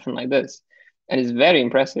fans, nothing like this, and it's very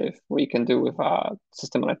impressive what you can do with a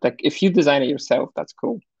system like that. If you design it yourself, that's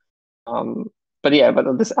cool. But yeah, but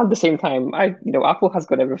at the same time, Apple has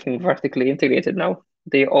got everything vertically integrated now.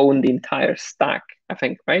 They own the entire stack, I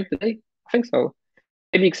think, right? Do they? I think so.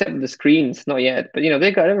 Maybe except the screens, not yet. But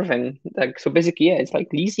they got everything. Like so, basically, yeah, it's like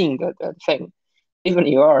leasing the thing, even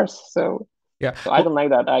yours. So Yeah. So I don't like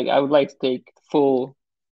that. I would like to take full,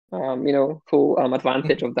 full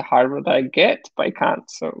advantage of the hardware that I get, but I can't.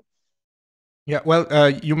 So Yeah,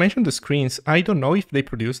 well, you mentioned the screens. I don't know if they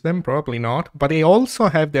produce them, probably not, but they also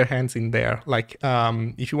have their hands in there. Like,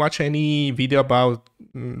 if you watch any video about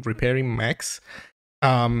repairing Macs,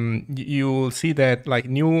 you'll see that like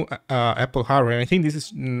new Apple hardware. And I think this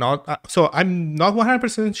is not. So I'm not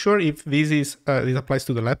 100% sure if this applies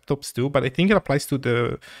to the laptops too, but I think it applies to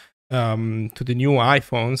the new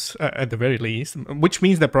iPhones at the very least, which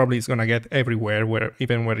means that probably it's gonna get everywhere,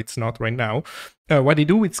 even where it's not right now. What they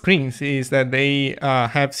do with screens is that they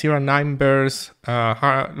have serial numbers,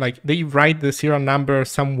 like they write the serial number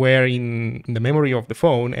somewhere in the memory of the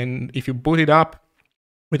phone, and if you boot it up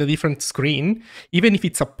with a different screen, even if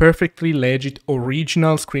it's a perfectly legit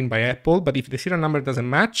original screen by Apple, but if the serial number doesn't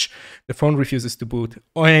match, the phone refuses to boot.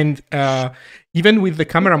 And even with the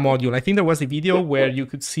camera module, I think there was a video where you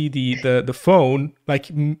could see the phone, like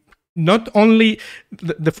not only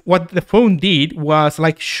what the phone did was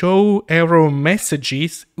like show error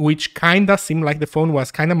messages, which kind of seemed like the phone was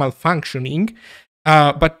kind of malfunctioning.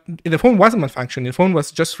 But the phone wasn't malfunctioning. The phone was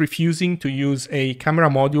just refusing to use a camera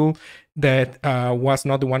module that was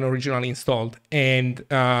not the one originally installed. And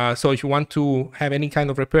so if you want to have any kind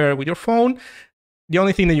of repair with your phone, the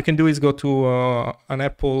only thing that you can do is go to an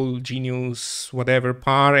Apple Genius whatever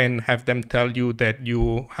par and have them tell you that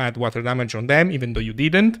you had water damage on them, even though you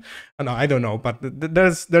didn't. No, I don't know, but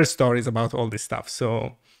there's stories about all this stuff.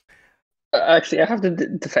 So actually, I have to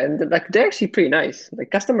defend it. Like they're actually pretty nice. Like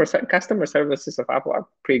customer services of Apple are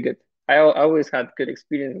pretty good. I always had good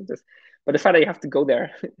experience with this. But the fact that you have to go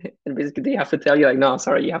there and basically they have to tell you like, no,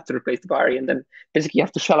 sorry, you have to replace the battery, and then basically you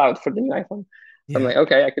have to shell out for the new iPhone. yeah. I'm like,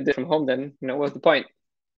 okay, I could do it from home then. What's the point?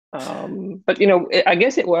 But I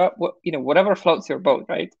guess whatever floats your boat,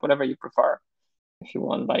 right? Whatever you prefer. If you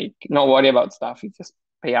want, like, not worry about stuff, you just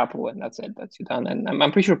pay Apple and that's it. That's you done. And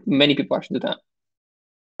I'm pretty sure many people actually do that.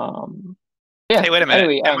 Yeah. Hey, wait a minute.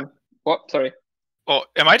 Anyway, what? Sorry. Well,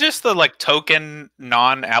 am I just the like token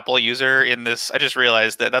non-Apple user in this? I just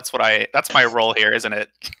realized that's my role here, isn't it?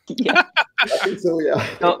 Yeah. I think so, yeah.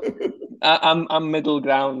 No, I'm middle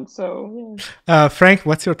ground, so yeah. Frank,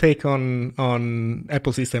 what's your take on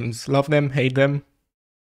Apple systems? Love them, hate them?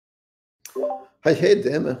 I hate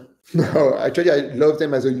them. No, actually, I love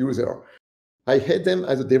them as a user. I hate them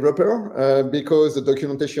as a developer because the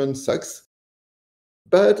documentation sucks.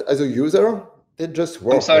 But as a user, they just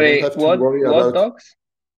work. I'm sorry, I don't have to worry about docs?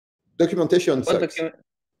 Documentation sucks.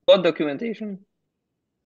 What documentation?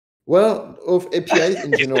 Well, of APIs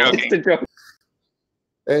in general. It's a joke.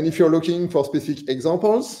 And if you're looking for specific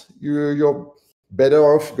examples, you're better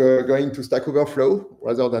off going to Stack Overflow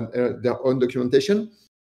rather than their own documentation.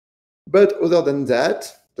 But other than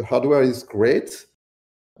that, the hardware is great.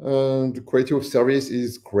 The quality of service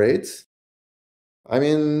is great. I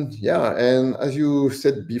mean, yeah, and as you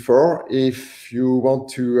said before, if you want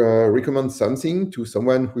to recommend something to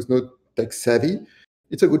someone who's not tech savvy,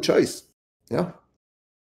 it's a good choice. Yeah.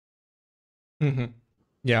 Mm-hmm.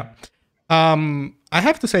 Yeah. I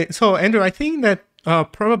have to say, so Andrew, I think that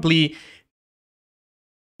probably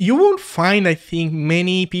you won't find, I think,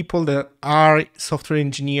 many people that are software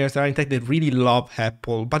engineers that are in tech that really love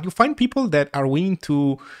Apple, but you find people that are willing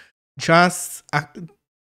to just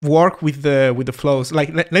work with the flows.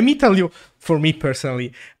 Like, let me tell you, for me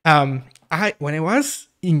personally, when I was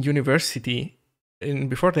in university, and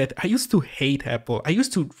before that, I used to hate Apple. I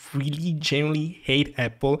used to really genuinely hate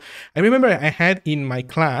Apple. I remember I had in my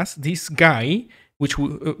class this guy, which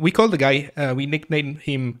we called the guy, we nicknamed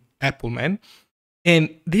him Apple Man. And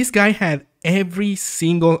this guy had every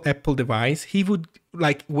single Apple device. He would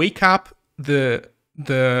like wake up during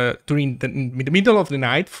the middle of the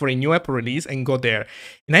night for a new Apple release and go there.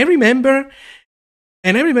 And I remember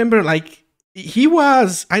like he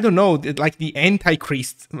was, I don't know, like the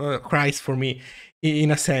Antichrist Christ for me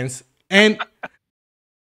in a sense. And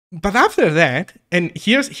but after that, and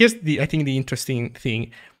here's I think the interesting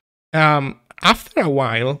thing. After a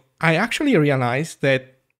while, I actually realized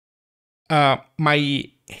that my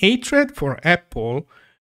hatred for Apple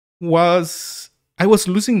was, I was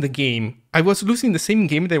losing the game. I was losing the same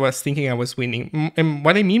game that I was thinking I was winning. And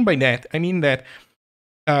what I mean by that, I mean that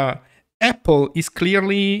Apple is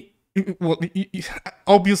clearly, well,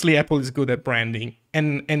 obviously Apple is good at branding,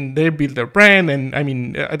 and they build their brand, and I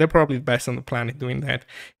mean, they're probably the best on the planet doing that.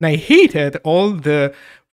 And I hated all the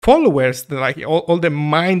followers, like all the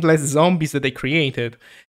mindless zombies that they created.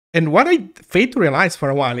 And what I failed to realize for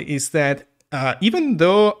a while is that even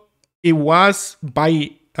though it was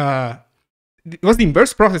by it was the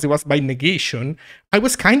inverse process. It was by negation. I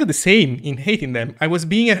was kind of the same in hating them. I was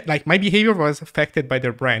being like, my behavior was affected by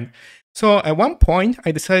their brand. So at one point,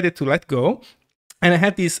 I decided to let go, and I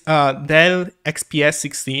had this Dell XPS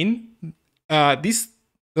 16. This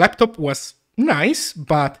laptop was nice,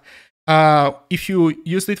 but if you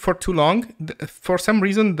used it for too long, for some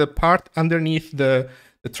reason, the part underneath the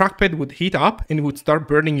trackpad would heat up and it would start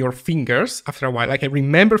burning your fingers after a while. Like, I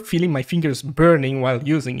remember feeling my fingers burning while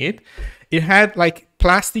using it. It had like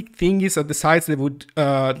plastic thingies at the sides that would,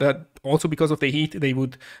 that also because of the heat, they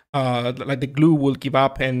would, like the glue would give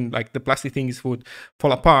up and like the plastic things would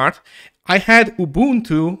fall apart. I had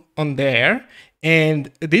Ubuntu on there,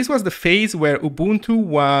 and this was the phase where Ubuntu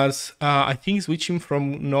was, I think, switching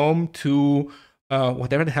from GNOME to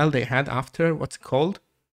whatever the hell they had after. What's it called?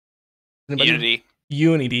 Unity.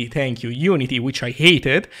 Unity, thank you. Unity, which I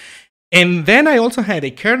hated. And then I also had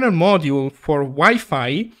a kernel module for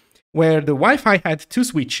Wi-Fi, where the Wi-Fi had two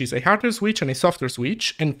switches, a hardware switch and a software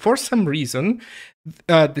switch. And for some reason,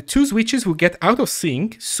 the two switches would get out of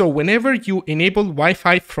sync. So whenever you enable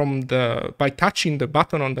Wi-Fi by touching the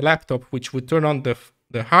button on the laptop, which would turn on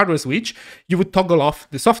the hardware switch, you would toggle off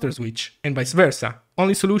the software switch, and vice versa.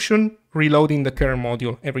 Only solution, reloading the kernel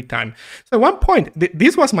module every time. So at one point,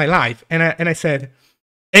 this was my life, and I said,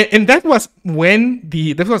 and that was when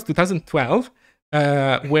that was 2012,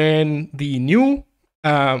 when the new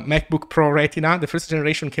MacBook Pro Retina, the first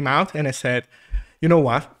generation, came out, and I said, you know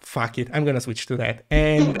what? Fuck it. I'm gonna switch to that.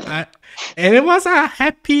 And it was a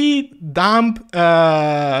happy, dumb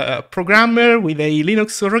programmer with a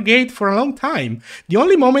Linux surrogate for a long time. The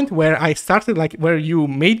only moment where I started, like, where you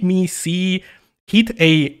made me hit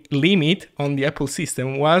a limit on the Apple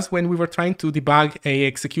system was when we were trying to debug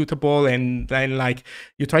a executable, and then like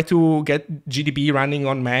you try to get GDB running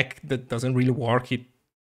on Mac that doesn't really work. It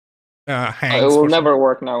hangs. It will never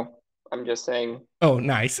work now. I'm just saying. Oh,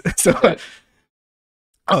 nice. So. Okay.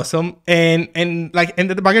 Awesome, and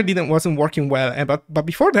the debugger wasn't working well, but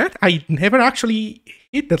before that I never actually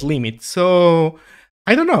hit that limit. So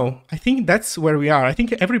I don't know. I think that's where we are. I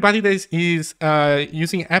think everybody that is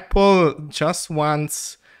using Apple just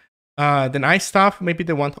wants the nice stuff. Maybe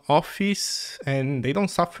they want Office, and they don't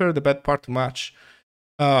suffer the bad part too much.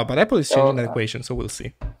 But Apple is changing that equation, so we'll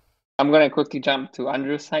see. I'm gonna quickly jump to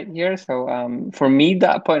Andrew's side here. So for me,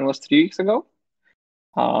 that point was 3 weeks ago.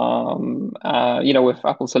 With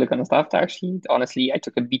Apple Silicon and stuff, actually, honestly, I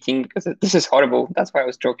took a beating because this is horrible. That's why I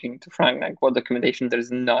was joking to Frank, like, what documentation?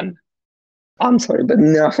 There's none. I'm sorry, but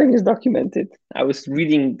nothing is documented. I was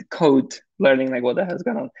reading the code, learning like what the hell's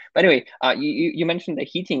going on. But anyway, you mentioned the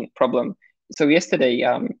heating problem. So yesterday,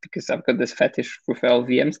 because I've got this fetish with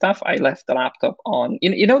LVM stuff, I left the laptop on.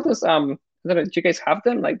 You know those do you guys have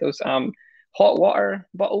them, like those hot water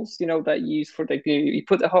bottles? That you use for you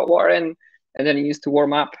put the hot water in, and then you use to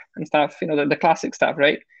warm up and stuff. The classic stuff,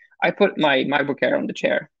 right? I put my MacBook Air on the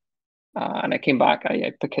chair, and I came back.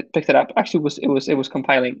 I picked it up. Actually, it was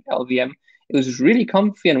compiling LVM. It was really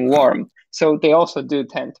comfy and warm. So they also do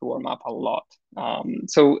tend to warm up a lot.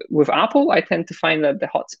 So with Apple, I tend to find that the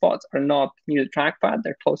hotspots are not near the trackpad.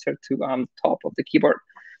 They're closer to top of the keyboard.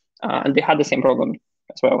 And they had the same problem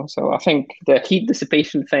as well. So I think the heat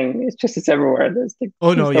dissipation thing it's everywhere. There's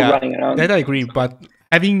running around. That I agree. But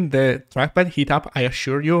having the trackpad heat up, I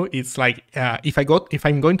assure you, it's like if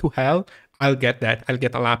I'm going to hell, I'll get that. I'll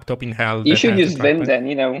get a laptop in hell. You should use Vim then,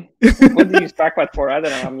 What do you use trackpad for? I don't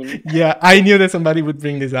know. I mean, yeah, I knew that somebody would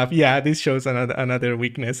bring this up. Yeah, this shows another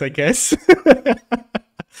weakness, I guess.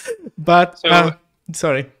 But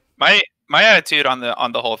sorry. My attitude on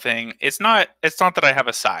the whole thing, it's not that I have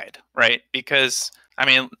a side, right? Because I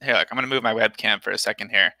mean, here, look, I'm gonna move my webcam for a second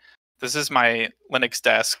here. This is my Linux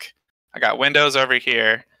desk. I got Windows over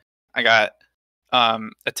here. I got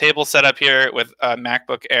a table set up here with a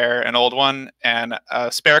MacBook Air, an old one, and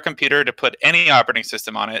a spare computer to put any operating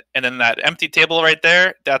system on it. And then that empty table right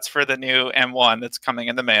there, that's for the new M1 that's coming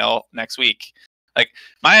in the mail next week. Like,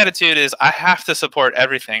 my attitude is I have to support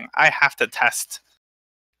everything. I have to test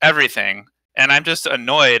everything. And I'm just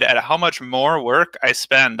annoyed at how much more work I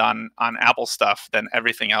spend on Apple stuff than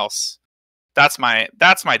everything else. That's my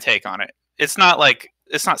take on it. It's not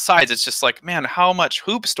sides. It's just like, man, how much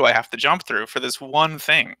hoops do I have to jump through for this one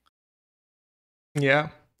thing? Yeah.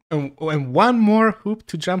 And one more hoop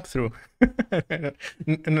to jump through at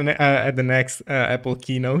the next Apple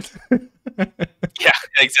keynote. Yeah,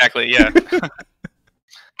 exactly. Yeah.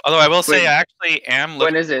 Although I will say, I actually am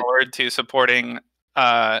looking forward to supporting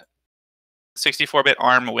 64-bit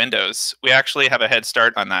ARM Windows. We actually have a head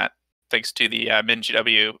start on that, thanks to the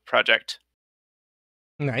MinGW project.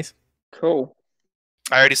 Nice. Cool.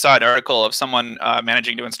 I already saw an article of someone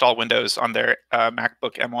managing to install Windows on their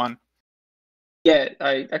MacBook M1. Yeah,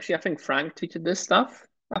 I think Frank tweeted this stuff.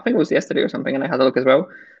 I think it was yesterday or something, and I had a look as well.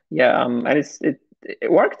 Yeah, and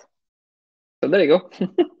it worked. So there you go.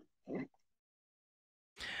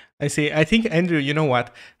 I see. I think, Andrew, you know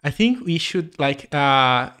what? I think we should like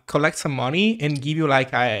collect some money and give you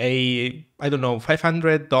like a I don't know,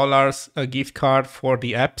 $500 a gift card for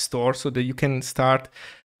the App Store so that you can start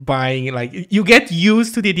buying, like, you get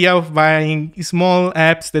used to the idea of buying small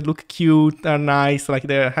apps that look cute, are nice, like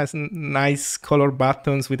there has nice color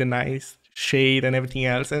buttons with a nice shade and everything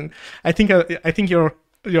else. And I think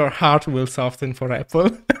your heart will soften for Apple.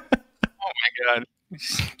 Oh my god.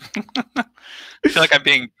 I feel like I'm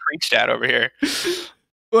being preached at over here.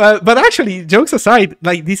 Well, but actually, jokes aside,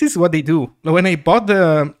 like this is what they do. When I bought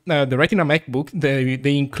the Retina MacBook,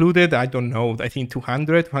 they included, I don't know, I think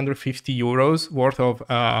 250 euros worth of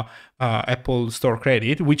Apple Store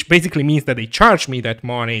credit, which basically means that they charge me that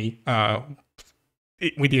money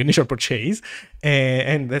with the initial purchase,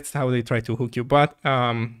 and that's how they try to hook you. But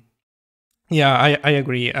yeah, I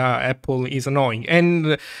agree. Apple is annoying,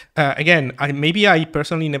 and again, maybe I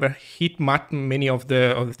personally never hit many of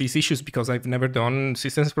these issues because I've never done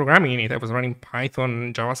systems programming in it. I was running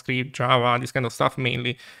Python, JavaScript, Java, this kind of stuff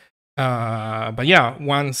mainly. But yeah,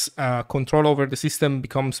 once control over the system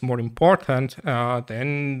becomes more important,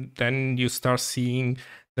 then you start seeing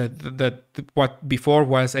that what before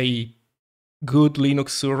was a good Linux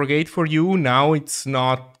surrogate for you, now it's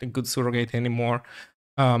not a good surrogate anymore.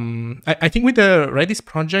 I think with the Redis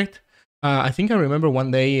project, I think I remember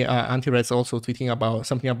one day Anti-Reds also tweeting about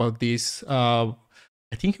something about this. I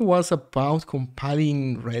think it was about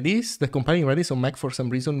compiling Redis. The compiling Redis on Mac for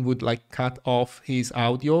some reason would like cut off his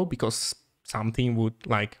audio because something would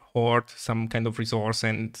like hoard some kind of resource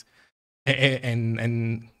and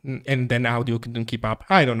then audio couldn't keep up.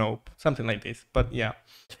 I don't know, something like this. But yeah.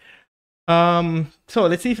 So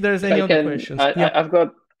let's see if there's any other questions.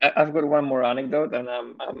 I've got one more anecdote, and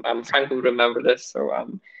I'm trying to remember this.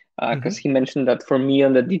 So because he mentioned that for me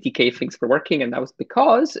on the DTK things were working, and that was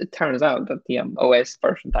because it turns out that the OS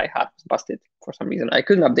version I had was busted for some reason. I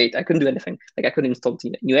couldn't update. I couldn't do anything. Like I couldn't install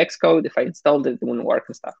the new Xcode. If I installed it, it wouldn't work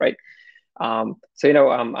and stuff, right? So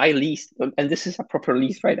I leased, and this is a proper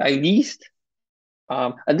lease, right? I leased.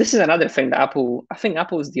 And this is another thing that I think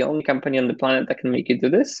Apple is the only company on the planet that can make you do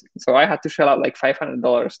this. So I had to shell out like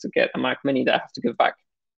 $500 to get a Mac Mini that I have to give back.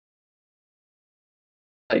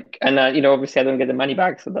 And obviously I don't get the money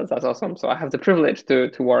back, so that's awesome. So I have the privilege to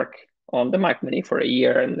work on the Mac Mini for a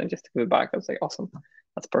year and then just to give it back. I was like, awesome,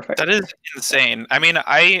 that's perfect. That is insane. I mean,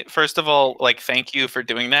 I first of all thank you for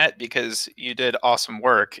doing that because you did awesome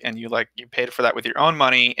work and you paid for that with your own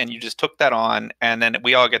money and you just took that on, and then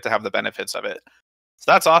we all get to have the benefits of it.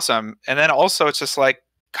 So that's awesome. And then also it's just like,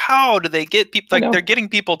 how do they get people? Like they're getting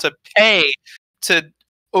people to pay to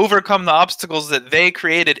overcome the obstacles that they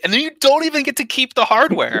created, and then you don't even get to keep the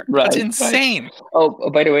hardware. Right, that's insane. Right. Oh,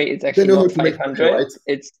 by the way, it's actually not 500. Right?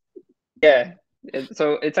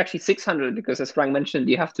 So it's actually 600 because, as Frank mentioned,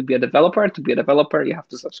 you have to be a developer. To be a developer, you have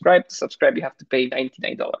to subscribe. To subscribe, you have to pay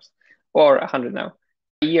 $99 or 100 now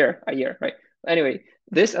a year, right? Anyway,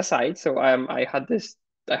 this aside, so I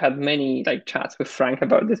had many chats with Frank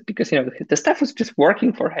about this because the stuff was just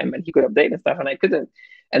working for him and he could update and stuff, and I couldn't.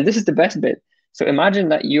 And this is the best bit. So imagine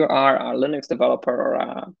that you are a Linux developer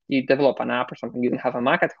or you develop an app or something, you don't have a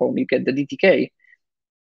Mac at home, you get the DTK.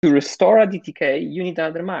 To restore a DTK, you need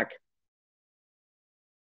another Mac.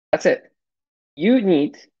 That's it. You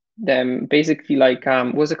need them basically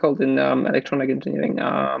what's it called in electronic engineering?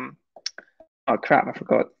 Oh crap, I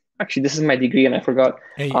forgot. Actually, this is my degree and I forgot.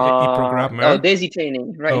 A programmer. Daisy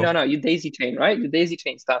chaining, right? Oh. No, you daisy chain, right? You daisy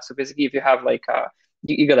chain stuff. So basically, if you have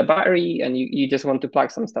you got a battery and you just want to plug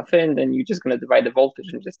some stuff in, then you're just going to divide the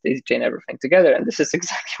voltage and just daisy chain everything together. And this is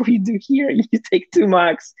exactly what you do here. You take two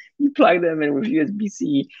Macs, you plug them in with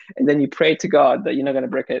USB-C, and then you pray to God that you're not going to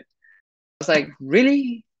break it. I was like,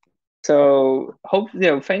 really? So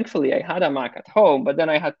thankfully I had a Mac at home, but then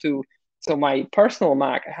I had to, so my personal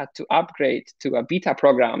Mac, I had to upgrade to a beta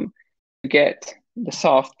program to get the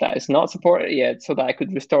soft that is not supported yet so that I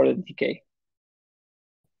could restore the DK.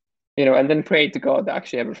 And then pray to God that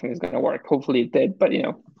actually everything is going to work. Hopefully it did, but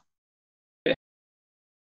yeah.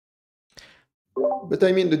 But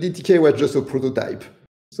I mean, the DTK was just a prototype,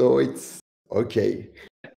 so it's okay.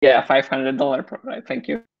 Yeah, $500 prototype. Thank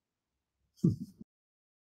you.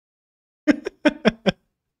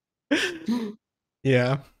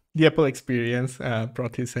 Yeah, the Apple experience,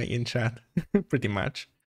 Protty saying in chat, pretty much.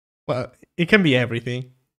 Well, it can be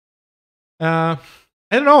everything.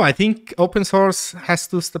 I don't know. I think open source has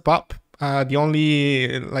to step up. the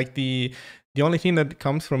only thing that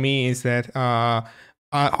comes from me is that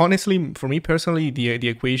honestly, for me personally, the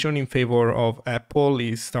equation in favor of Apple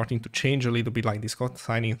is starting to change a little bit. Like this code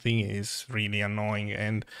signing thing is really annoying,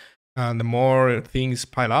 and the more things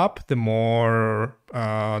pile up, the more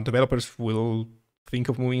developers will think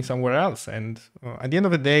of moving somewhere else. And at the end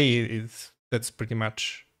of the day, that's pretty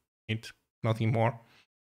much it. Nothing more.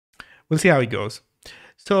 We'll see how it goes.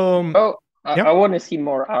 So, I want to see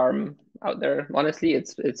more ARM out there. Honestly,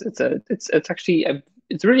 it's actually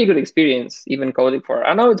it's a really good experience, even coding for.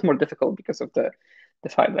 I know it's more difficult because of the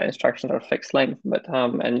fact that instructions are fixed length, but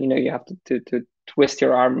and you have to twist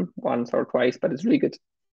your arm once or twice, but it's really good.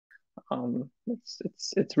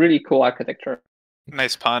 It's really cool architecture.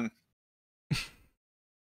 Nice pun.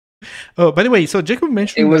 Oh, by the way, so Jakub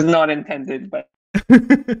mentioned it was not intended, but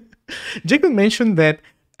Jakub mentioned that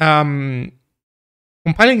compiling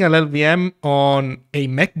an LLVM on a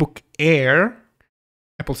MacBook Air,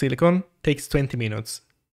 Apple Silicon, takes 20 minutes.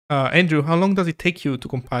 Andrew, how long does it take you to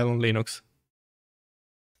compile on Linux?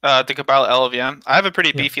 To compile LLVM, I have a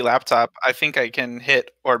pretty beefy laptop. I think I can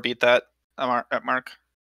hit or beat that at Mark.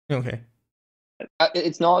 Okay.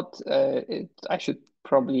 It's not. I should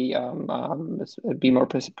probably be more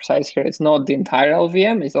precise here. It's not the entire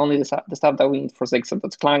LLVM. It's only the stuff that we need for Zig. So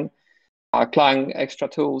that's Clang extra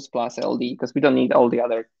tools plus LD, because we don't need all the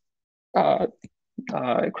other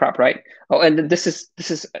crap, right? Oh, and this is.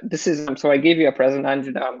 So I gave you a present,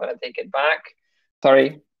 Andrew. Now I'm gonna take it back.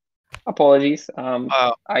 Sorry, apologies. There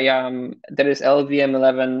is LLVM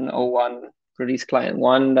 11.01 release client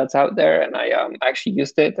 1 that's out there, and I actually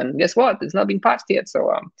used it, and guess what? It's not been patched yet.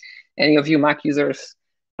 So any of you Mac users,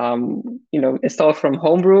 install from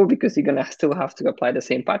Homebrew, because you're gonna still have to apply the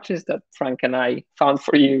same patches that Frank and I found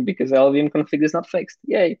for you, because LLVM config is not fixed.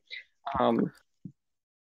 Yay!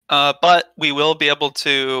 But we will be able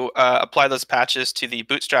to apply those patches to the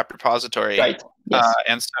Bootstrap repository, right?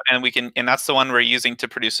 Yes. And we can, and that's the one we're using to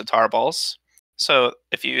produce the tarballs. So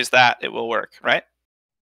if you use that, it will work, right?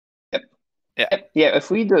 Yeah,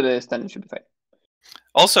 if we do this, then it should be fine.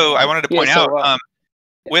 Also, I wanted to point out,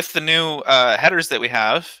 with the new headers that we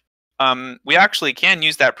have, we actually can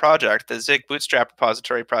use that project, the Zig Bootstrap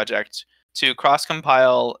repository project, to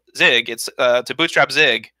cross-compile Zig. It's to bootstrap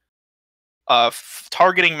Zig,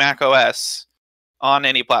 targeting Mac OS on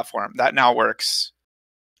any platform. That now works.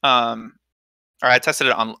 Or I tested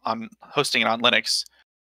it on hosting it on Linux.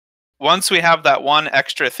 Once we have that one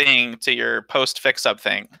extra thing to your post fix-up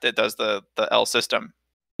thing that does the L system.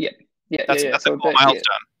 That's a cool milestone.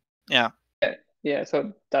 Yeah.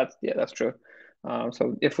 So that's true.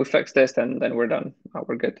 So if we fix this, then we're done.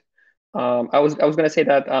 We're good. I was going to say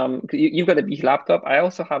that you've got a big laptop. I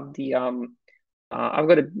also have the I've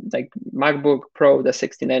got a MacBook Pro, the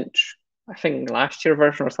 16-inch. I think last year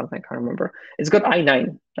version or something. I can't remember. It's got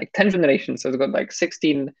i9, 10th generation. So it's got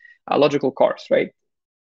 16 logical cores, right?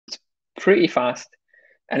 Pretty fast,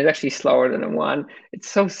 and it's actually slower than M1. It's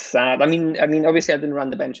so sad. I mean, obviously I didn't run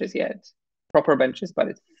the benches yet, proper benches, but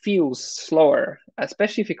it feels slower,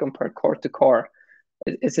 especially if you compare core to core.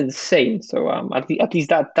 It's insane. So at least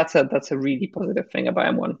that's a really positive thing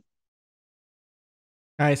about M1.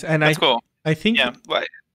 Nice, and that's cool. I think. Yeah.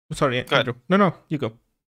 Sorry, Andrew. No, you go.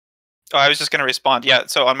 Oh, I was just going to respond. Yeah.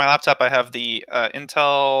 So on my laptop, I have the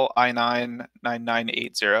Intel i9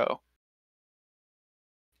 9980.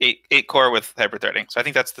 8 core with hyperthreading. So I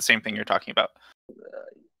think that's the same thing you're talking about.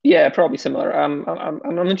 Yeah, probably similar. I'm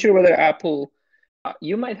not sure whether Apple,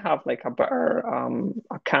 you might have a better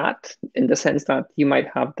a cat, in the sense that you might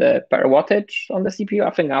have the better wattage on the CPU. I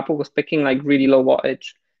think Apple was picking really low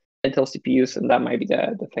wattage Intel CPUs, and that might be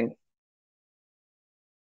the thing.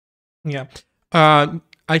 Yeah.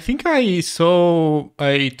 I think I saw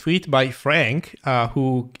a tweet by Frank,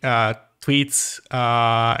 who tweets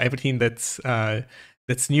everything that's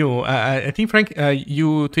new. I think, Frank,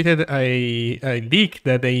 you tweeted a leak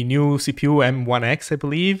that a new CPU M1X, I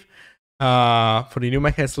believe, for the new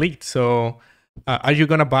Mac has leaked. So are you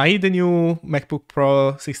going to buy the new MacBook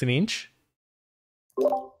Pro 16-inch?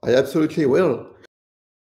 I absolutely will.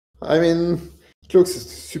 I mean, it looks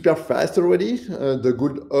super fast already, the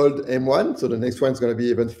good old M1, so the next one's going to be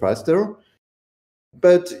even faster.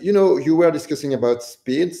 But, you were discussing about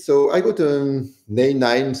speed, so I got an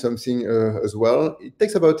A9 something as well. It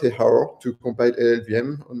takes about an hour to compile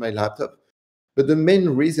LLVM on my laptop. But the main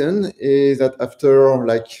reason is that after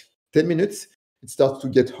 10 minutes, it starts to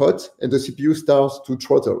get hot and the CPU starts to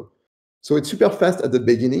throttle. So it's super fast at the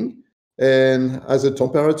beginning, and as the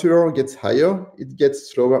temperature gets higher, it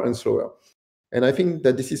gets slower and slower. And I think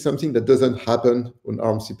that this is something that doesn't happen on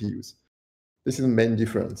ARM CPUs. This is the main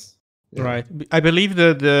difference. Yeah. Right. I believe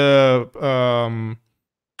the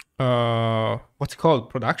what's it called?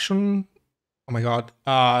 Production. Oh my god.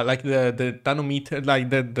 Like the nanometer, like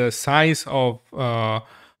the size of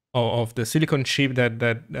the silicon chip that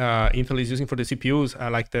Intel is using for the CPUs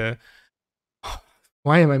are like the.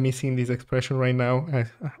 Why am I missing this expression right now?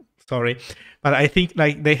 Sorry, but I think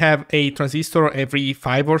like they have a transistor every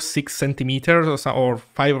 5 or 6 centimeters or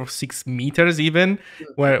 5 or 6 meters even.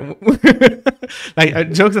 Where,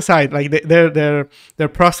 like jokes aside, like their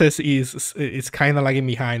process is kind of lagging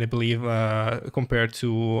behind, I believe, compared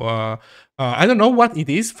to I don't know what it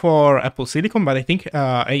is for Apple Silicon, but I think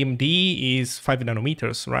AMD is 5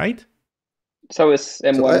 nanometers, right? So it's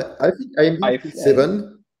M1. So I think AMD is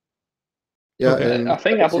 7. Yeah, Okay. and I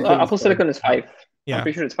think Apple Silicon is 5. Yeah. I'm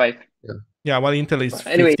pretty sure it's 5. Yeah, well, Intel is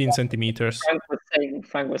Anyway, 15 centimeters.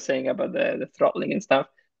 Frank was saying about the throttling and stuff.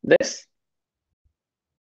 This,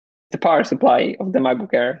 the power supply of the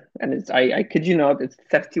MacBook Air, and it's I kid you not, it's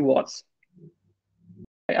 30 watts.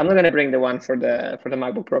 I'm not gonna bring the one for the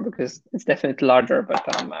MacBook Pro because it's definitely larger. But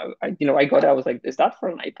I got it. I was like, is that for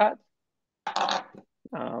an iPad?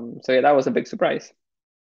 So yeah, that was a big surprise.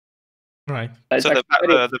 Right. So the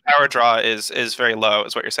power draw is very low,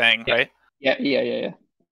 is what you're saying, Yeah. right? Yeah.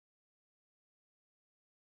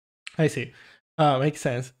 I see. Makes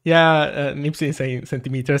sense. Yeah, Nipsey is saying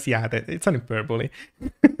centimeters. Yeah, it's an hyperbole.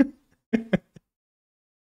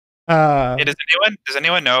 Hey, does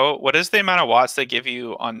anyone know what is the amount of watts they give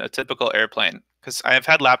you on a typical airplane? Because I've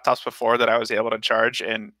had laptops before that I was able to charge,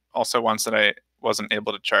 and also ones that I wasn't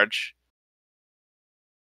able to charge.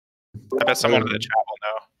 I bet someone in the chat will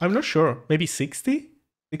know. I'm not sure. Maybe 60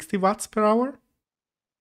 watts per hour.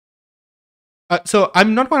 So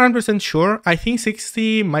I'm not 100% sure. I think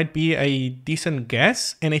 60 might be a decent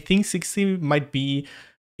guess, and I think 60 might be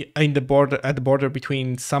at the border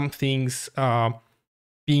between some things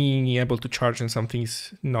being able to charge and some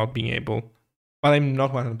things not being able. But I'm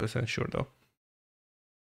not 100% sure though.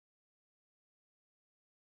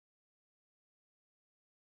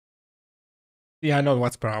 Yeah, not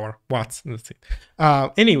watts per hour. Watts. That's it.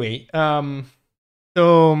 Anyway,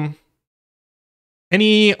 so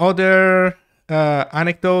any other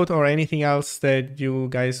anecdote or anything else that you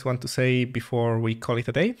guys want to say before we call it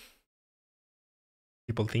a day?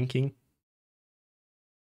 People thinking.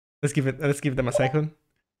 Let's give them a second.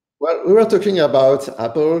 Well, we were talking about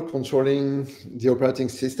Apple controlling the operating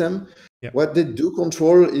system. Yeah. What they do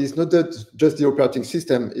control is not just the operating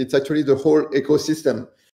system, it's actually the whole ecosystem.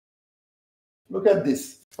 Look at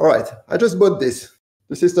this. All right, I just bought this.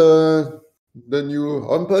 This is the new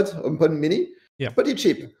HomePod Mini. Yeah. Pretty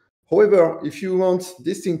cheap. However, if you want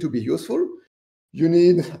this thing to be useful, you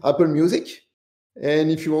need Apple Music.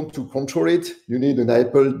 And if you want to control it, you need an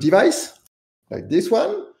Apple device, like this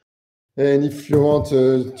one. And if you want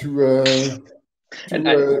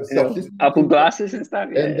Apple glasses and stuff,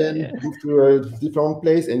 and then move to a different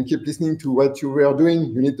place and keep listening to what you were doing,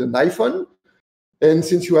 you need an iPhone. And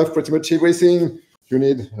since you have pretty much everything, you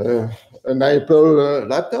need an Apple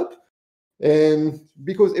laptop. And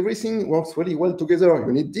because everything works really well together,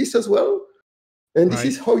 you need this as well. And this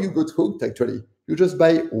is how you got hooked, actually. You just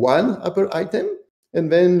buy one Apple item,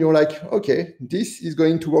 and then you're like, okay, this is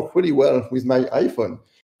going to work really well with my iPhone.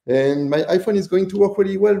 And my iPhone is going to work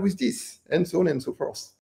really well with this, and so on and so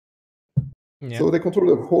forth. Yeah. So they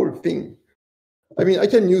control the whole thing. I mean, I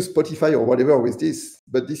can use Spotify or whatever with this,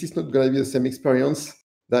 but this is not going to be the same experience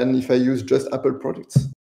than if I use just Apple products.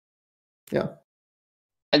 Yeah.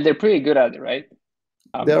 And they're pretty good at it, right?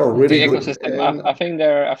 They are really the good. ecosystem. I think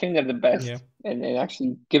they're the best in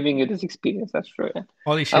actually giving you this experience. That's true. Yeah.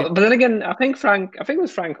 Holy shit. But then again, I think it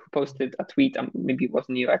was Frank who posted a tweet. Maybe it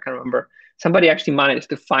wasn't you. I can't remember. Somebody actually managed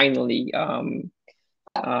to finally get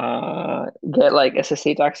like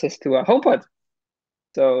SSH access to a HomePod.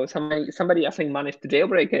 So somebody I think managed to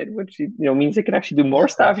jailbreak it, which means they can actually do more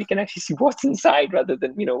stuff. You can actually see what's inside rather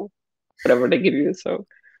than whatever they give you. So.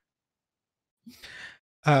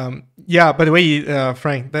 Yeah, by the way,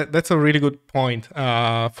 Frank, that's a really good point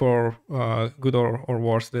for good or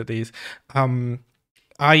worse that is. But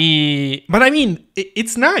I mean,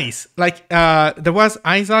 it's nice. Like there was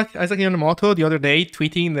Isaac Yonemoto the other day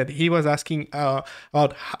tweeting that he was asking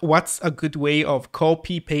about what's a good way of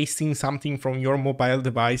copy pasting something from your mobile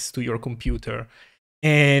device to your computer.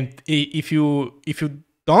 And if you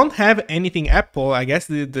don't have anything Apple, I guess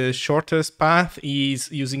the shortest path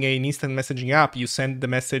is using an instant messaging app. You send the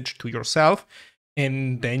message to yourself,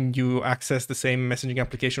 and then you access the same messaging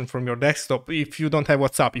application from your desktop. If you don't have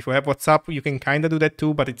WhatsApp, if you have WhatsApp, you can kind of do that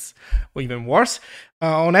too, but it's even worse.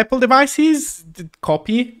 On Apple devices,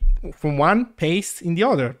 copy from one, paste in the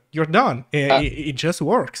other. You're done. It just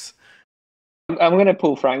works. I'm going to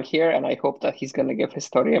pull Frank here, and I hope that he's going to give his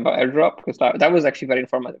story about airdrop, because that was actually very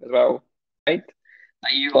informative as well, right?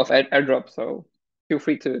 You love airdrop, so feel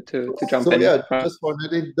free to jump in. So yeah, just for an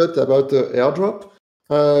anecdote about airdrop.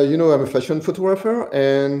 I'm a fashion photographer,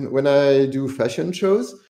 and when I do fashion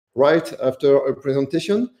shows, right after a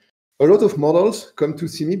presentation, a lot of models come to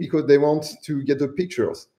see me because they want to get the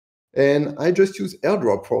pictures. And I just use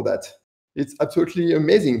airdrop for that. It's absolutely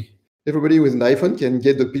amazing. Everybody with an iPhone can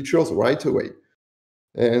get the pictures right away.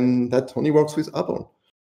 And that only works with Apple.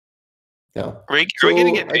 Yeah. Are we going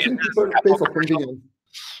to get I think people pay for convenience.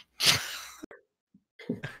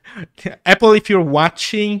 Apple, if you're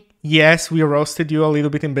watching, yes, we roasted you a little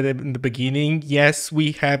bit in the beginning. Yes,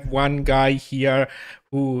 we have one guy here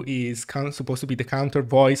who is supposed to be the counter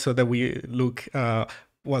voice so that we look well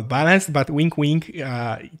balanced, but wink wink,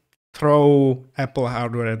 throw Apple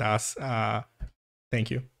hardware at us.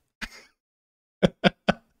 Thank you.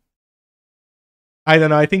 I don't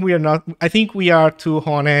know. I think we are not. I think we are too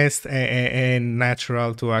honest and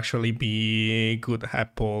natural to actually be good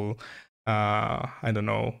Apple. I don't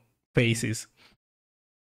know, faces.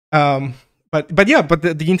 But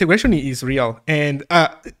the integration is real, and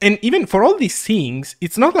even for all these things,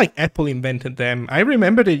 it's not like Apple invented them. I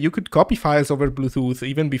remember that you could copy files over Bluetooth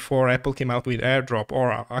even before Apple came out with AirDrop,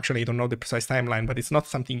 or actually I don't know the precise timeline, but it's not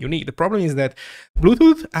something unique. The problem is that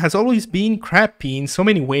Bluetooth has always been crappy in so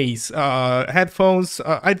many ways. Headphones,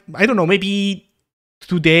 I don't know, maybe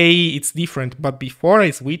today it's different, but before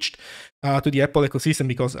I switched to the Apple ecosystem,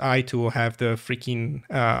 because I too have the freaking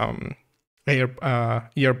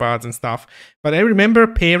earbuds and stuff. But I remember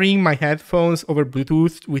pairing my headphones over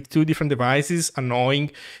Bluetooth with two different devices,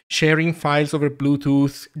 annoying, sharing files over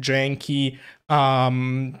Bluetooth, janky.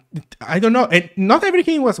 I don't know. Not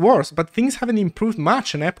everything was worse, but things haven't improved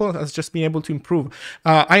much, and Apple has just been able to improve.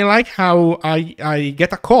 I like how I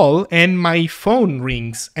get a call and my phone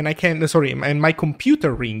rings, and and my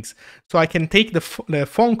computer rings, so I can take the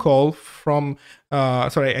phone call from.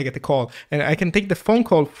 I get a call, and I can take the phone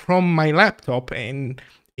call from my laptop, and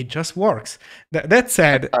it just works. That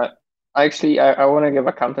said, actually, I want to give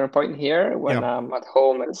a counterpoint here. When I'm at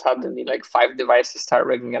home and suddenly like 5 devices start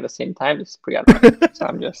ringing at the same time, it's pretty annoying. So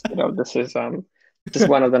I'm just, this is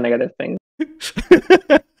one of the negative things.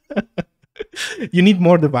 You need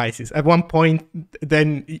more devices. At one point,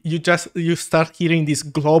 then you start hearing this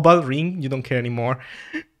global ring. You don't care anymore.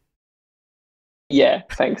 Yeah,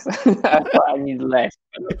 thanks. I need less.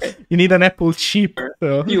 Okay. You need an Apple chip.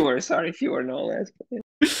 Fewer, no less.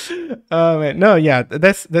 Man, no, yeah,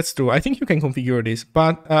 that's true. I think you can configure this,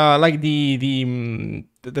 but like the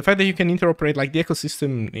fact that you can interoperate, like the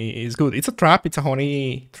ecosystem is good. It's a trap. It's a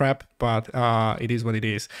honey trap, but it is what it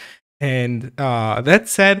is. And that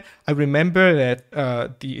said, I remember that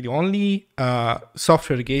the only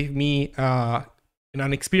software that gave me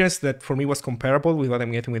an experience that for me was comparable with what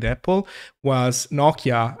I'm getting with Apple was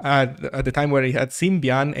Nokia at the time where it had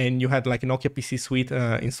Symbian, and you had like a Nokia PC Suite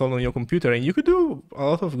installed on your computer, and you could do a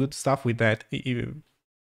lot of good stuff with that,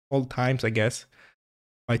 old times, I guess,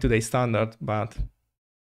 by today's standard. But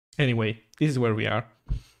anyway, this is where we are.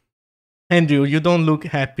 Andrew, you don't look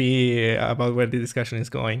happy about where the discussion is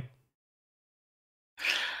going.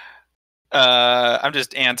 I'm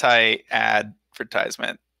just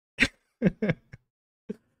anti-advertisement.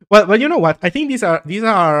 Well, you know what? I think these are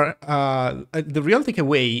the real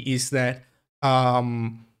takeaway is that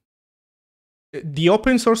the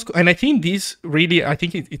open source, and I think this really,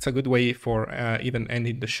 it's a good way for even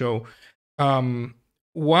ending the show. The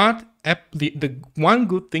one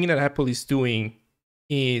good thing that Apple is doing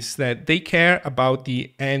is that they care about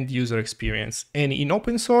the end user experience, and in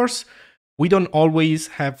open source, we don't always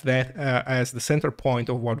have that as the center point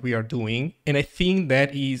of what we are doing. And I think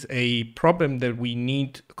that is a problem that we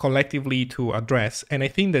need collectively to address. And I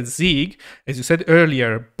think that Zig, as you said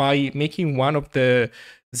earlier, by making one of the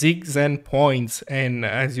Zig Zen points, and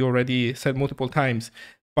as you already said multiple times,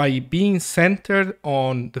 by being centered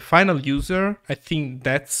on the final user, I think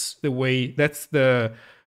that's the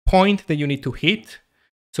point that you need to hit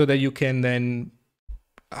so that you can then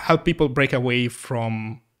help people break away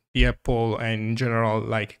from the Apple and in general,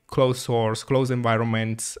 like closed source, closed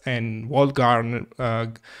environments, and walled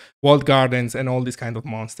gardens, and all these kind of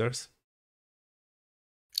monsters.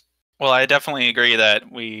 Well, I definitely agree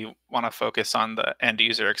that we want to focus on the end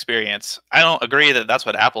user experience. I don't agree that that's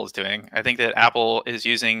what Apple is doing. I think that Apple is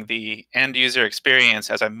using the end user experience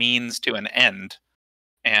as a means to an end,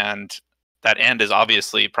 and that end is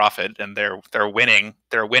obviously profit, and they're winning.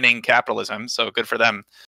 They're winning capitalism, so good for them.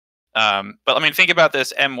 But I mean, think about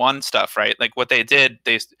this M1 stuff, right? Like what they did,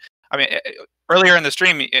 earlier in the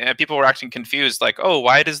stream, people were actually confused, like, oh,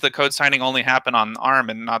 why does the code signing only happen on ARM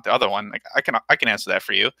and not the other one? Like, I can answer that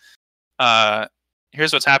for you.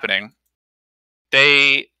 Here's what's happening.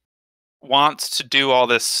 They want to do all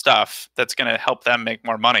this stuff that's going to help them make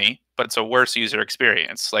more money, but it's a worse user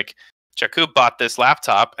experience. Like, Jakub bought this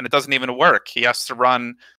laptop and it doesn't even work. He has to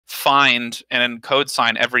run find and encode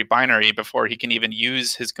sign every binary before he can even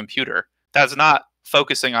use his computer. That's not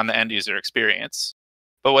focusing on the end user experience.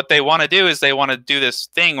 But what they want to do is they want to do this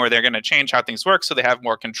thing where they're going to change how things work so they have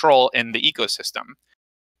more control in the ecosystem.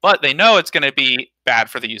 But they know it's going to be bad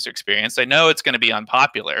for the user experience. They know it's going to be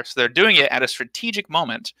unpopular. So they're doing it at a strategic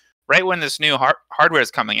moment, right when this new hardware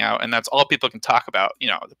is coming out, and that's all people can talk about. You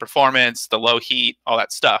know, the performance, the low heat, all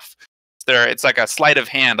that stuff. It's like a sleight of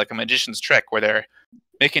hand, like a magician's trick, where they're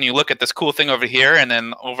making you look at this cool thing over here, and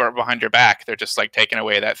then over behind your back, they're just like taking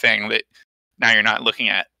away that thing that now you're not looking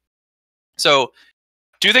at. So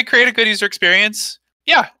do they create a good user experience?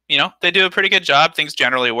 Yeah, you know, they do a pretty good job. Things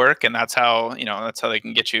generally work, and that's how they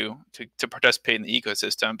can get you to participate in the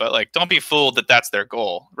ecosystem. But like, don't be fooled that that's their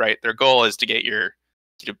goal, right? Their goal is to get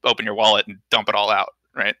to open your wallet and dump it all out,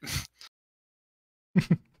 right?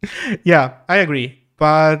 Yeah, I agree.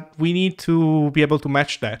 But we need to be able to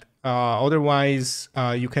match that. Otherwise,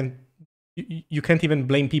 you can't even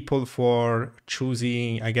blame people for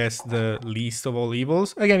choosing, I guess, the least of all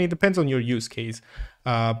evils. Again, it depends on your use case.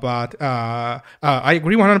 But I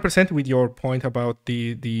agree 100% with your point about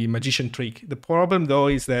the magician trick. The problem, though,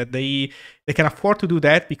 is that they can afford to do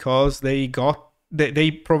that because they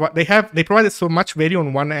provided so much value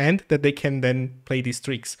on one end that they can then play these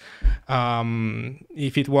tricks.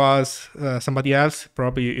 If it was somebody else,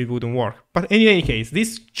 probably it wouldn't work. But in any case,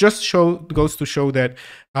 this just goes to show that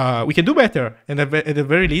we can do better. And at the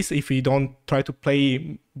very least, if we don't try to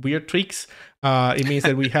play weird tricks, it means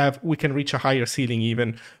that we can reach a higher ceiling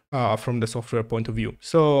even from the software point of view.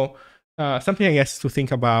 So something, I guess, to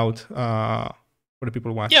think about for the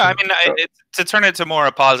people watching. Yeah, I mean, to turn it to more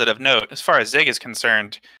a positive note, as far as Zig is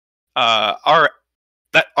concerned, the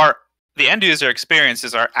end user experience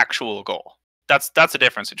is our actual goal. That's the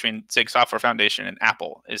difference between Zig Software Foundation and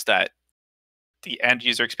Apple, is that the end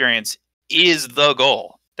user experience is the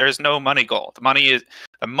goal. There's no money goal. The money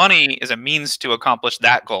is a means to accomplish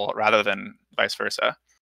that goal rather than vice versa.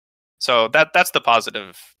 So that's the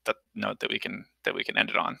positive note that we can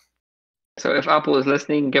end it on. So if Apple is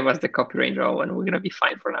listening, give us the copyright draw, and we're gonna be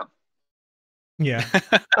fine for now. Yeah.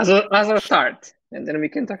 as a start, and then we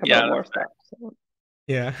can talk about more stuff. So.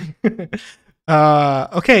 Yeah.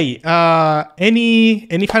 Okay.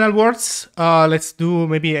 Any final words? Let's do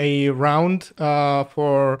maybe a round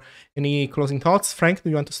for any closing thoughts. Frank, do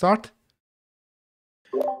you want to start?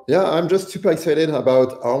 Yeah, I'm just super excited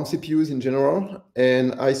about ARM CPUs in general,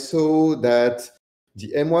 and I saw that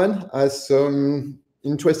the M1 has some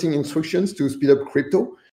interesting instructions to speed up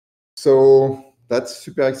crypto. So that's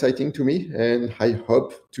super exciting to me, and I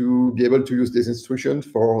hope to be able to use these instructions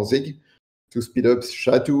for Zig to speed up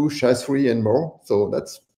SHA-2, SHA-3, and more. So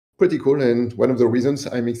that's pretty cool, and one of the reasons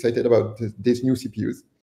I'm excited about these new CPUs.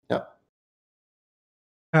 Yeah.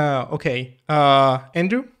 Okay.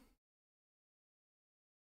 Andrew?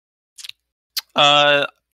 Yeah.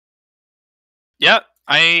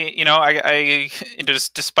 I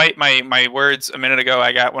just, despite my words a minute ago,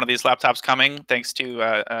 I got one of these laptops coming thanks to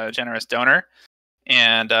a generous donor,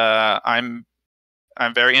 and I'm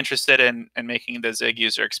very interested in making the Zig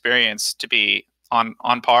user experience to be on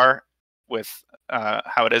par with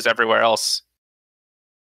how it is everywhere else.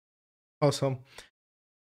 Awesome.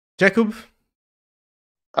 Jakub?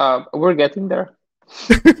 We're getting there.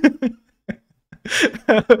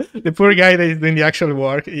 The poor guy that is doing the actual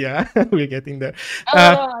work. Yeah, we're getting there.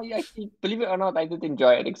 Believe it or not, I did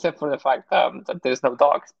enjoy it, except for the fact that there's no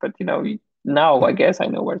docs. But now I guess I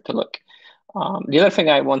know where to look. The other thing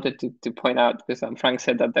I wanted to point out, because Frank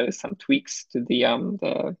said that there is some tweaks to the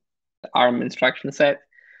ARM instruction set.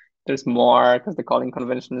 There's more because the calling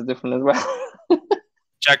convention is different as well.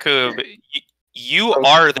 Jakub, you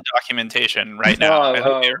are the documentation right now. I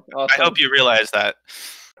hope you realize that.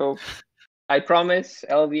 Cool. I promise,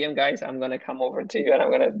 LVM guys, I'm gonna come over to you and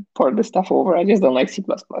I'm gonna port the stuff over. I just don't like C++,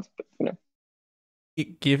 but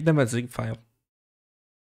Give them a Zig file.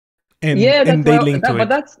 And they link to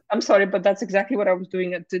it. I'm sorry, but that's exactly what I was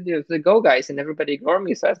doing to the Go guys, and everybody ignored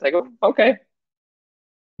me. So I was like, oh, okay.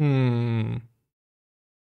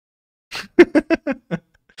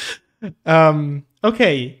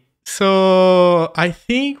 Okay. So I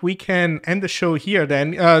think we can end the show here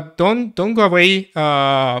then. Don't go away,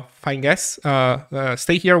 fine guests.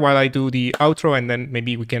 Stay here while I do the outro, and then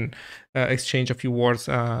maybe we can exchange a few words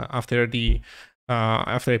after the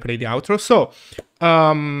after I play the outro. So,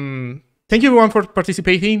 thank you everyone for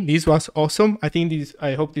participating. This was awesome.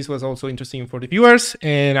 I hope this was also interesting for the viewers,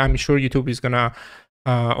 and I'm sure YouTube is gonna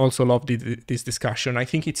also love this discussion. I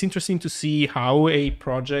think it's interesting to see how a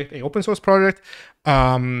open source project,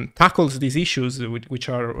 tackles these issues, which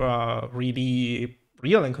are really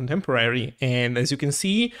real and contemporary. And as you can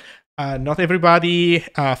see, not everybody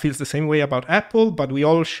feels the same way about Apple, but we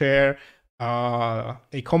all share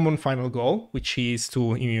a common final goal, which is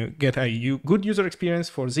to get a good user experience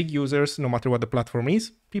for Zig users, no matter what the platform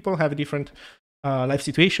is. People have different life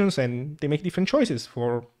situations, and they make different choices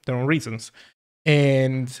for their own reasons.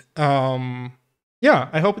 And yeah,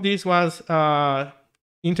 I hope this was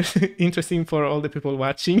interesting for all the people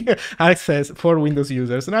watching. Alex says 4 Windows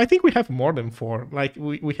users, and I think we have more than 4. Like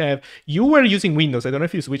we have, you were using Windows. I don't know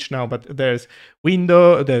if you switched now, but there's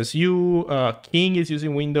Windows, there's you, King is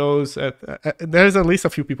using Windows. There's at least a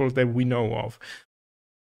few people that we know of.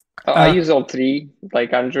 I use all 3,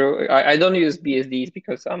 like Andrew. I don't use BSDs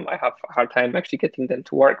because I have a hard time actually getting them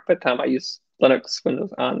to work, but I use Linux,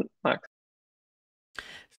 Windows, and Mac.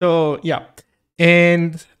 So yeah,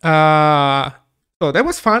 and so that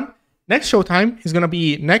was fun. Next showtime is gonna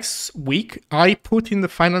be next week. I put in the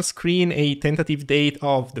final screen a tentative date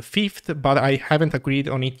of the 5th, but I haven't agreed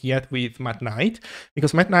on it yet with Matt Knight,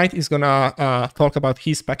 because Matt Knight is gonna talk about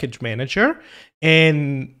his package manager.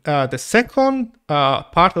 And the second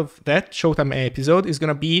part of that showtime episode is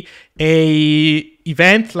gonna be a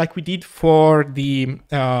event like we did for the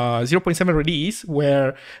 0.7 release,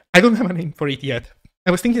 where I don't have a name for it yet. I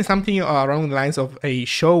was thinking something around the lines of a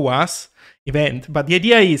show us event, but the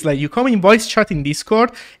idea is like you come in voice chat in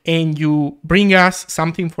Discord and you bring us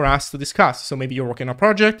something for us to discuss. So maybe you're working on a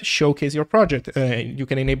project, showcase your project. You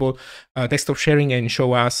can enable desktop sharing and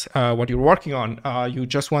show us what you're working on. You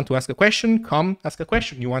just want to ask a question, come ask a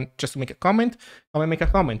question. You want just to make a comment, come and make a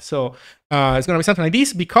comment. So it's going to be something like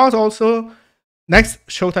this, because also next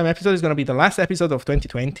Showtime episode is going to be the last episode of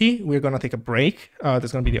 2020. We're going to take a break.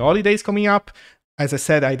 There's going to be the holidays coming up. As I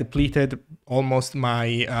said, I depleted almost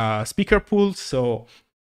my speaker pool, so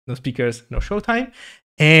no speakers, no showtime.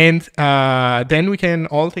 And then we can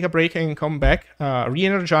all take a break and come back,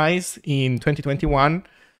 re-energize in 2021.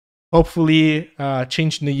 Hopefully,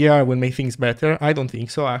 changing the year will make things better. I don't think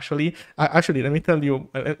so, actually. Actually, let me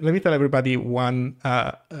tell everybody one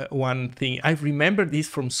thing. I remember this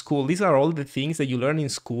from school. These are all the things that you learn in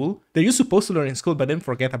school that you're supposed to learn in school, but then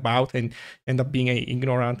forget about and end up being an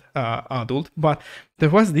ignorant adult. But there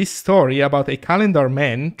was this story about a calendar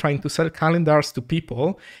man trying to sell calendars to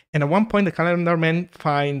people. And at one point, the calendar man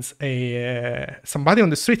finds somebody on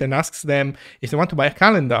the street and asks them if they want to buy a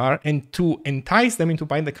calendar. And to entice them into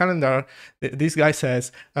buying the calendar, this guy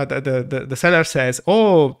says, the seller says,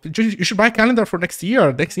 "Oh, you should buy a calendar for next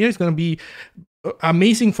year. Next year is going to be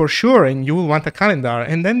amazing for sure, and you will want a calendar."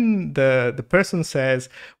 And then the person says,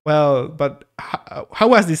 "Well, but how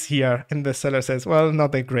was this year?" And the seller says, "Well,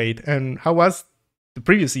 not that great." "And how was the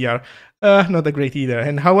previous year?" Not that great either."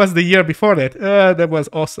 "And how was the year before that?" That was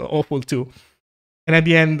also awful too." And at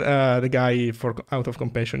the end, the guy, out of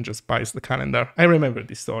compassion, just buys the calendar. I remember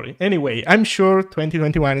this story. Anyway, I'm sure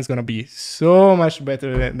 2021 is going to be so much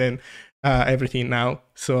better than everything now.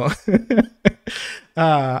 So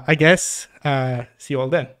I guess see you all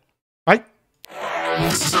then. Bye.